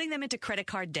season putting them into credit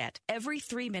card debt. Every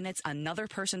 3 minutes, another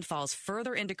person falls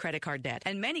further into credit card debt,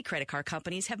 and many credit card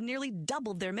companies have nearly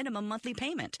doubled their minimum monthly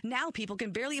payment. Now people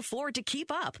can barely afford to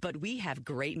keep up, but we have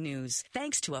great news.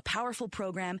 Thanks to a powerful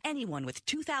program, anyone with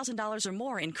 $2,000 or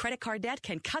more in credit card debt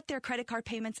can cut their credit card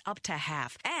payments up to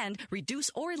half and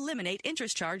reduce or eliminate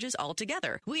interest charges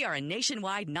altogether. We are a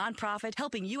nationwide nonprofit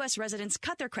helping U.S. residents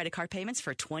cut their credit card payments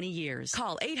for 20 years.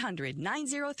 Call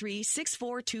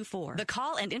 800-903-6424. The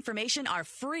call and information are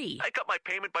free. I cut my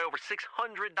payment by over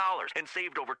 $600 and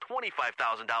saved over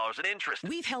 $25,000 in interest.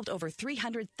 We've helped over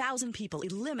 300,000 people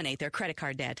eliminate their credit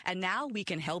card debt, and now we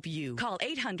can help you. Call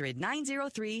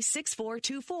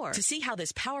 800-903-6424 to see how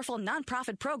this powerful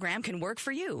nonprofit program can work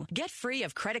for you. Get free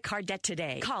of credit card debt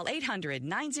today. Call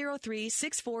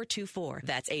 800-903-6424.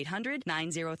 That's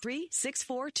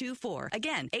 800-903-6424.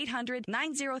 Again,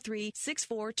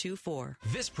 800-903-6424.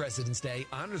 This President's Day,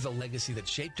 honor the legacy that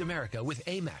shaped America with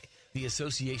AMAC, the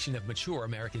Association of Mature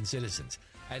American Citizens.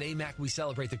 At AMAC, we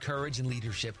celebrate the courage and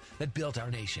leadership that built our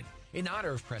nation. In honor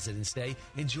of President's Day,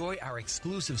 enjoy our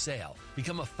exclusive sale.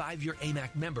 Become a 5-year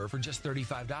AMAC member for just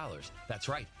 $35. That's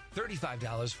right,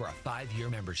 $35 for a 5-year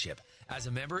membership. As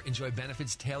a member, enjoy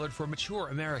benefits tailored for mature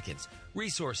Americans,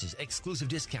 resources, exclusive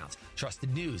discounts,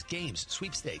 trusted news, games,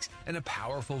 sweepstakes, and a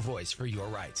powerful voice for your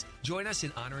rights. Join us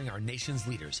in honoring our nation's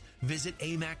leaders. Visit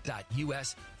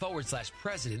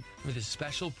amac.us/president for this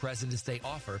special President's Day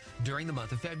offer during the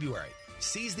month of February.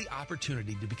 Seize the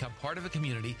opportunity to become part of a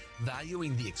community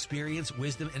valuing the experience,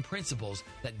 wisdom, and principles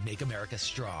that make America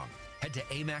strong. Head to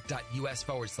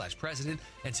amac.us/president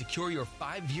and secure your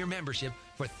 5-year membership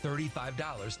for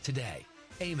 $35 today.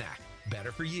 AMAC,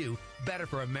 better for you, better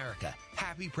for America.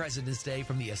 Happy President's Day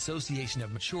from the Association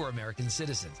of Mature American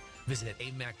Citizens. Visit at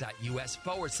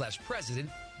amac.us/president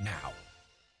now.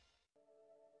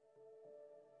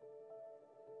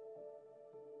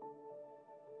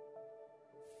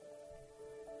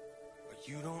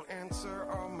 You don't answer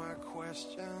all my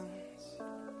questions,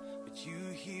 but you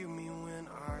hear me when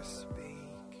I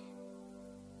speak.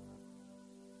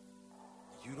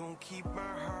 You don't keep my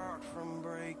heart from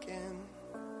breaking,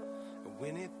 and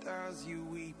when it does, you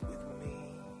weep with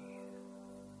me.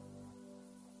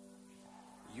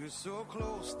 You're so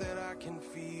close that I can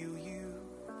feel you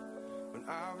when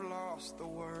I've lost the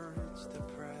words to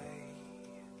pray.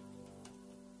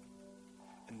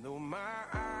 And though my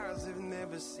eyes have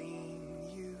never seen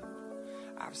you,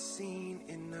 I've seen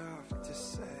enough to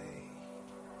say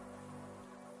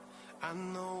I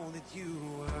know that you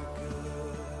are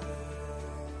good.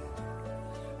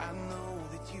 I know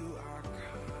that you are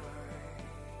kind.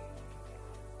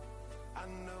 I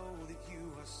know that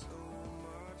you are so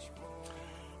much more.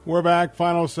 We're back.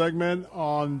 Final segment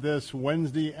on this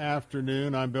Wednesday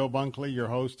afternoon. I'm Bill Bunkley, your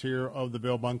host here of The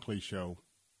Bill Bunkley Show.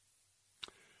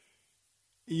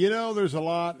 You know, there's a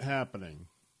lot happening.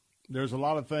 There's a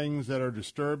lot of things that are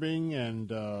disturbing,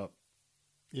 and,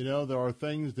 you know, there are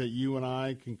things that you and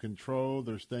I can control.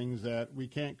 There's things that we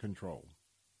can't control.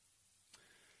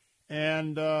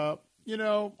 And, you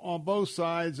know, on both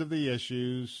sides of the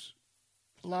issues,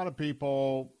 a lot of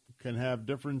people can have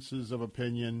differences of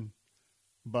opinion,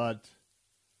 but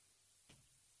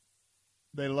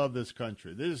they love this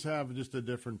country. They just have just a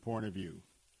different point of view.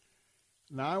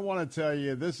 Now, I want to tell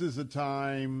you, this is a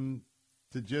time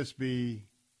to just be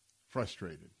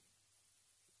frustrated.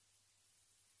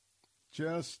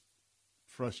 Just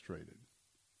frustrated.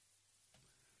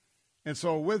 And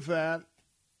so with that,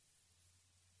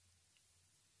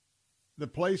 the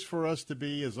place for us to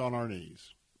be is on our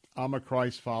knees. I'm a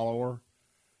Christ follower.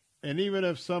 And even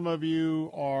if some of you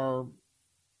are,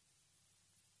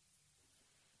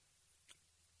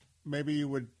 maybe you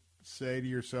would say to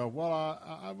yourself, well,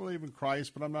 I believe in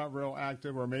Christ, but I'm not real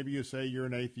active. Or maybe you say you're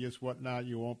an atheist, whatnot,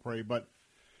 you won't pray. But,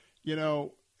 you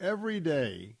know, every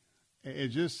day, it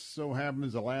just so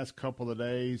happens the last couple of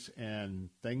days and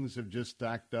things have just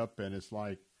stacked up and it's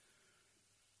like,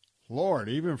 Lord,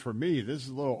 even for me, this is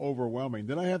a little overwhelming.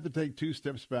 Then I have to take 2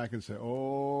 steps back and say,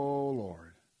 oh,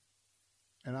 Lord.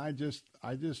 And I just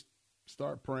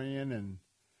start praying and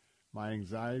my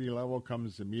anxiety level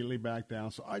comes immediately back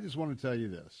down. So I just want to tell you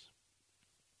this.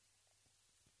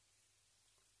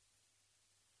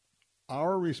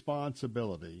 Our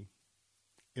responsibility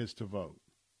is to vote,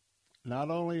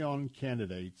 not only on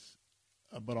candidates,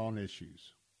 but on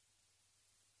issues.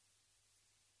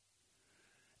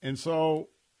 And so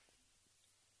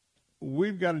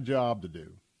we've got a job to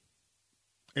do.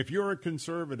 If you're a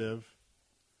conservative,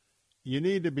 you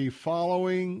need to be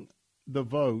following the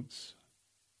votes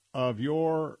of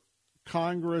your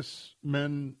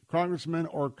congressman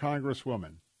or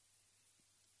congresswoman.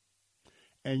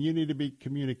 And you need to be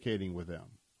communicating with them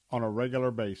on a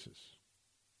regular basis.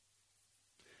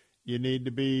 You need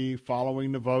to be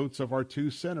following the votes of our 2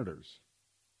 senators,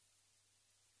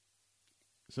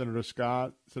 Senator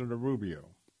Scott, Senator Rubio.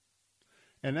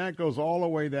 And that goes all the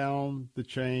way down the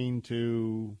chain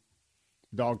to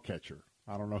dog catcher.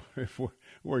 I don't know if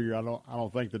where you're. I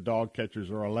don't think the dog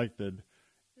catchers are elected.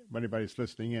 If anybody's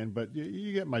listening in, but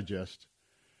you get my gist.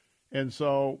 And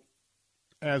so,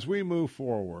 as we move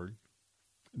forward,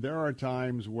 there are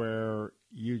times where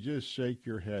you just shake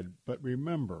your head. But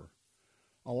remember,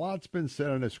 a lot's been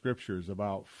said in the scriptures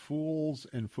about fools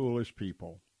and foolish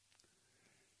people.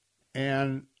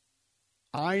 And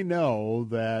I know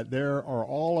that there are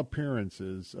all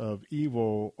appearances of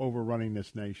evil overrunning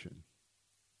this nation.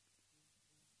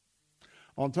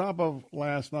 On top of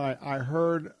last night, I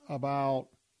heard about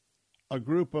a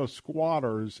group of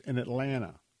squatters in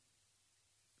Atlanta.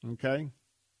 Okay?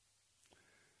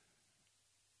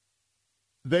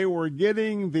 They were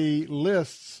getting the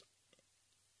lists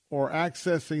or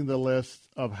accessing the lists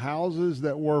of houses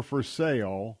that were for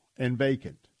sale and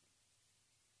vacant.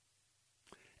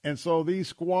 And so these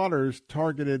squatters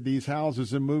targeted these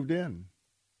houses and moved in.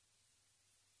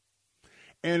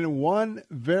 And one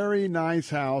very nice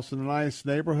house in a nice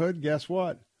neighborhood, guess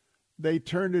what? They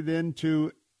turned it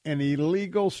into an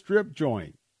illegal strip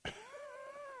joint. If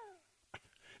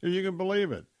you can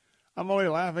believe it. I'm only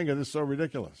laughing because it's so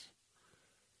ridiculous.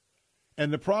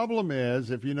 And the problem is,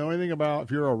 if you know anything about,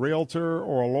 if you're a realtor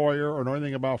or a lawyer or know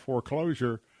anything about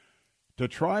foreclosure, to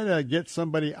try to get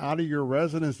somebody out of your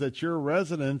residence that's your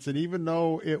residence, and even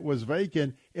though it was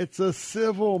vacant, it's a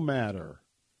civil matter,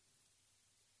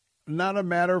 not a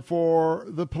matter for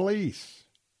the police.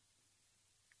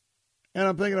 And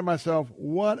I'm thinking to myself,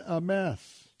 what a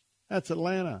mess. That's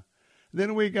Atlanta.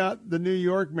 Then we got the New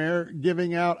York mayor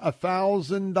giving out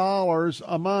 $1,000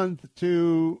 a month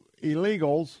to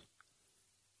illegals,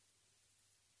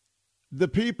 the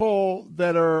people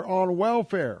that are on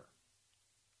welfare,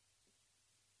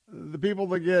 the people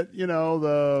that get,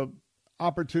 the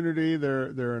opportunity,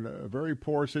 they're in a very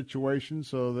poor situation,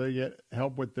 so they get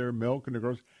help with their milk and their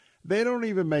groceries. They don't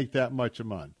even make that much a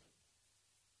month.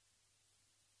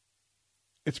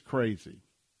 It's crazy.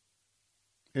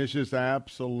 It's just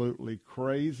absolutely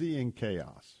crazy and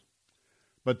chaos.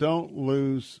 But don't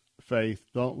lose faith.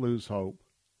 Don't lose hope.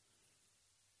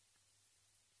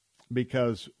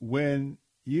 Because when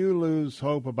you lose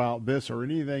hope about this or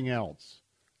anything else,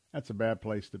 that's a bad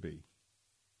place to be.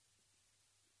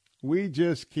 We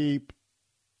just keep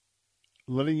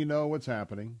letting you know what's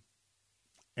happening,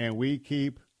 and we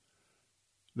keep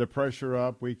the pressure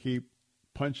up. We keep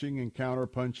punching and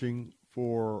counter-punching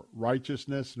for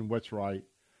righteousness and what's right,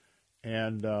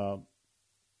 and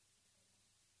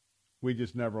we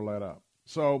just never let up.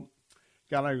 So,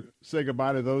 got to say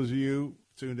goodbye to those of you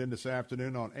tuned in this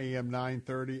afternoon on AM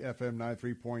 930, FM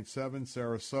 93.7,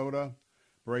 Sarasota,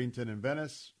 Bradenton, and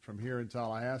Venice. From here in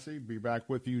Tallahassee, be back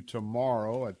with you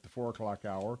tomorrow at the 4 o'clock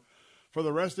hour. For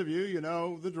the rest of you, you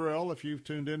know the drill. If you've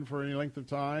tuned in for any length of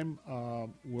time,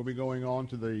 we'll be going on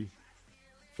to the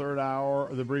third hour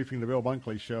of the briefing, the Bill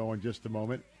Bunkley Show, in just a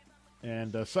moment.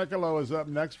 And Sekalo is up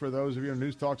next for those of you on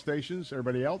news talk stations.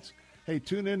 Everybody else, hey,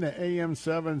 tune in to AM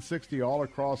 760 all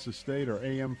across the state, or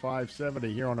AM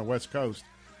 570 here on the West Coast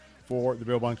for the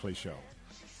Bill Bunkley Show.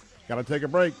 Got to take a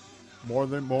break. More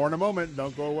in a moment.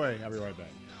 Don't go away. I'll be right back.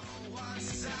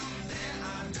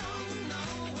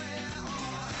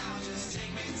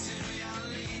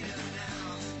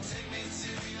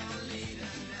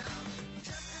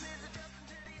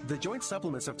 The joint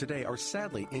supplements of today are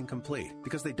sadly incomplete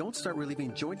because they don't start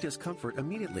relieving joint discomfort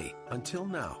immediately. Until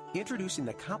now. Introducing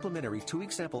the complimentary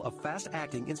 2-week sample of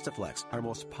fast-acting Instaflex, our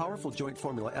most powerful joint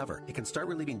formula ever. It can start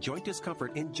relieving joint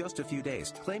discomfort in just a few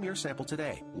days. Claim your sample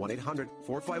today.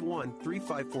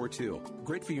 1-800-451-3542.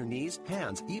 Great for your knees,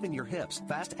 hands, even your hips.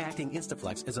 Fast-acting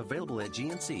Instaflex is available at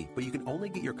GNC, but you can only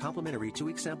get your complimentary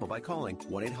 2-week sample by calling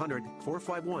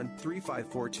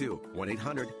 1-800-451-3542.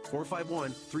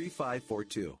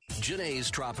 1-800-451-3542.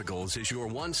 Janae's Tropicals is your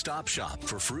one-stop shop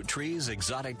for fruit trees,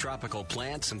 exotic tropical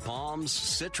plants and palms,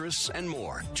 citrus, and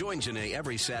more. Join Janae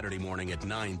every Saturday morning at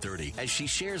 9:30 as she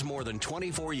shares more than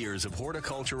 24 years of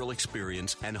horticultural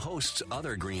experience and hosts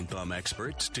other Green Thumb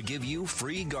experts to give you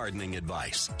free gardening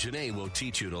advice. Janae will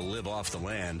teach you to live off the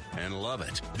land and love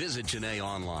it. Visit Janae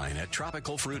online at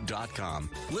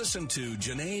tropicalfruit.com. Listen to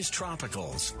Janae's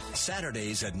Tropicals,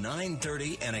 Saturdays at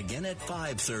 9:30 and again at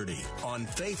 5:30 on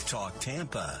Faith Talk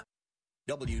Tampa.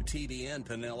 WTBN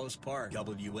Pinellas Park,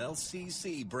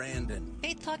 WLCC Brandon.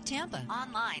 Faith Talk Tampa.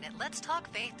 Online at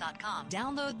letstalkfaith.com.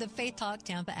 Download the Faith Talk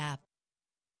Tampa app.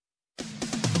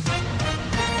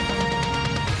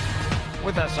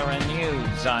 With SRN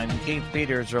News, I'm Keith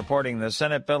Peters reporting the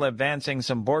Senate bill advancing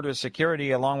some border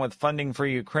security along with funding for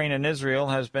Ukraine and Israel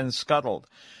has been scuttled.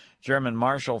 German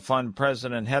Marshall Fund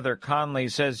President Heather Conley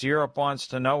says Europe wants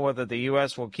to know whether the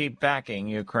U.S. will keep backing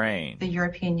Ukraine. The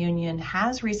European Union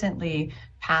has recently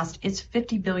passed its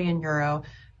 50 billion euro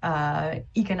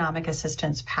economic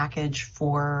assistance package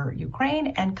for Ukraine,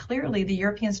 and clearly the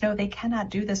Europeans know they cannot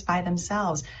do this by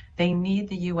themselves. They need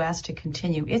the U.S. to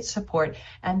continue its support,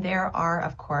 and there are,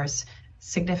 of course,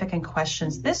 significant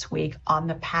questions this week on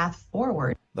the path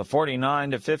forward. The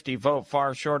 49-50 vote,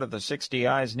 far short of the 60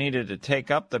 ayes needed to take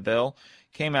up the bill,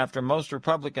 came after most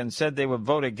Republicans said they would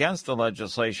vote against the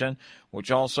legislation,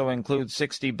 which also includes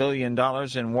 $60 billion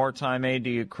in wartime aid to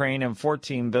Ukraine and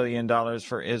 $14 billion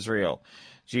for Israel.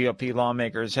 GOP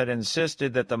lawmakers had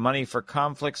insisted that the money for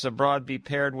conflicts abroad be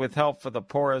paired with help for the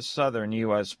porous southern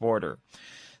U.S. border.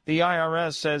 The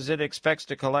IRS says it expects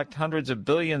to collect hundreds of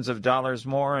billions of dollars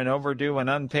more in overdue and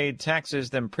unpaid taxes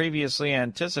than previously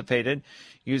anticipated,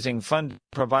 using funds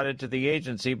provided to the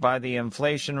agency by the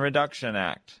Inflation Reduction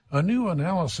Act. A new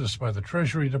analysis by the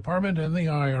Treasury Department and the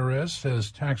IRS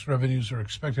says tax revenues are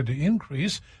expected to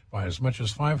increase by as much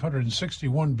as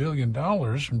 $561 billion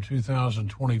from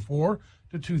 2024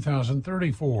 to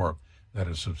 2034. That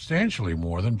is substantially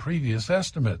more than previous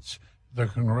estimates. The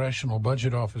Congressional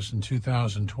Budget Office in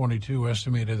 2022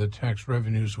 estimated that tax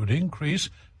revenues would increase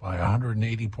by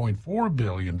 $180.4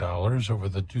 billion over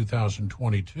the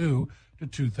 2022 to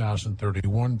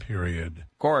 2031 period.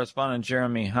 Correspondent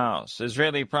Jeremy House.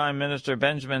 Israeli Prime Minister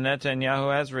Benjamin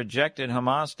Netanyahu has rejected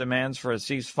Hamas demands for a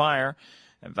ceasefire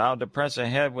and vowed to press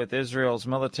ahead with Israel's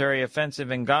military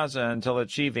offensive in Gaza until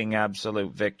achieving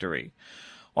absolute victory.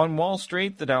 On Wall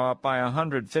Street, the Dow up by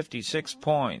 156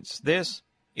 points. This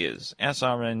is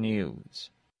SRN News.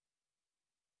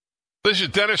 This is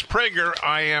Dennis Prager.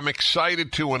 I am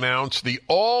excited to announce the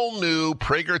all-new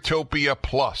Pragertopia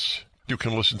Plus. You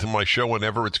can listen to my show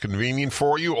whenever it's convenient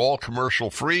for you, all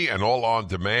commercial-free and all on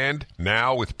demand.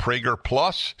 Now with Prager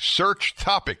Plus, search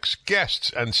topics, guests,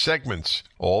 and segments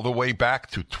all the way back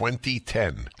to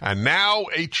 2010. And now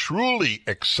a truly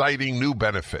exciting new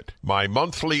benefit. My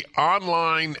monthly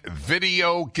online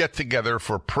video get-together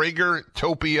for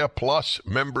Pragertopia Plus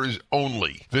members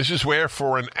only. This is where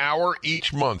for an hour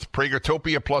each month,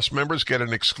 Pragertopia Plus members get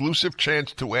an exclusive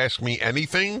chance to ask me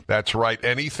anything. That's right,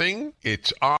 anything.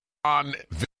 It's on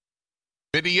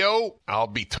video. I'll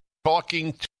be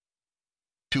talking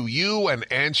to you and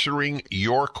answering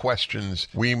your questions.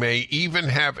 We may even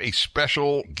have a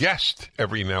special guest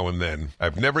every now and then.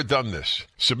 I've never done this.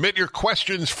 Submit your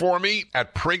questions for me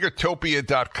at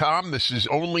Pragertopia.com. This is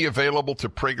only available to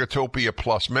Pragertopia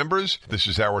Plus members. This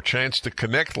is our chance to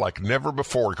connect like never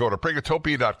before. Go to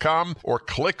Pragertopia.com or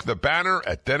click the banner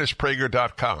at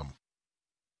DennisPrager.com.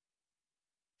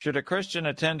 Should a Christian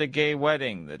attend a gay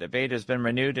wedding? The debate has been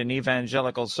renewed in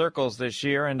evangelical circles this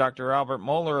year, and Dr. Albert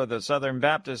Mohler of the Southern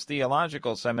Baptist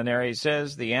Theological Seminary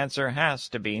says the answer has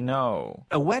to be no.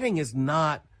 A wedding is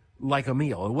not like a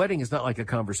meal. A wedding is not like a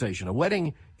conversation. A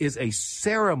wedding is a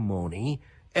ceremony,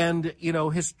 and, you know,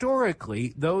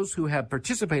 historically, those who have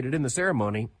participated in the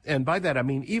ceremony, and by that I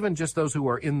mean even just those who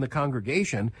are in the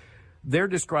congregation, they're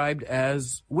described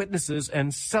as witnesses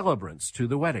and celebrants to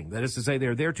the wedding. That is to say,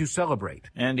 they're there to celebrate.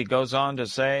 And he goes on to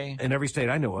say, in every state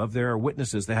I know of, there are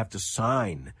witnesses that have to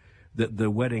sign that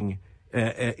the wedding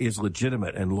is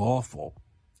legitimate and lawful.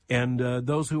 And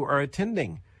those who are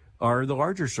attending are the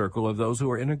larger circle of those who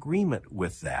are in agreement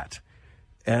with that.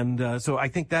 And so I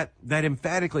think that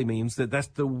emphatically means that that's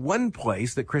the one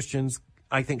place that Christians,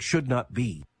 I think, should not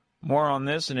be. More on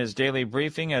this in his daily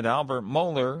briefing at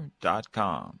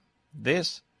albertmohler.com.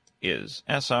 This is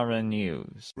SRN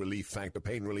News. Relief Factor,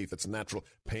 pain relief that's natural,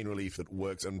 pain relief that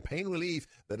works, and pain relief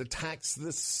that attacks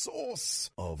the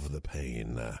source of the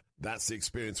pain. That's the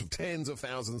experience of tens of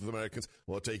thousands of Americans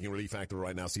who are taking Relief Factor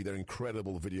right now. See their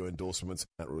incredible video endorsements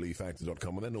at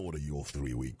relieffactor.com and then order your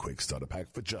 3-week quick starter pack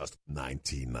for just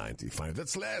 $19.95.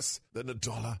 That's less than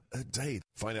 $1 a day.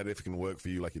 Find out if it can work for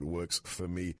you like it works for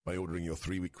me by ordering your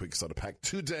 3-week quick starter pack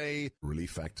today.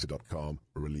 relieffactor.com,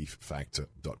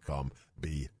 relieffactor.com.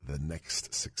 Be the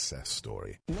next success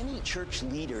story. Many church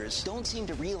leaders don't seem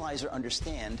to realize or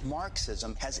understand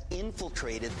Marxism has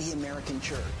infiltrated the American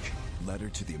church. Letter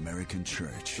to the American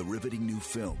Church, the riveting new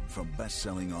film from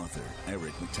best-selling author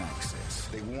Eric Metaxas.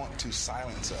 They want to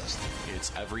silence us.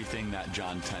 It's everything that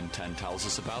John 10:10 tells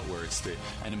us about, where it's the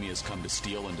enemy has come to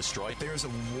steal and destroy. There's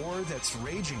a war that's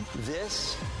raging.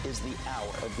 This is the hour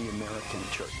of the American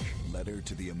church. Letter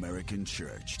to the American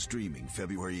Church, streaming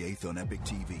February 8th on Epic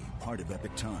TV, part of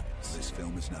Epic Times. This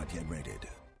film is not yet rated.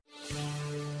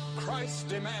 Christ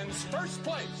demands first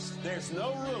place. There's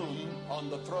no room on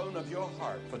the throne of your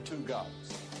heart for two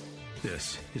gods.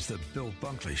 This is the Bill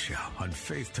Bunkley Show on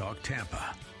Faith Talk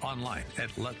Tampa. Online at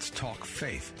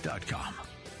letstalkfaith.com.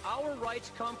 Our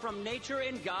rights come from nature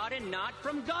and God and not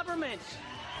from government.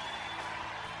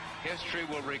 History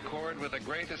will record with the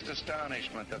greatest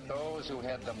astonishment that those who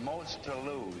had the most to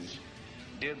lose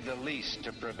did the least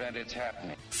to prevent its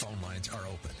happening. Phone lines are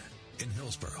open. In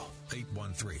Hillsborough,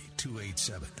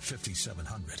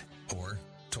 813-287-5700 or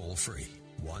toll free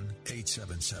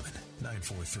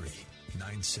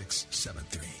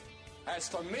 1-877-943-9673. As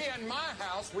for me and my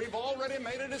house, we've already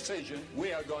made a decision.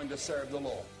 We are going to serve the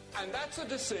Lord. And that's a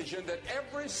decision that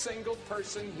every single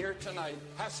person here tonight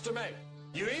has to make.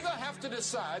 You either have to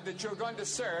decide that you're going to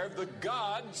serve the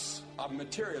gods of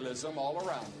materialism all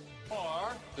around you, or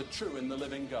the true and the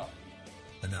living God.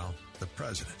 And now, the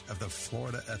president of the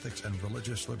Florida Ethics and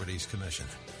Religious Liberties Commission.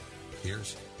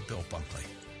 Here's Bill Bunkley.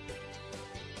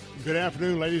 Good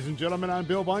afternoon, ladies and gentlemen. I'm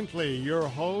Bill Bunkley, your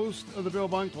host of the Bill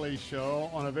Bunkley Show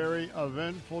on a very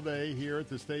eventful day here at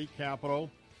the state capitol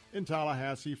in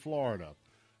Tallahassee, Florida.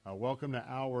 Welcome to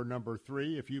hour number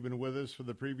 3. If you've been with us for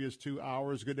the previous 2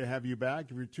 hours, good to have you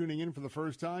back. If you're tuning in for the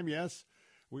first time, yes,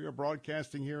 we are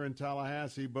broadcasting here in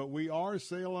Tallahassee, but we are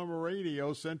Salem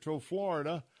Radio, Central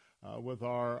Florida, with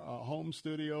our home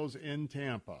studios in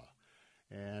Tampa.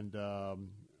 And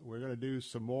we're going to do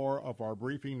some more of our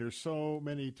briefing. There's so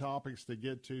many topics to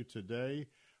get to today,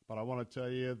 but I want to tell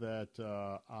you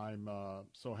that I'm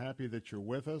so happy that you're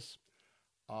with us.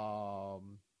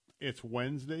 It's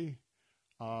Wednesday.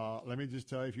 Let me just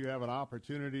tell you, if you have an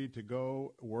opportunity to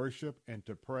go worship and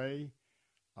to pray,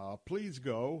 please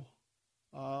go.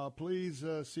 Please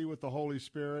see what the Holy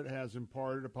Spirit has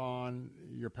imparted upon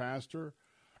your pastor.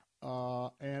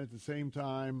 And at the same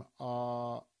time,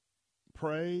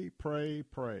 pray. Pray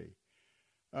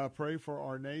for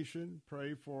our nation.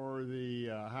 Pray for the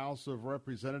House of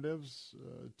Representatives.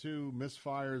 2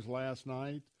 misfires last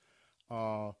night.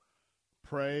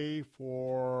 Pray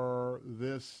for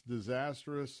this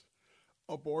disastrous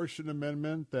abortion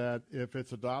amendment that, if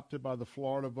it's adopted by the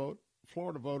Florida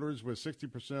voters with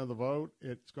 60% of the vote,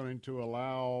 it's going to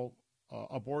allow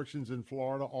abortions in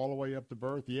Florida all the way up to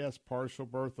birth. Yes, partial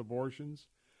birth abortions.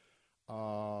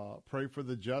 Pray for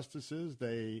the justices.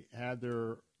 They had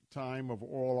their time of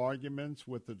oral arguments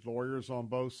with the lawyers on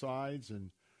both sides, and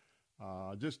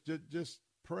just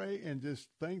pray and just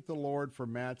thank the Lord for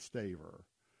Matt Staver.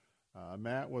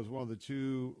 Matt was one of the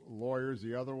 2 lawyers.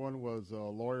 The other one was a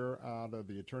lawyer out of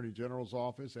the Attorney General's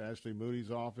office, Ashley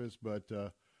Moody's office. But,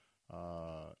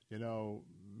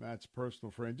 Matt's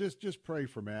personal friend. Just pray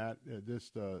for Matt.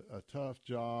 Just a tough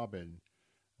job, and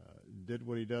did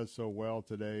what he does so well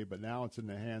today. But now it's in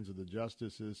the hands of the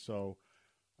justices. So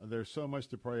there's so much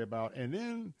to pray about. And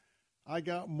then I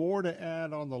got more to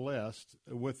add on the list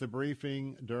with the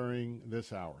briefing during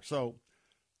this hour. So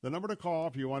the number to call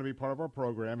if you want to be part of our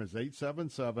program is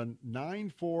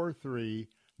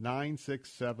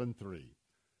 877-943-9673.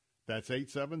 That's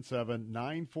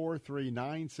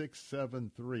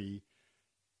 877-943-9673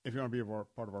 if you want to be a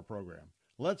part of our program.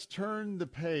 Let's turn the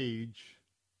page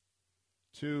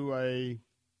to a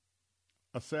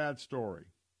sad story.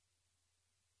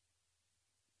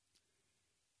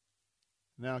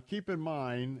 Now, keep in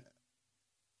mind,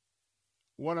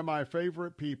 one of my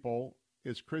favorite people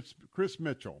is Chris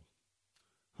Mitchell,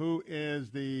 who is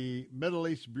the Middle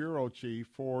East Bureau Chief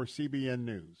for CBN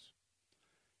News.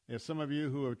 If some of you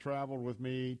who have traveled with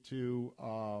me to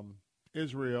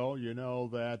Israel, you know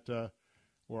that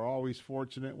we're always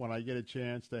fortunate when I get a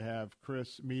chance to have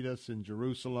Chris meet us in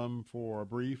Jerusalem for a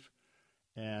brief.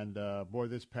 And, boy,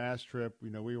 this past trip, you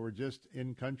know, we were just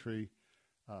in country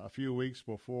a few weeks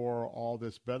before all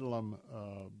this bedlam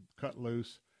cut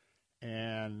loose.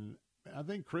 And I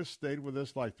think Chris stayed with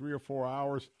us like 3 or 4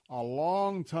 hours, a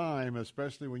long time,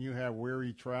 especially when you have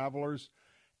weary travelers.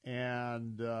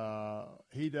 And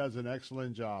he does an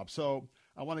excellent job. So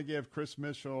I want to give Chris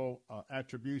Mitchell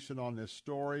attribution on this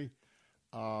story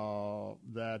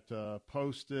that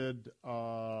posted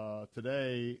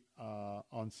today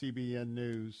on CBN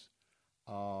News,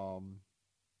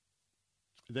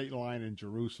 Dateline in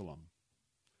Jerusalem.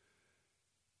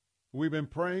 We've been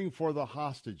praying for the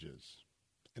hostages,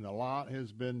 and a lot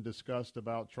has been discussed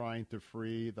about trying to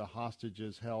free the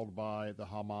hostages held by the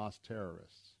Hamas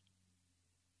terrorists.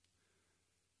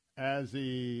 As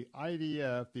the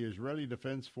IDF, the Israeli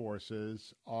Defense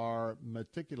Forces, are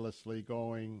meticulously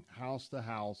going house to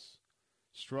house,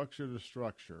 structure to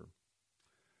structure,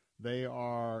 they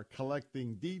are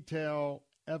collecting detailed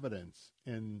evidence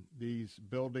in these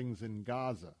buildings in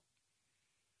Gaza,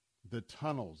 the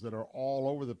tunnels that are all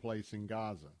over the place in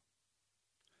Gaza.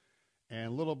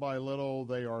 And little by little,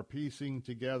 they are piecing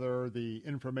together the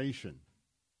information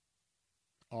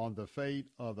on the fate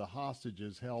of the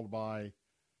hostages held by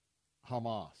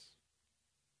Hamas.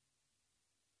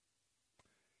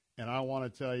 And I want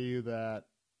to tell you that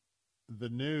the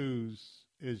news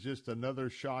is just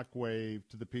another shockwave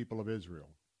to the people of Israel.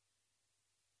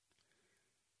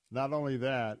 Not only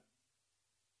that,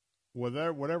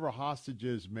 whatever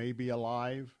hostages may be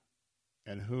alive,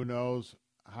 and who knows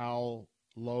how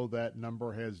low that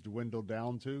number has dwindled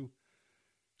down to,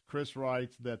 Chris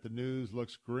writes that the news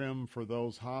looks grim for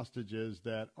those hostages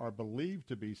that are believed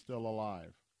to be still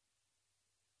alive.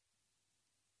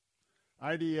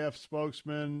 IDF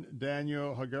spokesman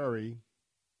Daniel Hagari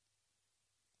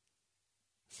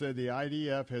said the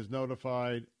IDF has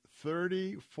notified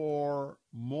 34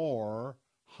 more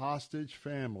hostage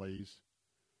families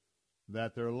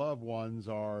that their loved ones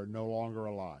are no longer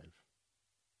alive.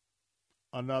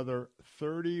 Another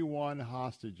 31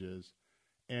 hostages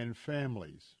and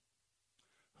families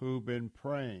who've been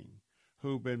praying,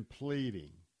 who've been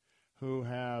pleading, who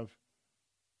have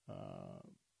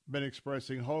been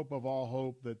expressing hope of all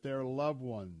hope that their loved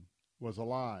one was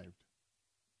alive.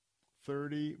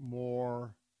 30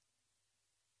 more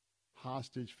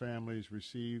hostage families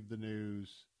received the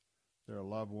news their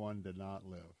loved one did not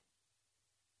live.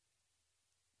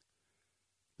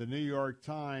 The New York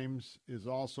Times is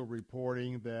also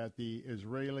reporting that the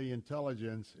Israeli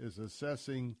intelligence is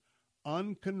assessing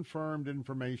unconfirmed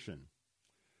information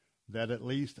that at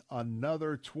least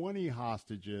another 20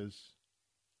 hostages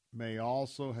may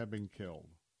also have been killed.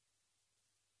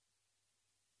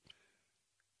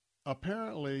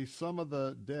 Apparently, some of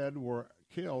the dead were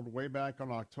killed way back on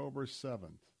October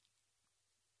 7th.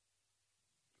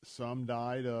 Some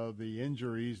died of the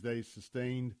injuries they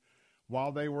sustained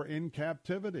while they were in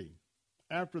captivity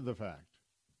after the fact.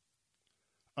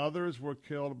 Others were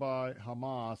killed by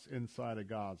Hamas inside of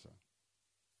Gaza.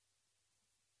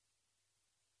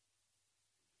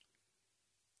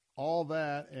 All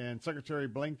that, and Secretary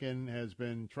Blinken has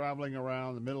been traveling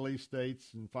around the Middle East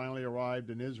states and finally arrived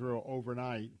in Israel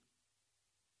overnight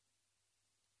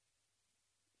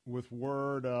with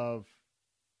word of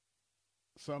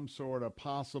some sort of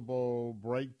possible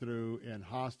breakthrough in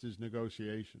hostage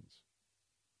negotiations.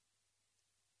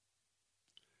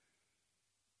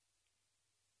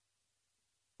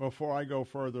 Before I go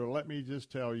further, let me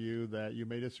just tell you that you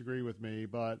may disagree with me,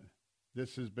 but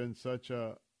this has been such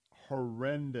a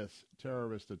horrendous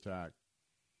terrorist attack.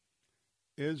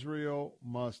 Israel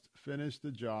must finish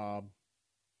the job.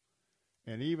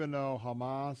 And even though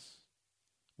Hamas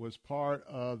was part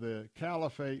of the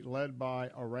caliphate led by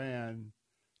Iran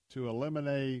to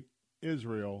eliminate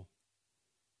Israel,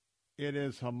 it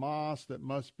is Hamas that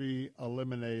must be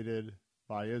eliminated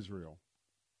by Israel.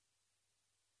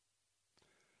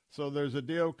 So there's a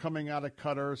deal coming out of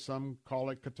Qatar, some call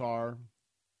it Qatar,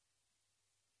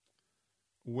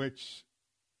 which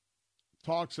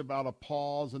talks about a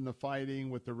pause in the fighting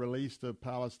with the release of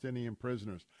Palestinian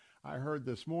prisoners. I heard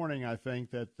this morning, I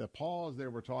think, that the pause they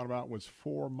were talking about was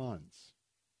 4 months.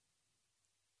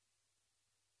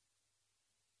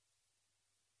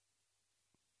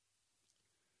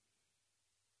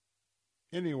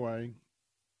 Anyway,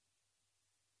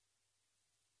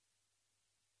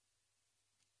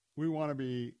 we want to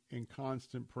be in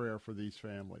constant prayer for these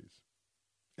families,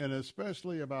 and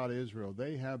especially about Israel.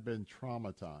 They have been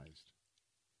traumatized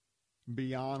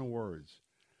beyond words.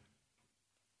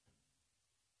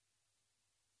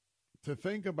 to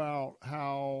think about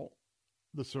how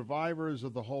the survivors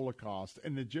of the Holocaust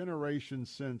and the generations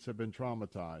since have been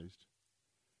traumatized.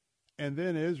 And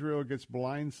then Israel gets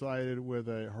blindsided with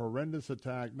a horrendous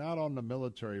attack, not on the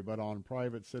military, but on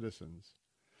private citizens.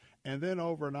 And then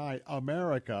overnight,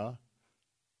 America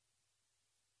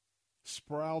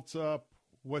sprouts up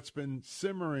what's been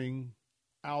simmering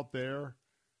out there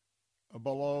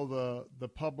below the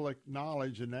public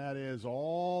knowledge, and that is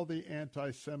all the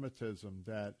anti-Semitism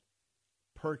that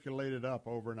percolated up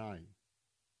overnight.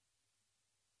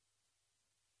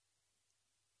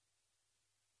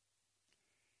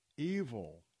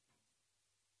 Evil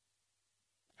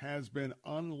has been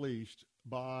unleashed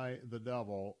by the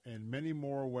devil in many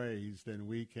more ways than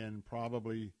we can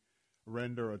probably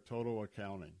render a total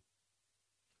accounting.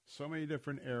 So many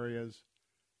different areas.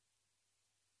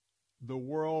 The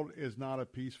world is not a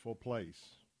peaceful place.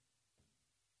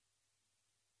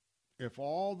 If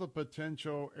all the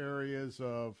potential areas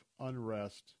of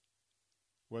unrest,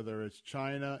 whether it's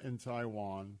China and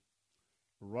Taiwan,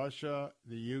 Russia,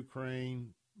 the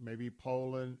Ukraine, maybe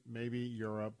Poland, maybe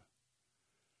Europe,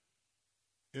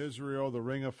 Israel, the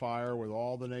Ring of Fire with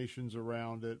all the nations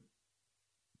around it,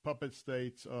 puppet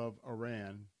states of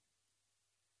Iran,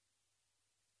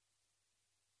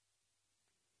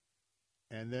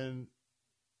 and then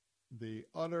the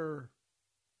utter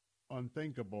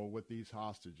unthinkable with these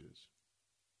hostages.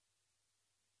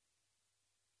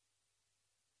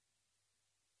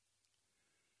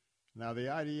 Now, the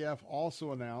IDF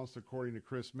also announced, according to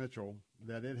Chris Mitchell,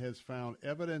 that it has found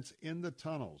evidence in the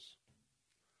tunnels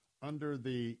under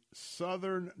the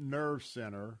southern nerve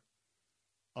center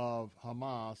of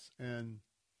Hamas and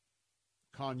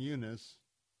Khan Yunis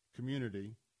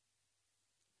community.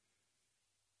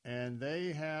 And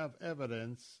they have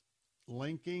evidence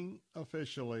linking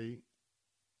officially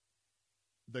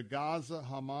the Gaza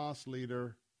Hamas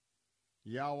leader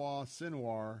Yahya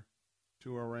Sinwar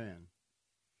to Iran.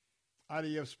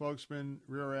 IDF spokesman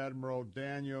Rear Admiral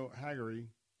Daniel Hagari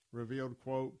revealed,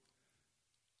 quote,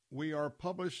 "We are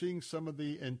publishing some of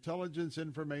the intelligence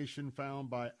information found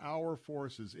by our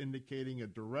forces indicating a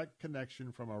direct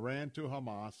connection from Iran to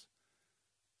Hamas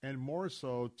and more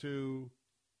so to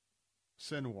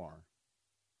Sinwar.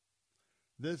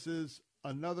 This is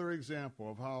another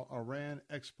example of how Iran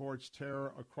exports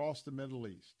terror across the Middle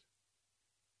East.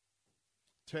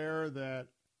 Terror that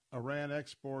Iran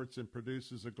exports and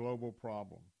produces a global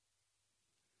problem.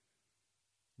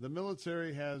 The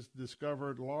military has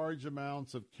discovered large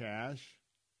amounts of cash,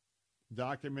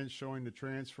 documents showing the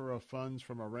transfer of funds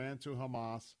from Iran to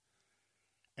Hamas,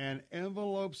 and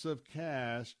envelopes of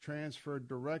cash transferred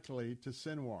directly to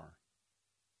Sinwar.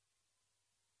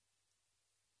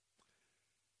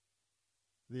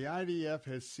 The IDF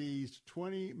has seized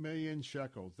 20 million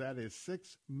shekels. That is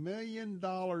 $6 million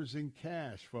in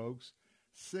cash, folks.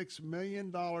 $6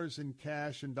 million in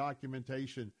cash and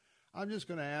documentation. I'm just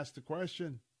going to ask the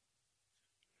question.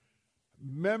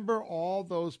 Remember all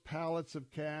those pallets of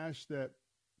cash that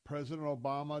President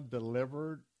Obama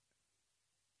delivered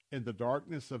in the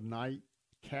darkness of night,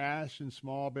 cash and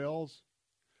small bills?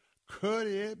 Could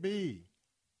it be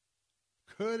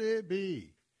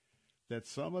that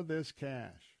some of this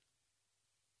cash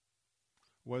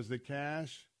was the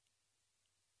cash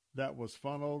that was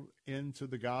funneled into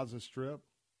the Gaza Strip?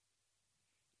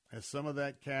 Has some of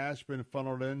that cash been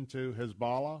funneled into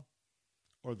Hezbollah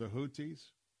or the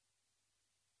Houthis?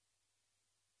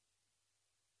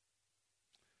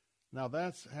 Now,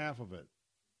 that's half of it.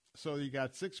 So you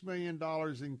got $6 million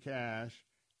in cash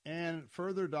and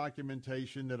further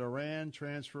documentation that Iran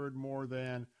transferred more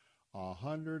than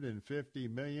 $150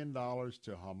 million to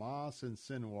Hamas and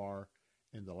Sinwar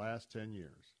in the last 10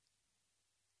 years.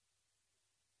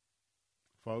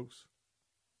 Folks,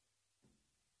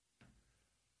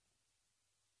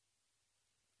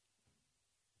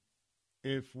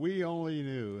 if we only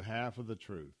knew half of the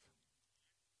truth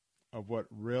of what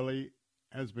really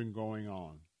has been going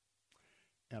on,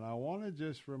 and I want to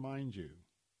just remind you,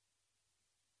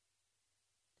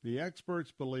 the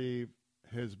experts believe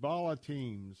Hezbollah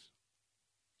teams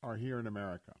are here in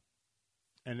America,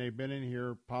 and they've been in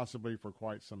here possibly for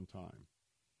quite some time.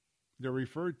 They're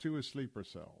referred to as sleeper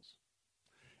cells.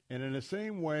 And in the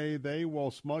same way, they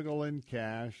will smuggle in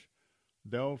cash.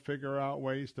 They'll figure out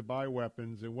ways to buy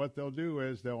weapons. And what they'll do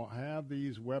is they'll have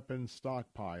these weapons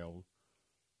stockpiled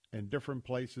in different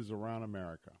places around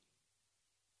America.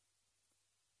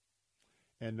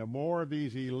 And the more of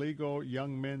these illegal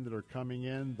young men that are coming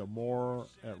in, the more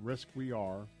at risk we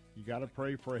are. You got to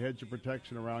pray for a hedge of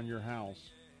protection around your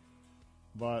house.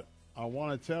 But I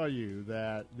want to tell you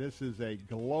that this is a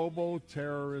global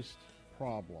terrorist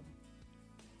problem.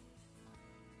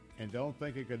 and don't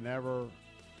think it could never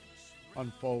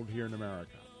unfold here in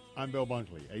America. I'm Bill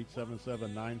Bunkley,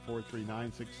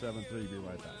 877-943-9673. Be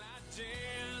right back.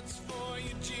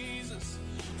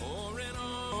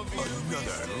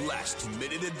 Another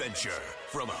last-minute adventure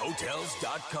from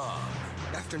Hotels.com.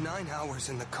 After 9 hours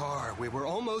in the car, we were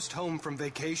almost home from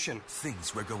vacation.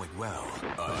 Things were going well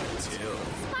until...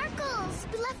 Sparkles!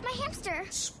 We left my hamster.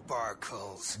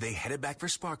 Sparkles. They headed back for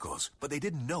Sparkles, but they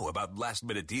didn't know about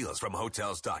last-minute deals from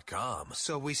Hotels.com.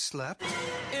 So we slept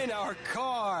in our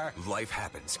car. Life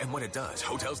happens, and when it does,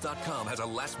 Hotels.com has a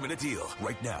last-minute deal.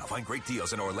 Right now, find great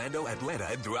deals in Orlando, Atlanta,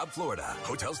 and throughout Florida.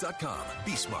 Hotels.com.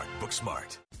 Be smart. Book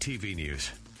smart. TV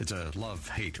news. It's a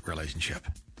love-hate relationship.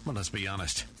 Well, let's be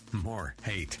honest. More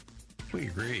hate. We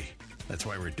agree. That's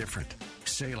why we're different.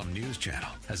 Salem News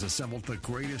Channel has assembled the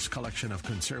greatest collection of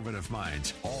conservative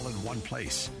minds all in one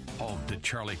place. Home to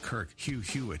Charlie Kirk, Hugh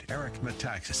Hewitt, Eric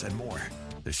Metaxas, and more.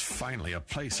 There's finally a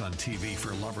place on TV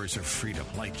for lovers of freedom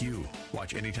like you.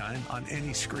 Watch anytime, on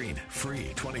any screen,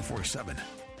 free 24/7.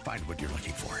 Find what you're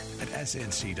looking for at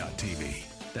snc.tv.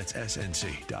 That's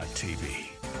snc.tv.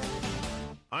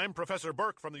 I'm Professor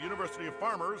Burke from the University of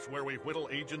Farmers, where we whittle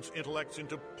agents' intellects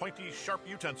into pointy, sharp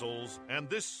utensils. And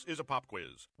this is a pop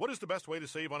quiz. What is the best way to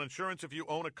save on insurance if you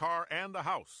own a car and a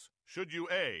house? Should you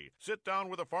A, sit down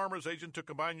with a farmer's agent to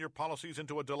combine your policies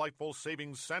into a delightful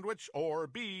savings sandwich, or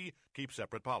B, keep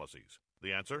separate policies?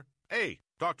 The answer? A,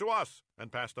 talk to us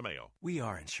and pass the mail. We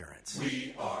are insurance.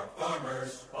 We are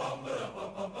farmers. Bum, ba-dum,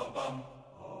 bum, bum, bum, bum.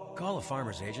 Call a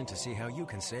farmer's agent to see how you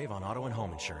can save on auto and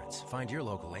home insurance. Find your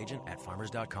local agent at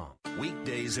farmers.com.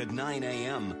 Weekdays at 9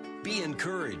 a.m. Be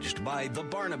encouraged by The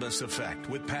Barnabas Effect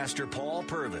with Pastor Paul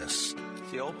Purvis.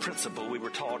 The old principle we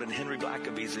were taught in Henry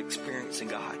Blackaby's Experiencing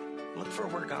God. Look for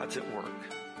where God's at work.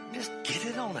 Just get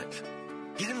in on it.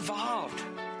 Get involved.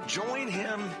 Join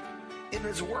Him in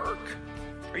His work.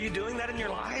 Are you doing that in your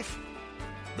life?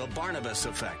 The Barnabas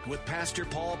Effect with Pastor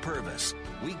Paul Purvis.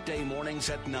 Weekday mornings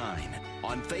at 9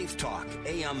 on Faith Talk,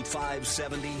 AM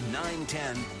 570,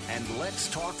 910, and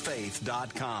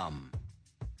letstalkfaith.com.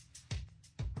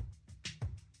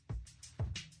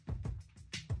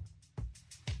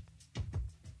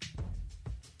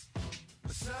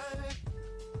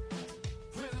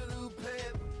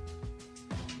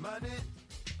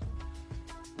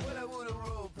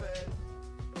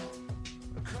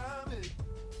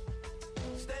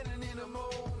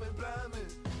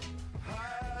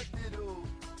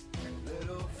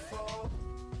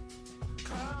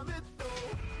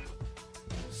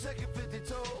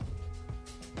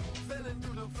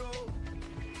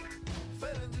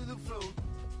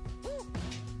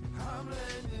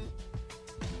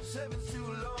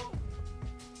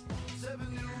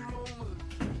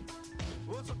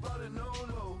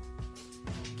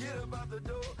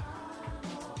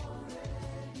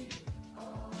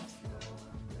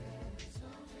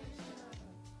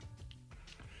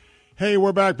 Hey,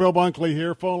 we're back. Bill Bunkley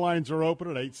here. Phone lines are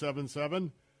open at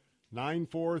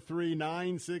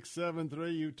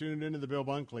 877-943-9673. You tuned into the Bill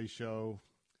Bunkley Show.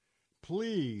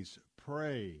 Please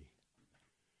pray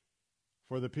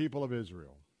for the people of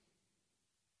Israel.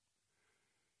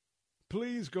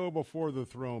 Please go before the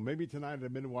throne, maybe tonight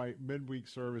at a midweek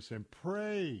service, and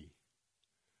pray.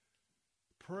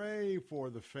 Pray for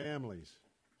the families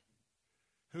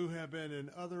who have been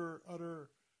in utter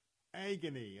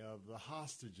agony of the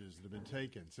hostages that have been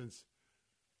taken since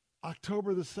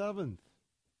October the 7th.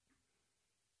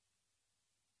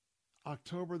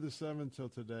 October the 7th till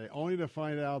today, only to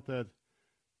find out that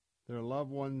their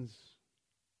loved ones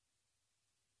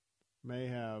may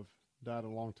have died a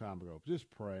long time ago. Just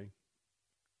pray.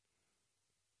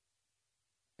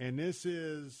 And this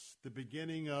is the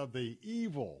beginning of the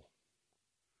evil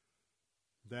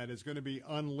that is going to be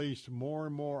unleashed more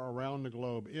and more around the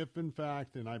globe, if in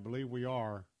fact, and I believe we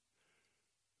are,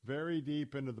 very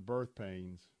deep into the birth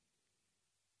pains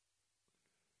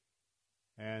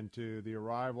and to the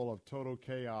arrival of total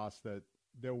chaos, that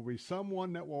there will be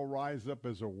someone that will rise up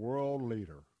as a world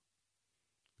leader.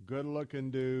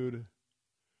 Good-looking dude.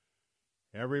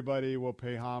 Everybody will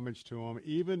pay homage to him.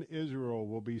 Even Israel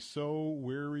will be so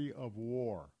weary of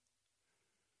war.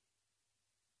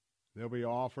 They'll be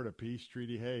offered a peace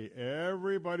treaty. Hey,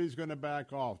 everybody's going to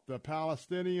back off. The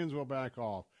Palestinians will back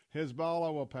off.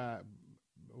 Hezbollah will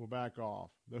back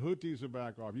off. The Houthis will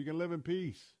back off. You can live in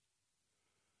peace.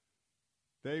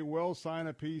 They will sign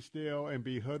a peace deal and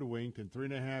be hoodwinked, and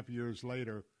 3.5 years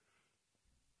later,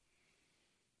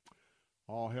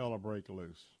 all hell will break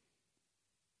loose.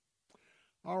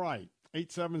 All right,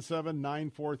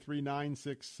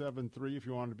 877-943-9673 if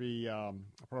you want to be a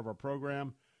part of our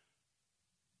program.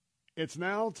 It's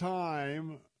now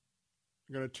time,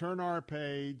 going to turn our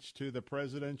page to the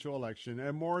presidential election,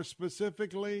 and more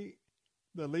specifically,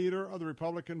 the leader of the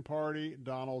Republican Party,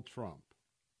 Donald Trump.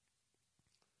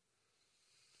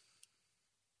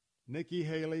 Nikki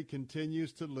Haley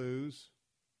continues to lose.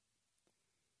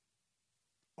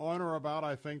 On or about,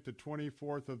 I think, the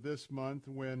 24th of this month,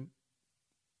 when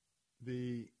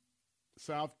the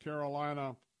South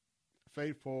Carolina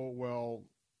faithful will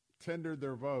tender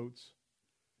their votes.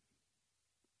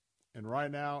 And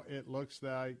right now, it looks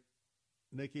like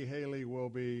Nikki Haley will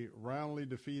be roundly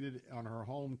defeated on her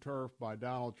home turf by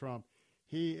Donald Trump.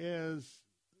 He is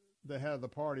the head of the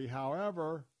party.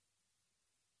 However,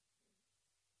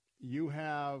 you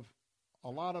have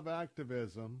a lot of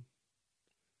activism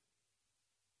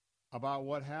about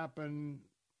what happened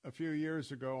a few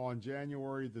years ago on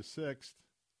January the 6th.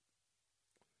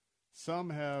 Some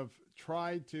have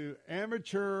tried to,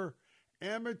 amateur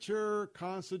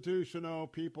constitutional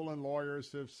people and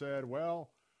lawyers have said,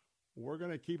 well, we're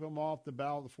going to keep him off the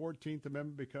ballot, the 14th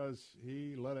Amendment, because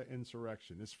he led an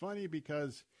insurrection. It's funny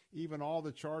because even all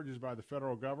the charges by the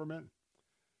federal government,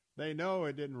 they know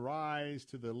it didn't rise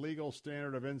to the legal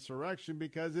standard of insurrection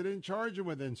because they didn't charge him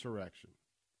with insurrection.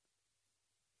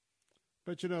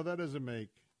 But, you know, that doesn't make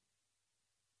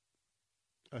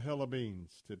a hill of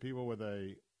beans to people with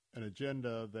an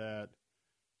agenda that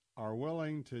are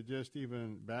willing to just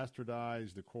even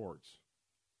bastardize the courts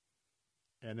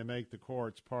and to make the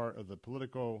courts part of the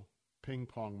political ping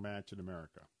pong match in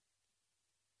America.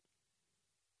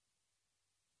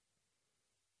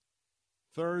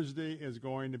 Thursday is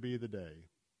going to be the day.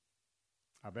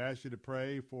 I've asked you to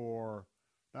pray for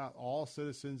not all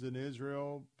citizens in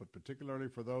Israel, but particularly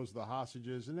for those, the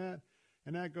hostages. And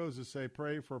that goes to say,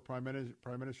 pray for Prime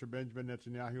Minister Benjamin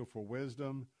Netanyahu for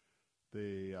wisdom,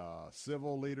 the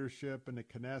civil leadership in the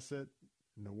Knesset,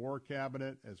 in the War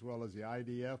Cabinet, as well as the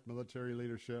IDF military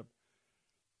leadership.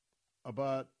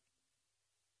 But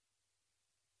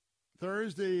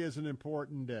Thursday is an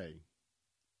important day.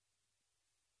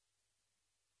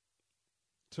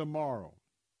 Tomorrow.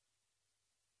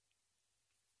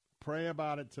 Pray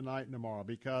about it tonight and tomorrow,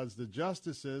 because the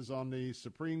justices on the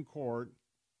Supreme Court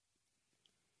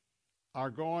are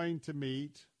going to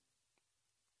meet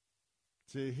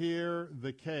to hear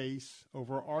the case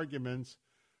over arguments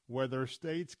whether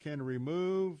states can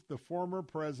remove the former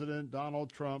president, Donald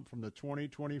Trump, from the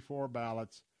 2024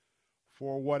 ballots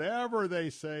for whatever they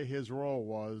say his role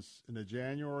was in the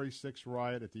January 6th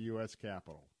riot at the U.S.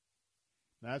 Capitol.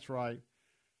 That's right.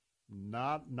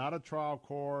 Not a trial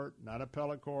court, not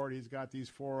appellate court. He's got these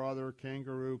 4 other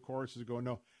kangaroo courses going.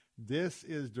 No, this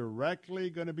is directly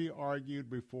going to be argued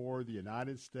before the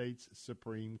United States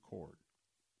Supreme Court.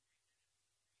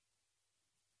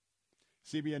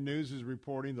 CBN News is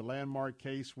reporting the landmark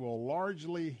case will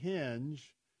largely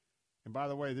hinge, and by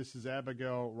the way, this is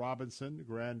Abigail Robinson, the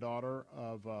granddaughter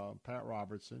of Pat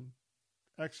Robertson.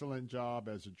 Excellent job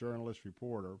as a journalist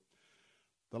reporter.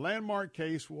 The landmark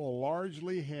case will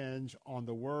largely hinge on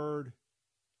the word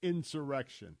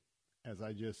insurrection, as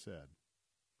I just said.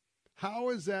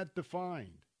 How is that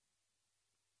defined?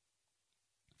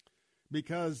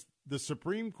 Because the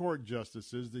Supreme Court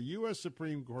justices, the U.S.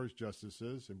 Supreme Court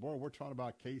justices, and boy, we're talking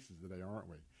about cases today, aren't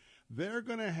we? They're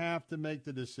going to have to make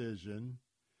the decision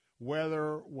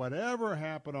whether whatever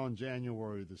happened on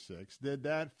January the 6th, did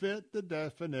that fit the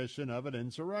definition of an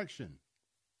insurrection?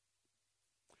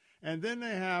 And then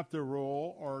they have to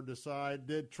rule or decide,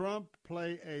 did Trump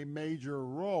play a major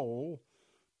role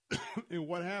in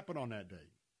what happened on that day?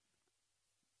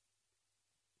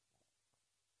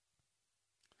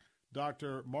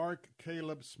 Dr. Mark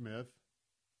Caleb Smith,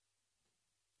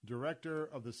 director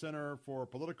of the Center for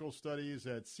Political Studies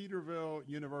at Cedarville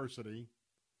University,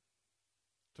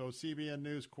 told CBN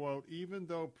News, quote, even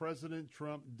though President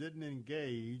Trump didn't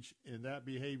engage in that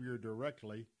behavior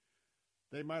directly,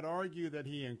 they might argue that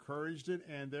he encouraged it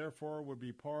and therefore would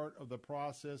be part of the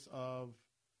process of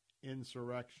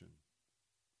insurrection.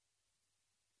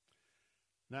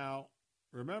 Now,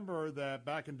 remember that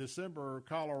back in December,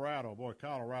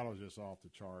 Colorado's just off the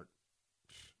chart.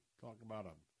 Talk about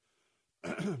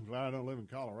glad I don't live in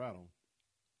Colorado.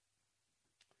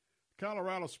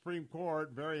 Colorado Supreme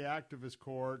Court, very activist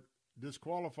court,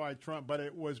 disqualified Trump, but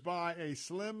it was by a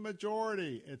slim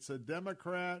majority. It's a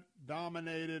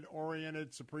Democrat-dominated,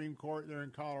 oriented Supreme Court there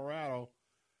in Colorado,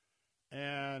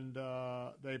 and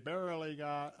they barely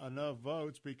got enough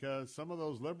votes because some of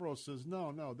those liberals says,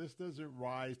 no, this doesn't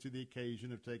rise to the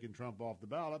occasion of taking Trump off the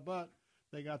ballot, but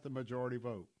they got the majority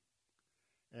vote.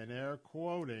 And they're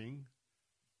quoting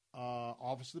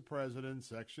Office of the President,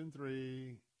 Section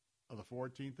 3 of the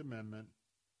 14th Amendment,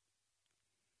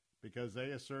 because they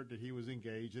assert that he was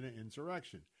engaged in an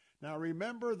insurrection. Now,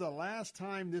 remember the last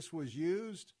time this was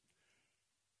used?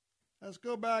 Let's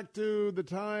go back to the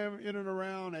time in and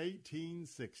around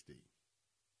 1860.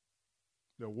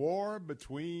 The war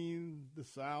between the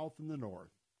South and the North.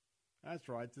 That's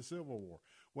right, the Civil War.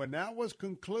 When that was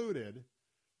concluded,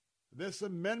 this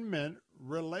amendment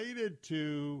related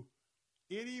to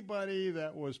anybody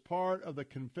that was part of the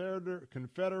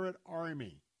Confederate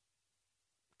Army,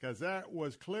 because that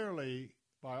was clearly,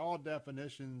 by all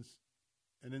definitions,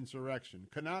 an insurrection.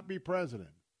 Could not be president.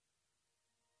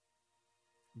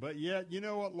 But yet, you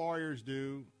know what lawyers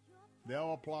do?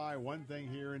 They'll apply one thing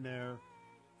here and there.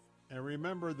 And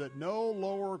remember that no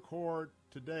lower court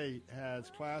to date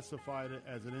has classified it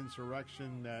as an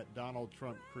insurrection that Donald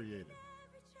Trump created.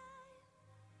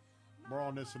 More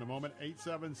on this in a moment.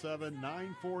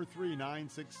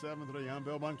 877-943-9673. I'm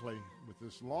Bill Bunkley with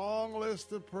this long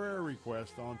list of prayer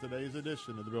requests on today's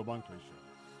edition of the Bill Bunkley Show.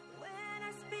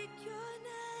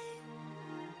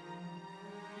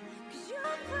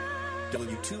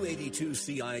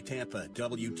 W282CI Tampa,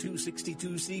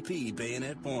 W262CP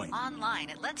Bayonet Point. Online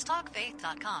at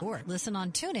letstalkfaith.com or listen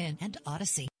on TuneIn and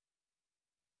Odyssey.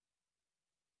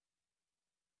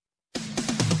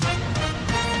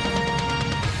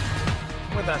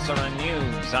 With SRN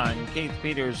News, I'm Keith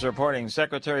Peters reporting.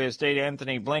 Secretary of State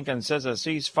Anthony Blinken says a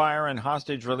ceasefire and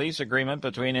hostage release agreement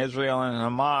between Israel and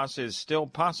Hamas is still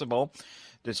possible,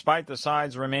 despite the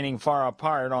sides remaining far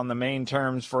apart on the main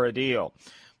terms for a deal.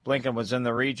 Blinken was in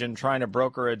the region trying to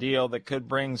broker a deal that could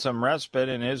bring some respite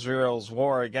in Israel's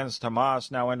war against Hamas,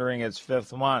 now entering its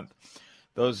fifth month.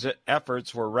 Those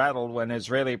efforts were rattled when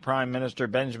Israeli Prime Minister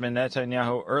Benjamin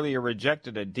Netanyahu earlier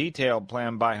rejected a detailed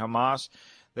plan by Hamas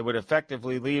that would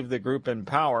effectively leave the group in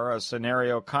power, a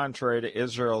scenario contrary to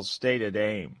Israel's stated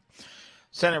aim.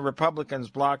 Senate Republicans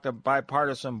blocked a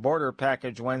bipartisan border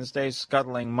package Wednesday,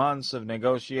 scuttling months of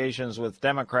negotiations with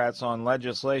Democrats on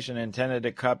legislation intended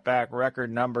to cut back record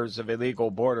numbers of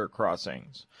illegal border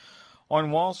crossings.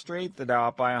 On Wall Street, the Dow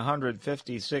up by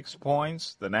 156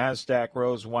 points. The Nasdaq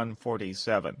rose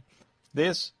 147.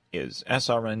 This is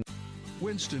SRN.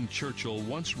 Winston Churchill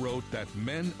once wrote that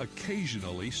men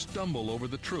occasionally stumble over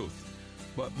the truth,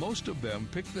 but most of them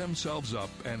pick themselves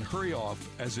up and hurry off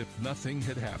as if nothing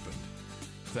had happened.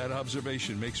 That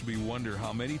observation makes me wonder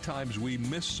how many times we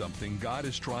miss something God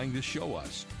is trying to show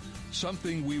us,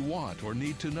 something we want or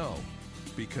need to know,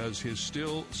 because His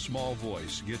still, small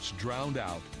voice gets drowned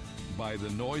out by the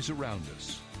noise around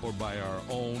us or by our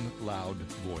own loud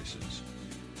voices.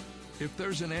 If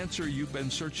there's an answer you've been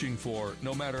searching for,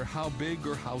 no matter how big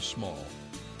or how small,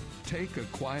 take a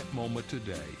quiet moment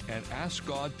today and ask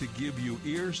God to give you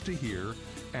ears to hear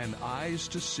and eyes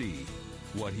to see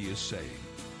what He is saying.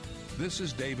 This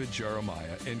is David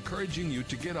Jeremiah encouraging you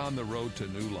to get on the road to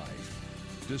new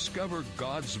life. Discover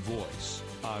God's voice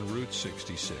on Route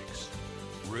 66.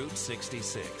 Route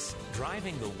 66,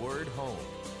 driving the word home.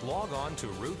 Log on to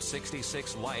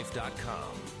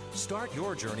Route66Life.com. Start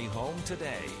your journey home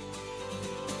today.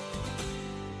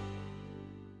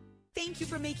 Thank you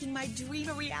for making my dream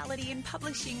a reality and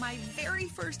publishing my very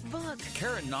first book.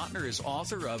 Karen Notner is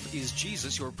author of Is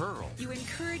Jesus Your Pearl? You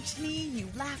encouraged me, you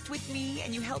laughed with me,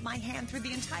 and you held my hand through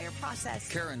the entire process.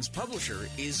 Karen's publisher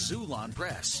is Zulon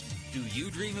Press. Do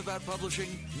you dream about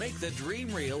publishing? Make the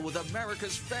dream real with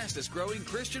America's fastest growing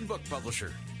Christian book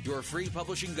publisher. Your free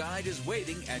publishing guide is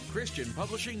waiting at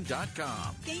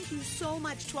ChristianPublishing.com. Thank you so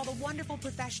much to all the wonderful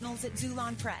professionals at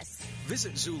Zulon Press.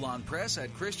 Visit Zulon Press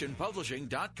at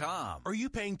ChristianPublishing.com. Are you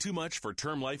paying too much for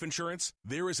term life insurance?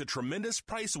 There is a tremendous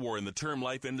price war in the term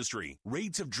life industry.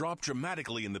 Rates have dropped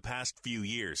dramatically in the past few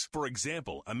years. For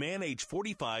example, a man age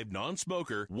 45,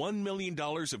 non-smoker, $1 million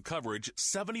of coverage,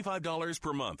 $75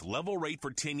 per month, level rate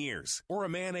for 10 years. Or a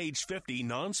man age 50,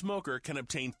 non-smoker can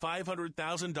obtain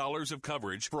 $500,000 of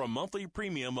coverage for a monthly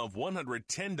premium of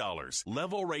 $110,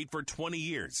 level rate for 20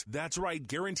 years. That's right,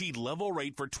 guaranteed level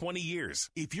rate for 20 years.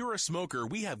 If you're a smoker,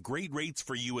 we have great rates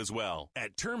for you as well.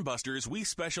 At Term Busters, we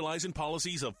specialize in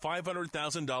policies of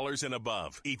 $500,000 and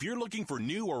above. If you're looking for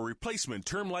new or replacement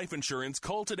term life insurance,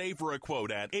 call today for a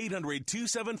quote at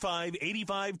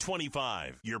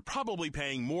 800-275-8525. You're probably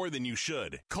paying more than you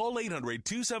should. Call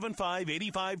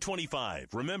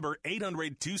 800-275-8525. Remember,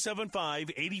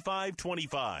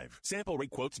 800-275-8525. Sample rate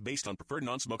quotes based on preferred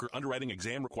non-smoker underwriting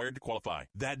exam required to qualify.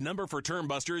 That number for Term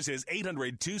Busters is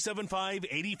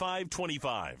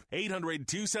 800-275-8525.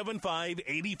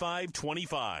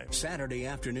 800-275-8525. Saturday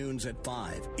afternoons at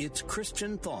 5. It's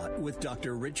Christian Thought with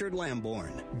Dr. Richard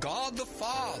Lamborn. God the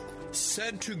Father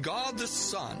said to God the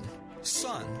Son,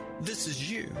 Son, this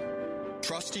is you.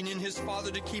 Trusting in his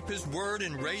Father to keep his word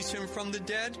and raise him from the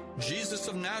dead, Jesus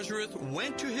of Nazareth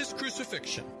went to his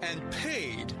crucifixion and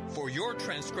paid for your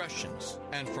transgressions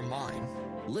and for mine.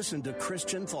 Listen to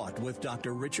Christian Thought with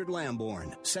Dr. Richard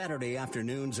Lamborn, Saturday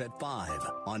afternoons at 5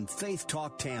 on Faith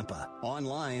Talk Tampa,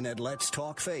 online at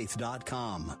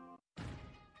letstalkfaith.com.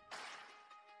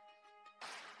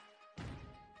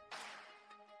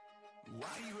 Why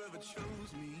you ever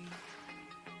chose me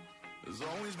has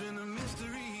always been a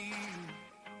mystery.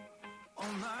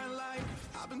 All my life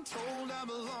I've been told I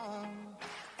belong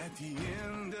at the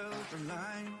end of the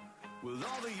line, with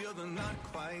all the other not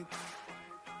quite,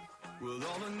 with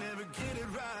all the never get it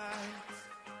right.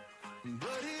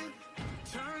 But it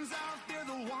turns out they're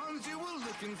the ones you were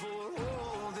looking for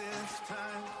all this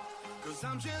time. 'Cause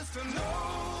I'm just a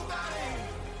nobody,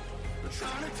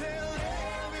 trying to tell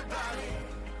everybody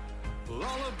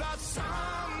all about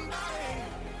somebody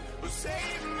who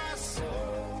saved my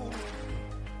soul.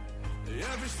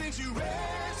 Ever since you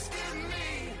rescued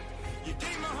me, you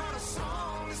gave my heart a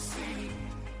song to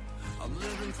sing. I'm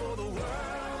living for the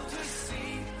world to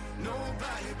see,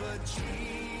 nobody but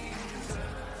Jesus.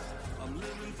 I'm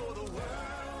living for the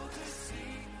world to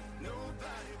see,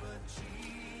 nobody but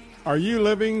Jesus. Are you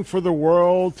living for the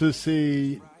world to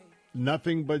see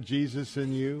nothing but Jesus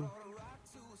in you?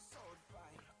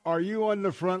 Are you on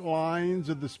the front lines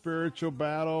of the spiritual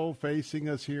battle facing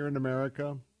us here in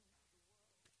America?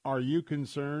 Are you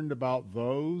concerned about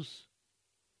those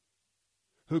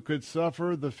who could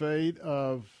suffer the fate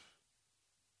of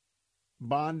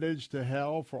bondage to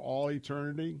hell for all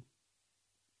eternity?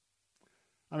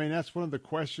 I mean, that's one of the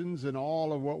questions in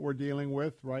all of what we're dealing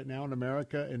with right now in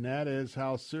America, and that is,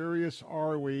 how serious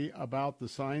are we about the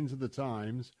signs of the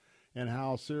times, and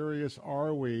how serious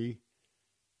are we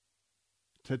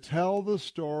to tell the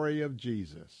story of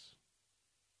Jesus,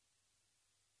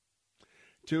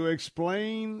 to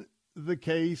explain the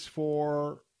case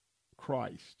for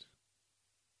Christ,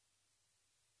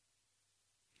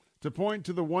 to point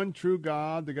to the one true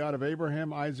God, the God of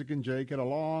Abraham, Isaac, and Jacob,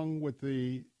 along with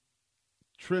the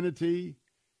Trinity,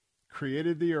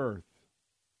 created the earth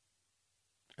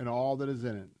and all that is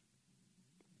in it.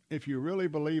 If you really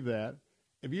believe that,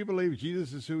 if you believe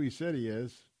Jesus is who he said he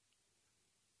is,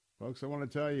 folks, I want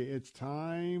to tell you, it's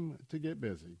time to get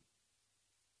busy.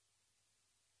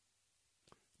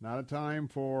 Not a time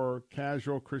for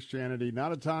casual Christianity,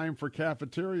 not a time for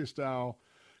cafeteria-style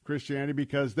Christianity,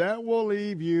 because that will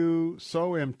leave you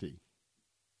so empty.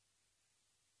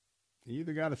 You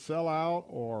either got to sell out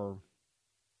or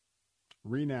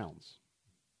renounce.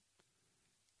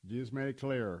 Jesus made it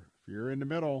clear. If you're in the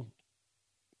middle,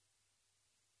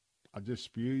 I'll just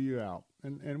spew you out.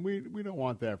 And we don't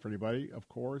want that for anybody, of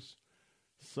course.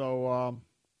 So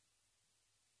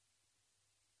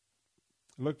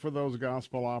look for those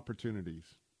gospel opportunities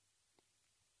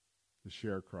to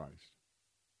share Christ.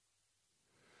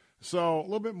 So a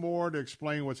little bit more to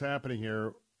explain what's happening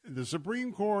here. The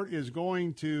Supreme Court is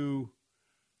going to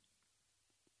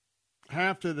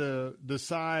have to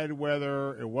decide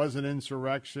whether it was an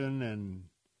insurrection and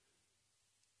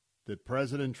that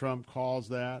President Trump calls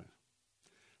that.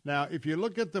 Now, if you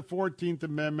look at the 14th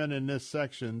Amendment in this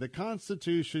section, the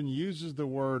Constitution uses the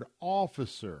word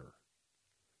officer.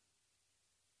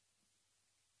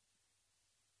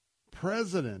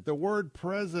 President, the word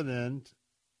president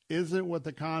isn't what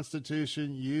the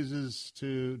Constitution uses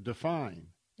to define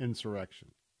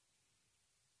insurrection.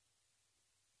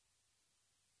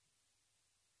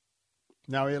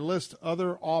 Now, it lists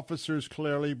other officers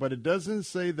clearly, but it doesn't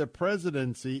say the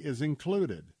presidency is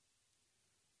included.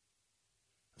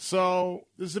 So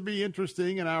this will be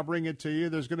interesting, and I'll bring it to you.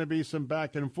 There's going to be some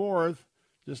back and forth,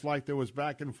 just like there was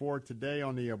back and forth today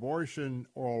on the abortion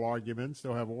oral arguments.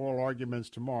 They'll have oral arguments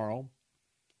tomorrow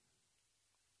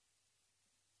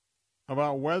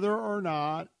about whether or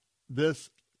not this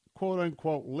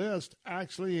quote-unquote list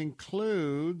actually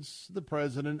includes the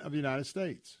President of the United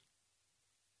States.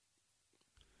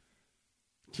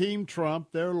 Team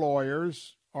Trump, their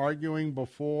lawyers, arguing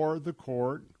before the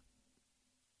court.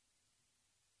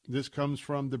 This comes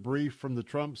from the brief from the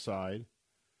Trump side.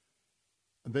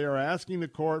 They are asking the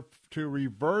court to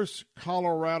reverse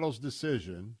Colorado's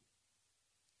decision.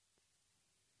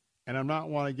 And I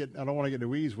don't want to get into the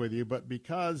weeds with you, but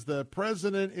because the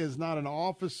president is not an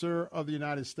officer of the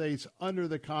United States under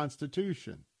the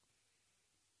Constitution.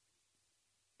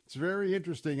 It's very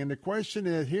interesting. And the question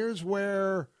is, here's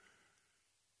where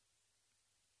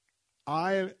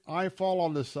I fall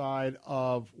on the side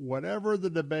of whatever the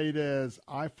debate is.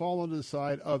 I fall on the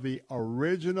side of the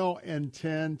original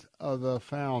intent of the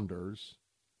founders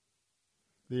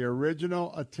the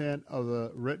original intent of the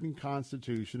written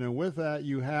Constitution. And with that,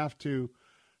 you have to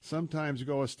sometimes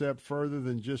go a step further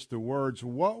than just the words.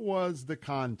 What was the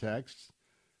context?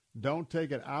 Don't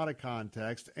take it out of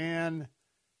context. And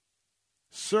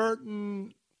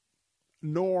certain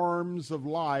norms of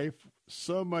life,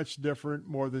 so much different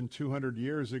more than 200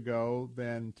 years ago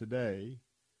than today.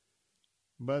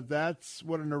 But that's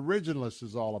what an originalist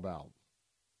is all about.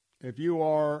 If you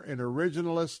are an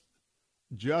originalist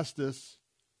justice,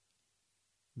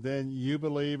 then you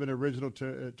believe in original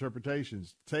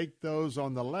interpretations. Take those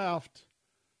on the left,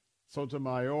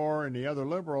 Sotomayor and the other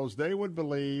liberals, they would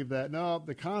believe that, no,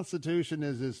 the Constitution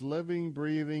is this living,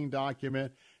 breathing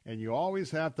document, and you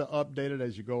always have to update it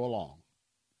as you go along.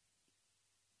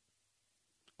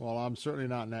 Well, I'm certainly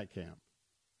not in that camp.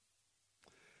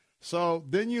 So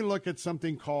then you look at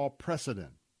something called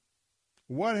precedent.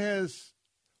 What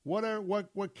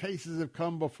cases have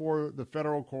come before the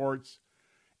federal courts?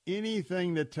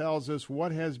 Anything that tells us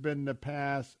what has been the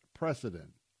past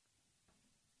precedent.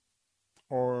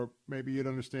 Or maybe you'd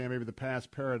understand maybe the past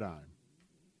paradigm.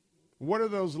 What are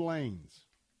those lanes?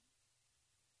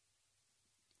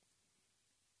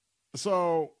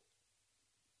 So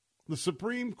the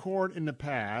Supreme Court in the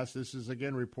past, this is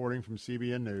again reporting from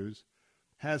CBN News,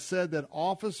 has said that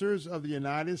officers of the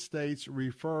United States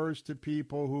refers to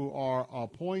people who are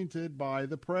appointed by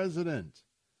the president,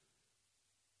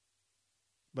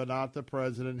 but not the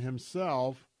president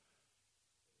himself.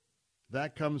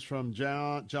 That comes from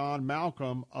John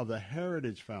Malcolm of the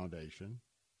Heritage Foundation.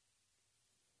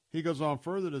 He goes on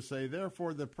further to say,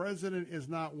 therefore, the president is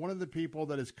not one of the people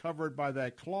that is covered by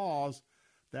that clause,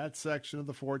 that section of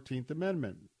the 14th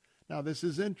Amendment. Now, this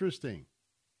is interesting.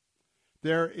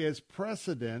 There is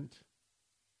precedent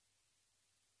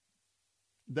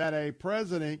that a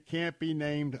president can't be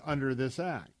named under this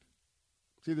act.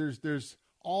 See, there's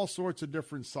all sorts of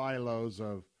different silos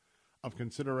of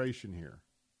consideration here.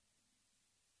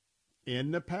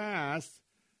 In the past,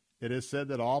 it is said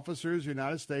that officers of the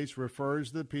United States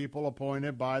refers to the people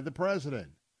appointed by the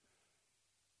president,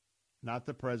 not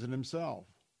the president himself.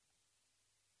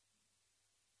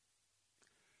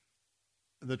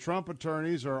 The Trump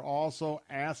attorneys are also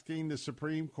asking the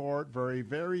Supreme Court very,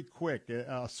 very quick,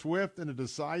 a swift and a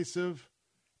decisive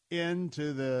end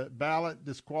to the ballot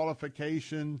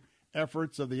disqualification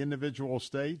efforts of the individual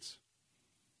states.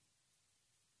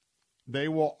 They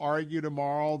will argue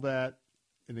tomorrow that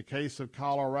in the case of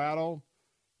Colorado,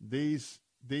 these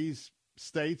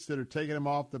states that are taking them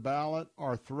off the ballot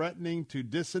are threatening to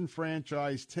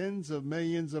disenfranchise tens of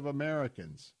millions of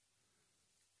Americans.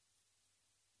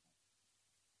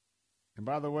 And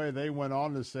by the way, they went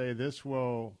on to say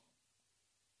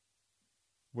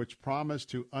which promised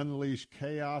to unleash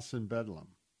chaos and bedlam.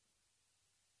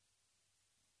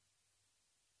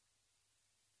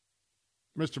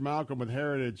 Mr. Malcolm with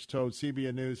Heritage told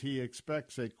CBN News he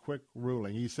expects a quick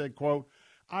ruling. He said, quote,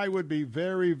 I would be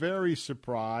very, very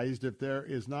surprised if there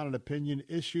is not an opinion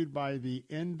issued by the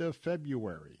end of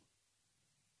February.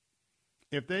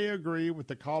 If they agree with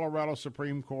the Colorado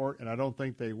Supreme Court, and I don't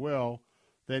think they will,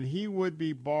 then he would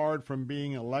be barred from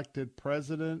being elected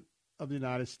president of the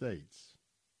United States.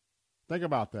 Think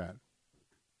about that.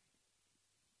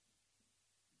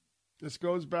 This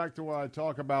goes back to what I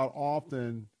talk about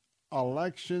often.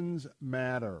 Elections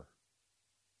matter.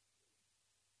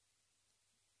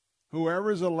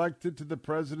 Whoever is elected to the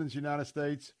president of the United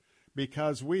States,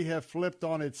 because we have flipped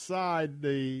on its side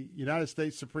the United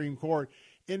States Supreme Court,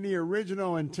 in the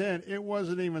original intent, it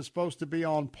wasn't even supposed to be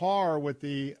on par with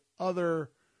the other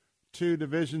two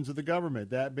divisions of the government,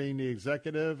 that being the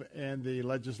executive and the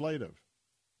legislative.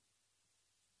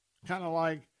 Kind of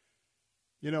like,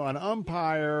 an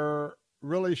umpire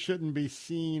really shouldn't be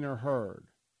seen or heard.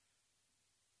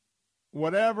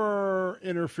 Whatever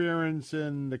interference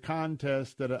in the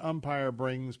contest that an umpire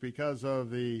brings because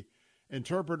of the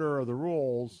interpreter of the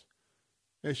rules,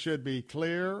 it should be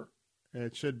clear,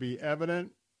 it should be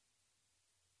evident.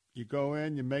 You go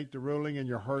in, you make the ruling, and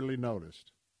you're hardly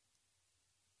noticed.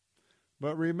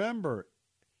 But remember,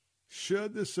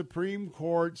 should the Supreme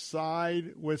Court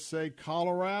side with, say,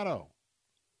 Colorado,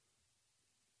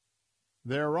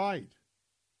 they're right,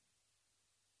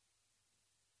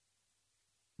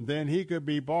 then he could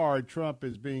be barred. Trump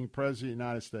is being president of the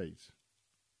United States.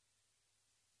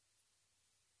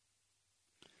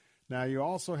 Now, you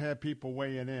also have people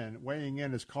weighing in. Weighing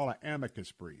in is called an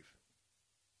amicus brief.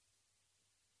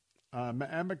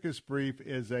 Amicus brief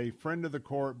is a friend of the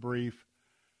court brief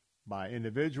by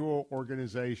individual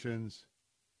organizations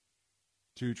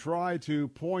to try to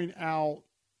point out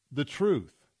the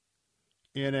truth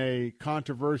in a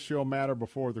controversial matter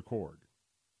before the court.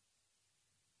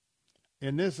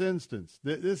 In this instance,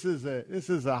 this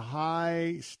is a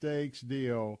high-stakes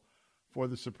deal for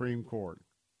the Supreme Court.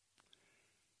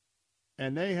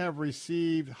 And they have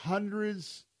received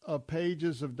hundreds of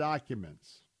pages of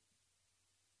documents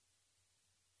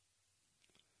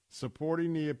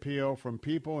supporting the appeal from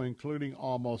people including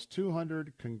almost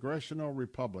 200 congressional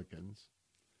Republicans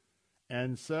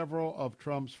and several of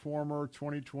Trump's former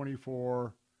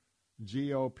 2024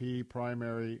 GOP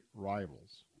primary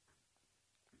rivals.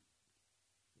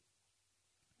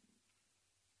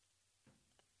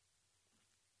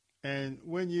 And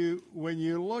when you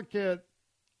look at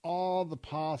all the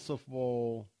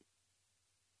possible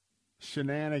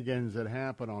shenanigans that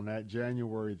happened on that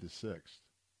January the 6th,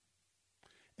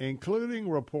 including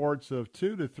reports of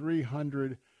 200 to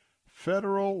 300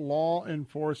 federal law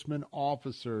enforcement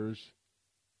officers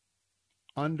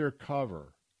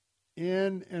undercover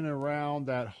in and around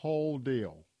that whole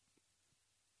deal.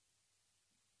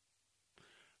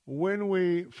 When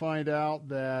we find out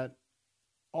that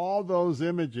all those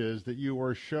images that you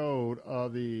were showed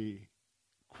of the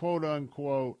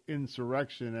quote-unquote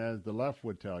insurrection, as the left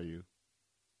would tell you,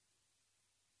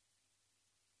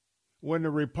 when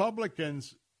the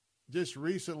Republicans just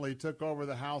recently took over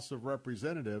the House of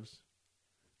Representatives,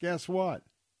 guess what?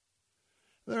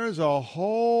 There's a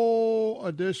whole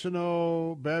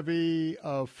additional bevy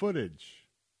of footage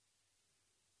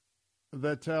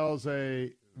that tells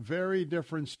a very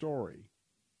different story.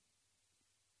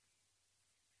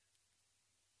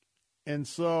 And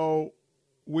so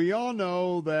we all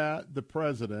know that the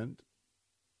president,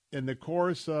 in the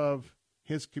course of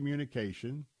his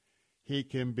communication, he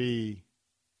can be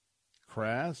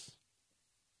crass,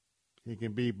 he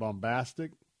can be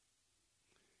bombastic,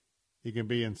 he can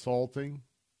be insulting.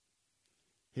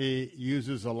 He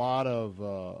uses a lot of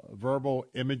verbal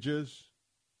images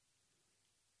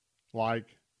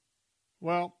like,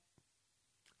 well,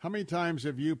 how many times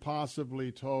have you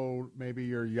possibly told maybe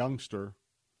your youngster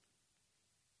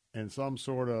in some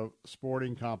sort of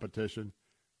sporting competition,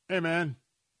 hey, man,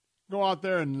 go out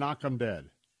there and knock them dead?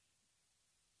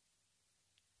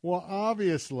 Well,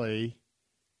 obviously,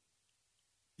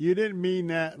 you didn't mean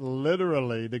that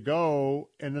literally to go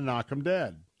and to knock them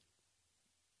dead.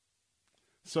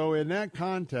 So in that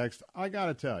context, I got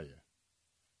to tell you,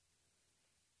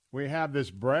 we have this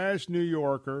brash New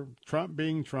Yorker, Trump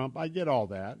being Trump. I get all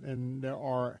that. And there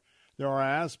are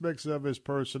aspects of his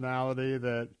personality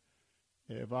that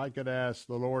if I could ask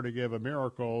the Lord to give a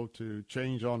miracle to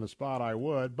change on the spot, I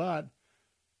would. But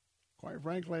quite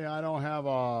frankly, I don't have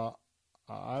a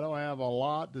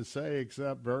lot to say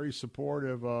except very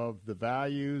supportive of the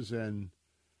values and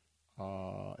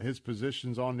his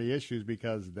positions on the issues,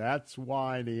 because that's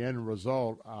why the end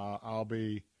result, I'll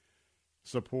be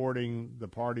supporting the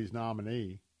party's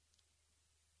nominee.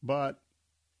 But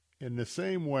in the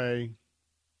same way,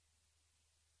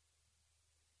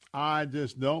 I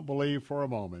just don't believe for a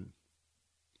moment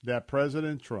that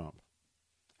President Trump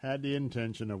had the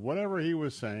intention of whatever he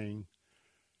was saying,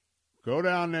 go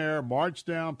down there, march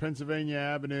down Pennsylvania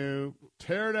Avenue,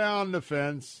 tear down the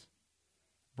fence,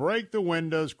 break the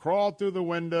windows, crawl through the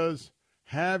windows,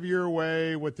 have your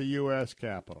way with the U.S.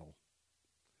 Capitol.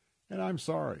 And I'm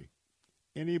sorry,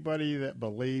 anybody that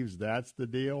believes that's the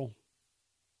deal,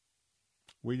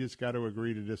 we just got to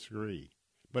agree to disagree.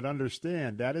 But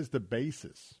understand, that is the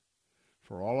basis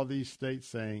for all of these states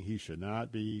saying he should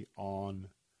not be on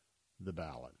the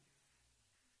ballot.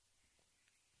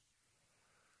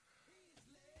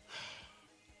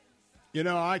 You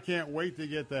know, I can't wait to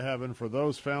get to heaven for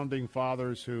those founding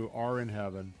fathers who are in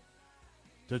heaven,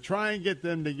 to try and get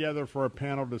them together for a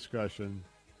panel discussion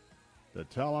to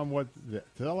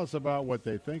tell us about what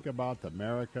they think about the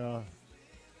America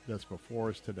that's before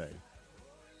us today.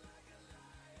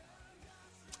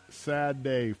 Sad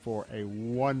day for a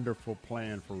wonderful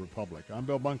plan for Republic. I'm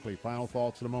Bill Bunkley. Final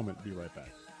thoughts in a moment. Be right back.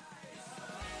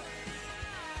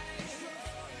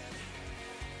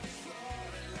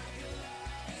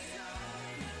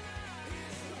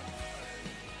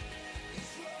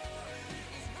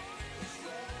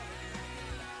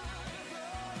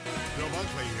 Bill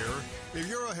Bunkley here. If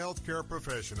you're a healthcare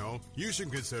professional, you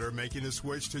should consider making a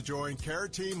switch to join Care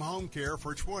Team Home Care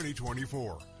for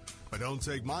 2024. But don't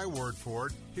take my word for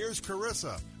it. Here's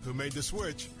Carissa, who made the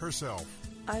switch herself.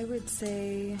 I would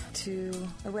say to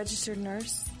a registered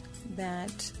nurse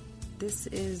that this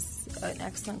is an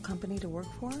excellent company to work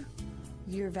for.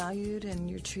 you're valued and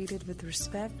you're treated with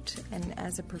respect and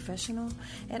as a professional.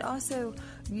 And also,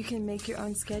 you can make your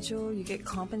own schedule. You get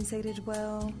compensated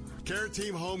well. Care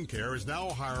Team Home Care is now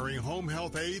hiring home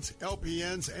health aides,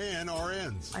 LPNs, and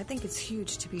RNs. I think it's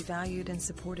huge to be valued and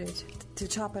supported. To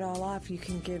top it all off, you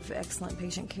can give excellent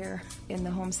patient care in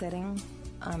the home setting.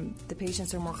 The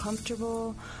patients are more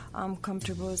comfortable. I'm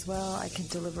comfortable as well. I can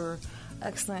deliver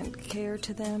excellent care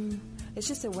to them. It's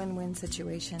just a win-win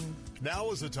situation. Now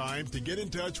is the time to get in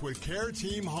touch with Care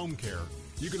Team Home Care.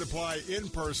 You can apply in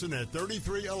person at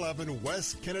 3311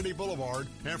 West Kennedy Boulevard.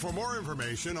 And for more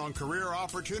information on career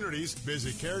opportunities,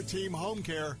 visit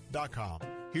careteamhomecare.com.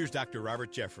 Here's Dr.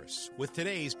 Robert Jeffress with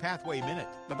today's Pathway Minute.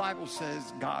 The Bible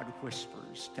says God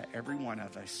whispers to every one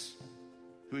of us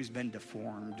who has been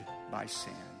deformed by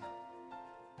sin.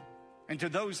 And to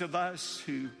those of us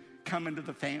who come into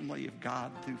the family of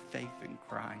God through faith in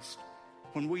Christ,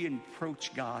 when we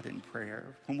approach God in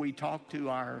prayer, when we talk to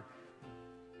our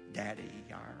Daddy,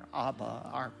 our Abba,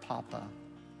 our Papa,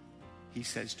 He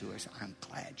says to us, I'm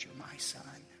glad you're my son.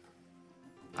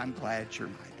 I'm glad you're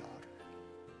my daughter.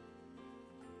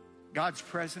 God's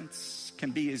presence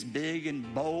can be as big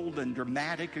and bold and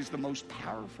dramatic as the most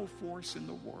powerful force in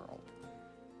the world.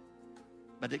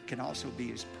 But it can also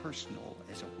be as personal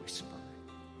as a whisper.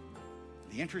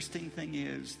 The interesting thing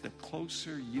is, the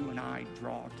closer you and I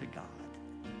draw to God,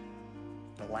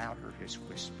 the louder His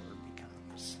whisper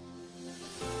becomes.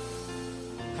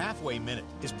 Pathway Minute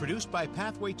is produced by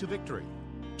Pathway to Victory.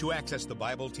 To access the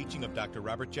Bible teaching of Dr.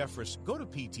 Robert Jeffress, go to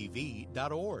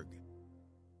ptv.org.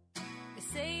 They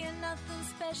say you're nothing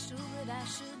special, that I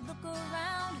should look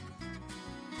around.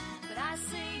 But I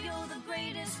say you're the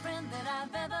greatest friend that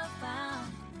I've ever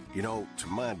found. You know, to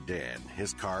my dad,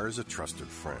 his car is a trusted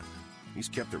friend. He's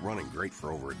kept it running great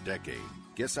for over a decade.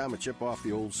 Guess I'm a chip off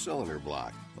the old cylinder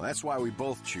block. Well, that's why we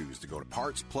both choose to go to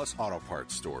Parts Plus Auto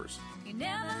Parts stores. You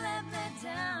never let me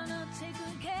down, I'll take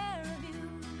good care of you.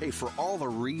 Hey, for all the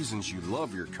reasons you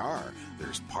love your car,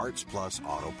 there's Parts Plus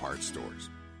Auto Parts stores.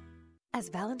 As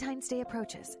Valentine's Day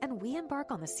approaches and we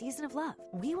embark on the season of love,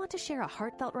 we want to share a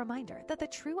heartfelt reminder that the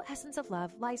true essence of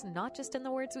love lies not just in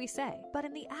the words we say, but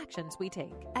in the actions we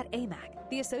take. At AMAC,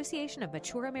 the Association of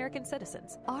Mature American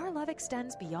Citizens, our love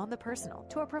extends beyond the personal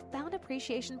to a profound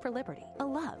appreciation for liberty, a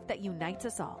love that unites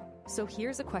us all. So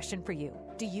here's a question for you.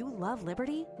 Do you love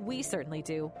liberty? We certainly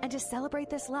do. And to celebrate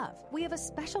this love, we have a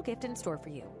special gift in store for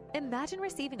you. Imagine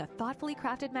receiving a thoughtfully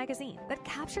crafted magazine that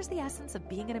captures the essence of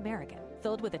being an American,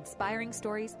 filled with inspiring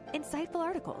stories, insightful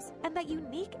articles, and that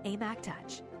unique AMAC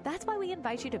touch. That's why we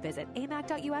invite you to visit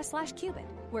amac.us/Cupid,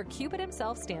 where Cupid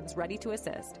himself stands ready to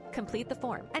assist. Complete the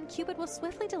form, and Cupid will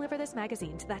swiftly deliver this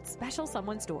magazine to that special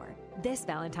someone's door. This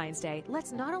Valentine's Day,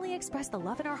 let's not only express the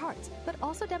love in our hearts, but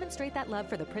also demonstrate that love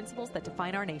for the principles that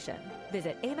define our nation.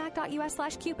 Visit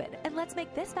amac.us/Cupid, and let's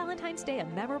make this Valentine's Day a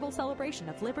memorable celebration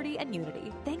of liberty and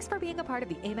unity. Thanks for being a part of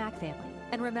the AMAC family.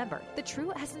 And remember, the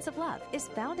true essence of love is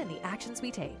found in the actions we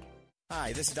take.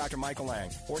 Hi, this is Dr. Michael Lang,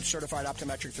 board-certified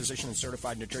optometric physician and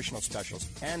certified nutritional specialist,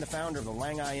 and the founder of the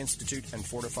Lang Eye Institute and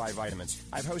Fortify Vitamins.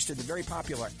 I've hosted the very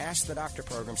popular Ask the Doctor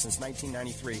program since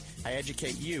 1993. I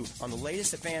educate you on the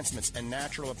latest advancements and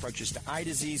natural approaches to eye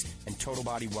disease and total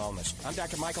body wellness. I'm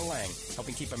Dr. Michael Lang,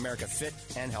 helping keep America fit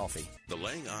and healthy. The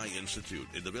Lang Eye Institute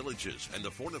in the Villages and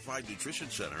the Fortified Nutrition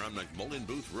Center on McMullen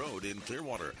Booth Road in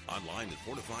Clearwater. Online at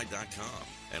fortified.com.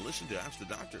 And listen to Ask the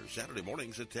Doctor Saturday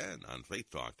mornings at 10 on Faith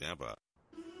Talk Tampa.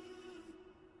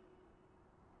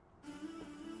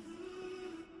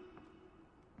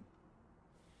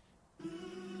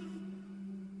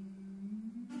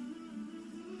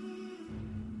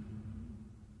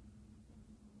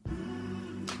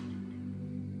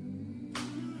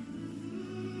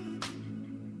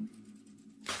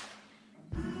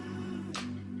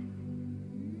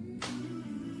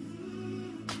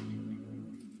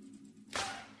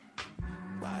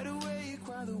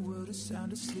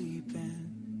 Sound asleep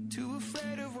and too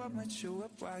afraid of what might show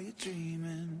up while you're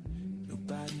dreaming.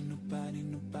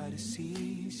 Nobody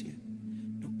sees you.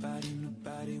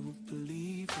 Nobody will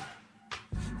believe you.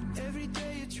 And every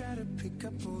day you try to pick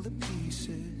up all the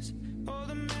pieces, all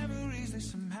the memories that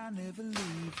somehow never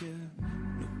leave you.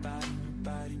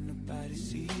 Nobody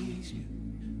sees you.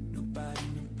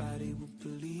 Nobody will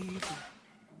believe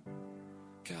you.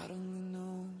 God only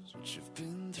knows what you've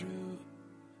been through.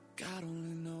 God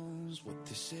only knows what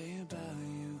they say about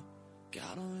you.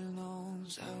 God only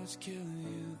knows how it's killing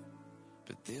you.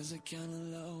 But there's a kind of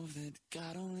love that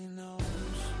God only knows.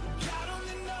 God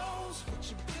only knows what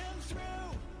you've been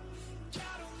through.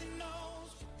 God only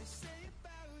knows what they say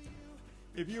about you.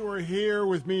 If you were here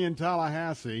with me in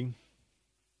Tallahassee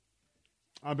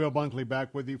I'm Bill Bunkley,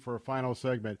 back with you for a final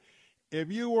segment.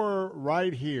 If you were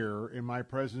right here in my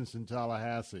presence in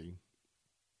Tallahassee,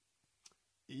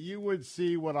 you would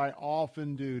see what I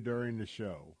often do during the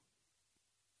show.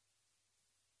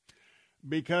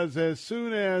 Because as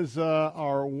soon as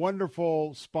our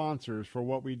wonderful sponsors for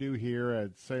what we do here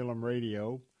at Salem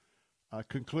Radio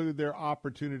conclude their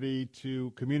opportunity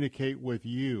to communicate with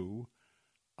you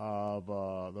of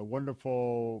the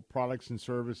wonderful products and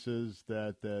services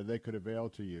that they could avail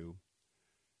to you,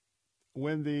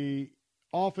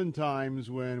 oftentimes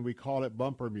when we call it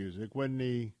bumper music, when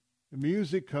the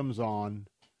music comes on,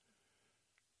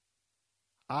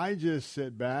 I just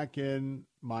sit back in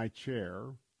my chair,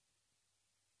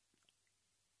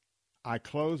 I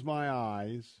close my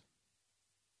eyes,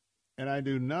 and I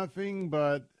do nothing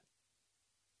but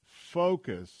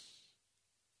focus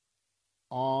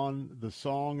on the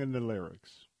song and the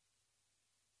lyrics.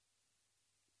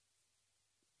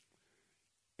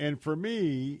 And for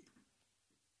me,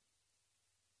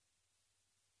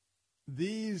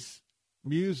 these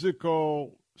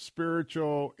musical,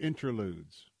 spiritual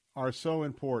interludes are so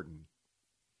important.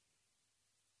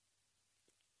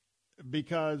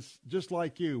 Because just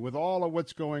like you, with all of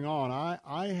what's going on,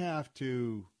 I have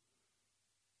to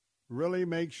really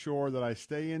make sure that I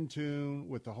stay in tune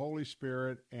with the Holy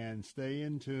Spirit and stay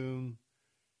in tune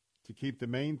to keep the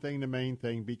main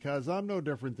thing, because I'm no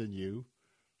different than you.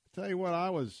 I tell you what, I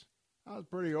was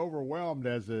pretty overwhelmed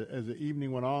as the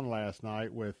evening went on last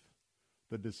night with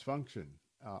the dysfunction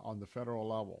on the federal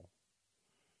level.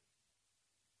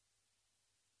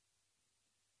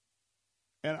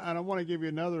 And I want to give you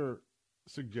another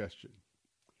suggestion.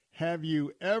 Have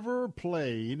you ever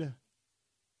played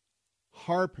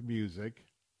harp music?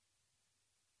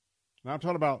 Now I'm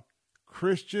talking about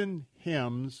Christian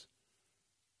hymns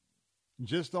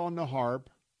just on the harp.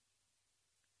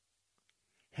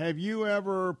 Have you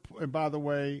ever, and by the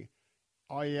way,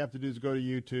 all you have to do is go to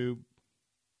YouTube,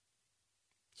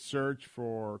 search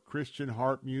for Christian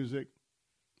harp music,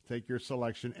 take your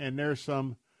selection, and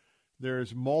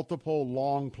there's multiple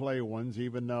long play ones,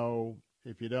 even though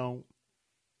if you don't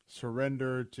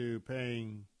surrender to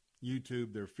paying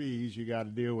YouTube their fees, you got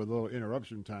to deal with a little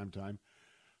interruption time.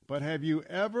 But have you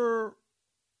ever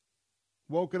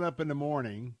woken up in the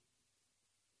morning,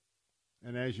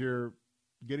 and as you're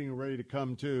getting ready to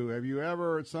come to, have you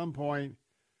ever at some point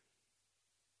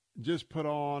just put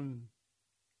on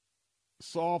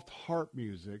soft harp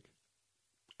music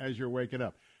as you're waking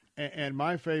up? And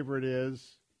my favorite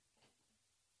is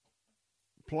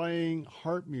playing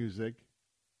harp music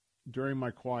during my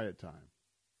quiet time.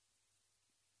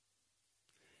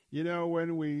 You know,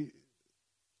 when we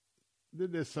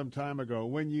did this some time ago,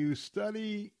 when you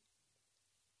study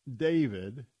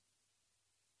David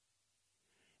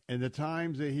and the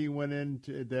times that he went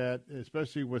into that,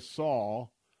 especially with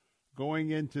Saul,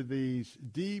 going into these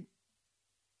deep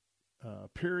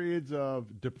periods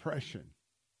of depression,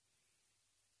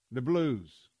 the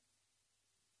blues.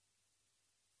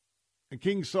 And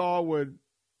King Saul would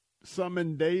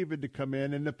summon David to come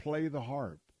in and to play the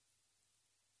harp.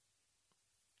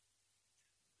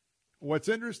 What's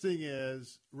interesting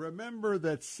is, remember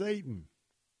that Satan,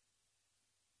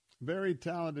 very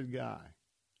talented guy,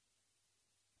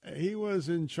 he was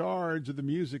in charge of the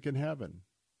music in heaven,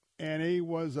 and he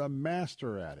was a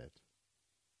master at it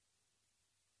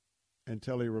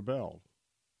until he rebelled.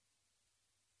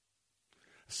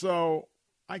 So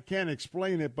I can't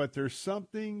explain it, but there's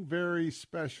something very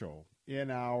special in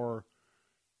our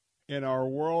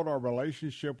world, our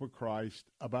relationship with Christ,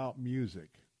 about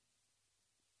music.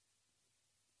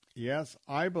 Yes,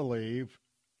 I believe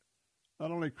not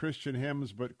only Christian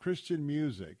hymns, but Christian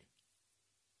music.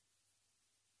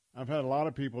 I've had a lot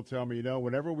of people tell me,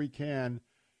 whenever we can,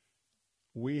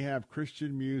 we have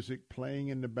Christian music playing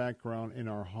in the background in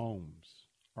our homes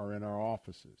or in our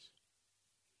offices,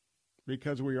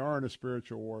 because we are in a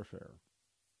spiritual warfare.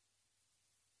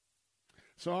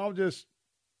 So I'll just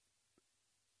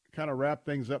kind of wrap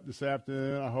things up this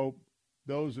afternoon. I hope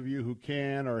those of you who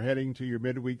can are heading to your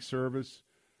midweek service.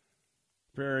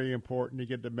 Very important to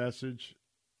get the message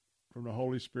from the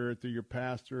Holy Spirit through your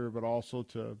pastor, but also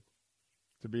to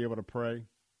be able to pray.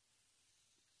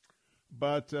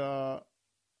 But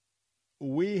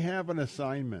we have an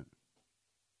assignment,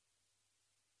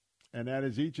 and that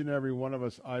is each and every one of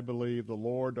us, I believe, the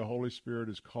Lord, the Holy Spirit,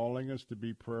 is calling us to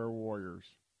be prayer warriors.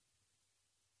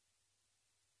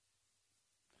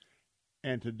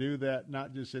 And to do that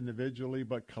not just individually,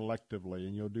 but collectively,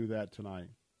 and you'll do that tonight.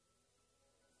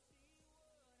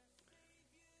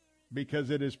 Because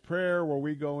it is prayer where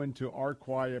we go into our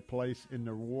quiet place in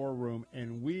the war room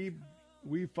and we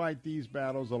we fight these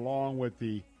battles along with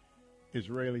the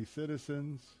Israeli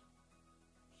citizens,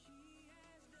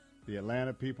 the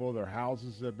Atlanta people. Their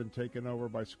houses have been taken over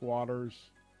by squatters,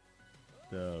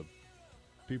 the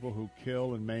people who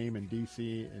kill and maim in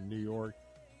D.C. and New York.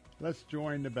 Let's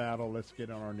join the battle. Let's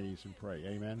get on our knees and pray.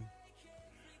 Amen.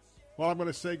 Well, I'm going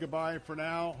to say goodbye for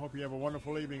now. Hope you have a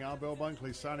wonderful evening. I'm Bill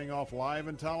Bunkley signing off live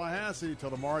in Tallahassee.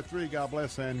 Till tomorrow at 3. God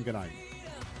bless and good night.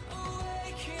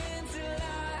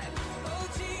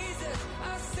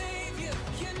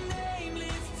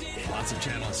 Lots of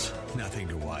channels, nothing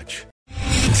to watch.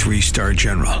 3-star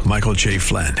General Michael J.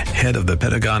 Flynn, head of the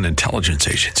Pentagon Intelligence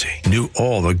Agency, knew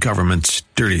all the government's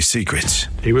dirty secrets.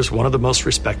 He was one of the most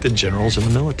respected generals in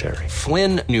the military.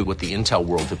 Flynn knew what the intel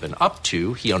world had been up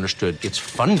to. He understood its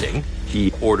funding.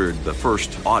 He ordered the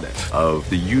first audit of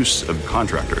the use of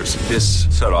contractors. This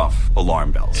set off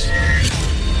alarm bells.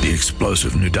 The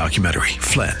explosive new documentary,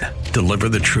 Flynn, Deliver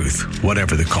the Truth,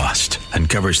 Whatever the Cost,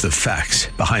 uncovers the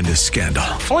facts behind this scandal.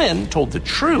 Flynn told the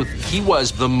truth. He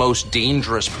was the most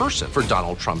dangerous person for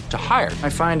Donald Trump to hire. I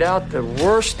find out the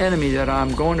worst enemy that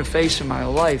I'm going to face in my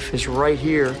life is right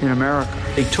here in America.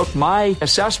 They took my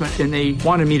assessment and they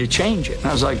wanted me to change it. And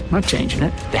I was like, I'm not changing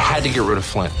it. They had to get rid of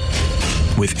Flynn.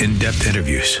 With in-depth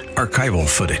interviews, archival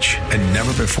footage, and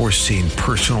never-before-seen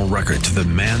personal records of the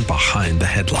man behind the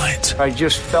headlines. I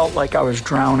just felt like I was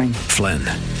drowning. Flynn,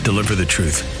 Deliver the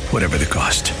Truth, Whatever the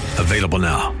Cost. Available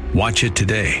now. Watch it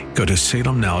today. Go to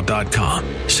salemnow.com.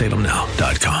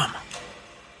 salemnow.com.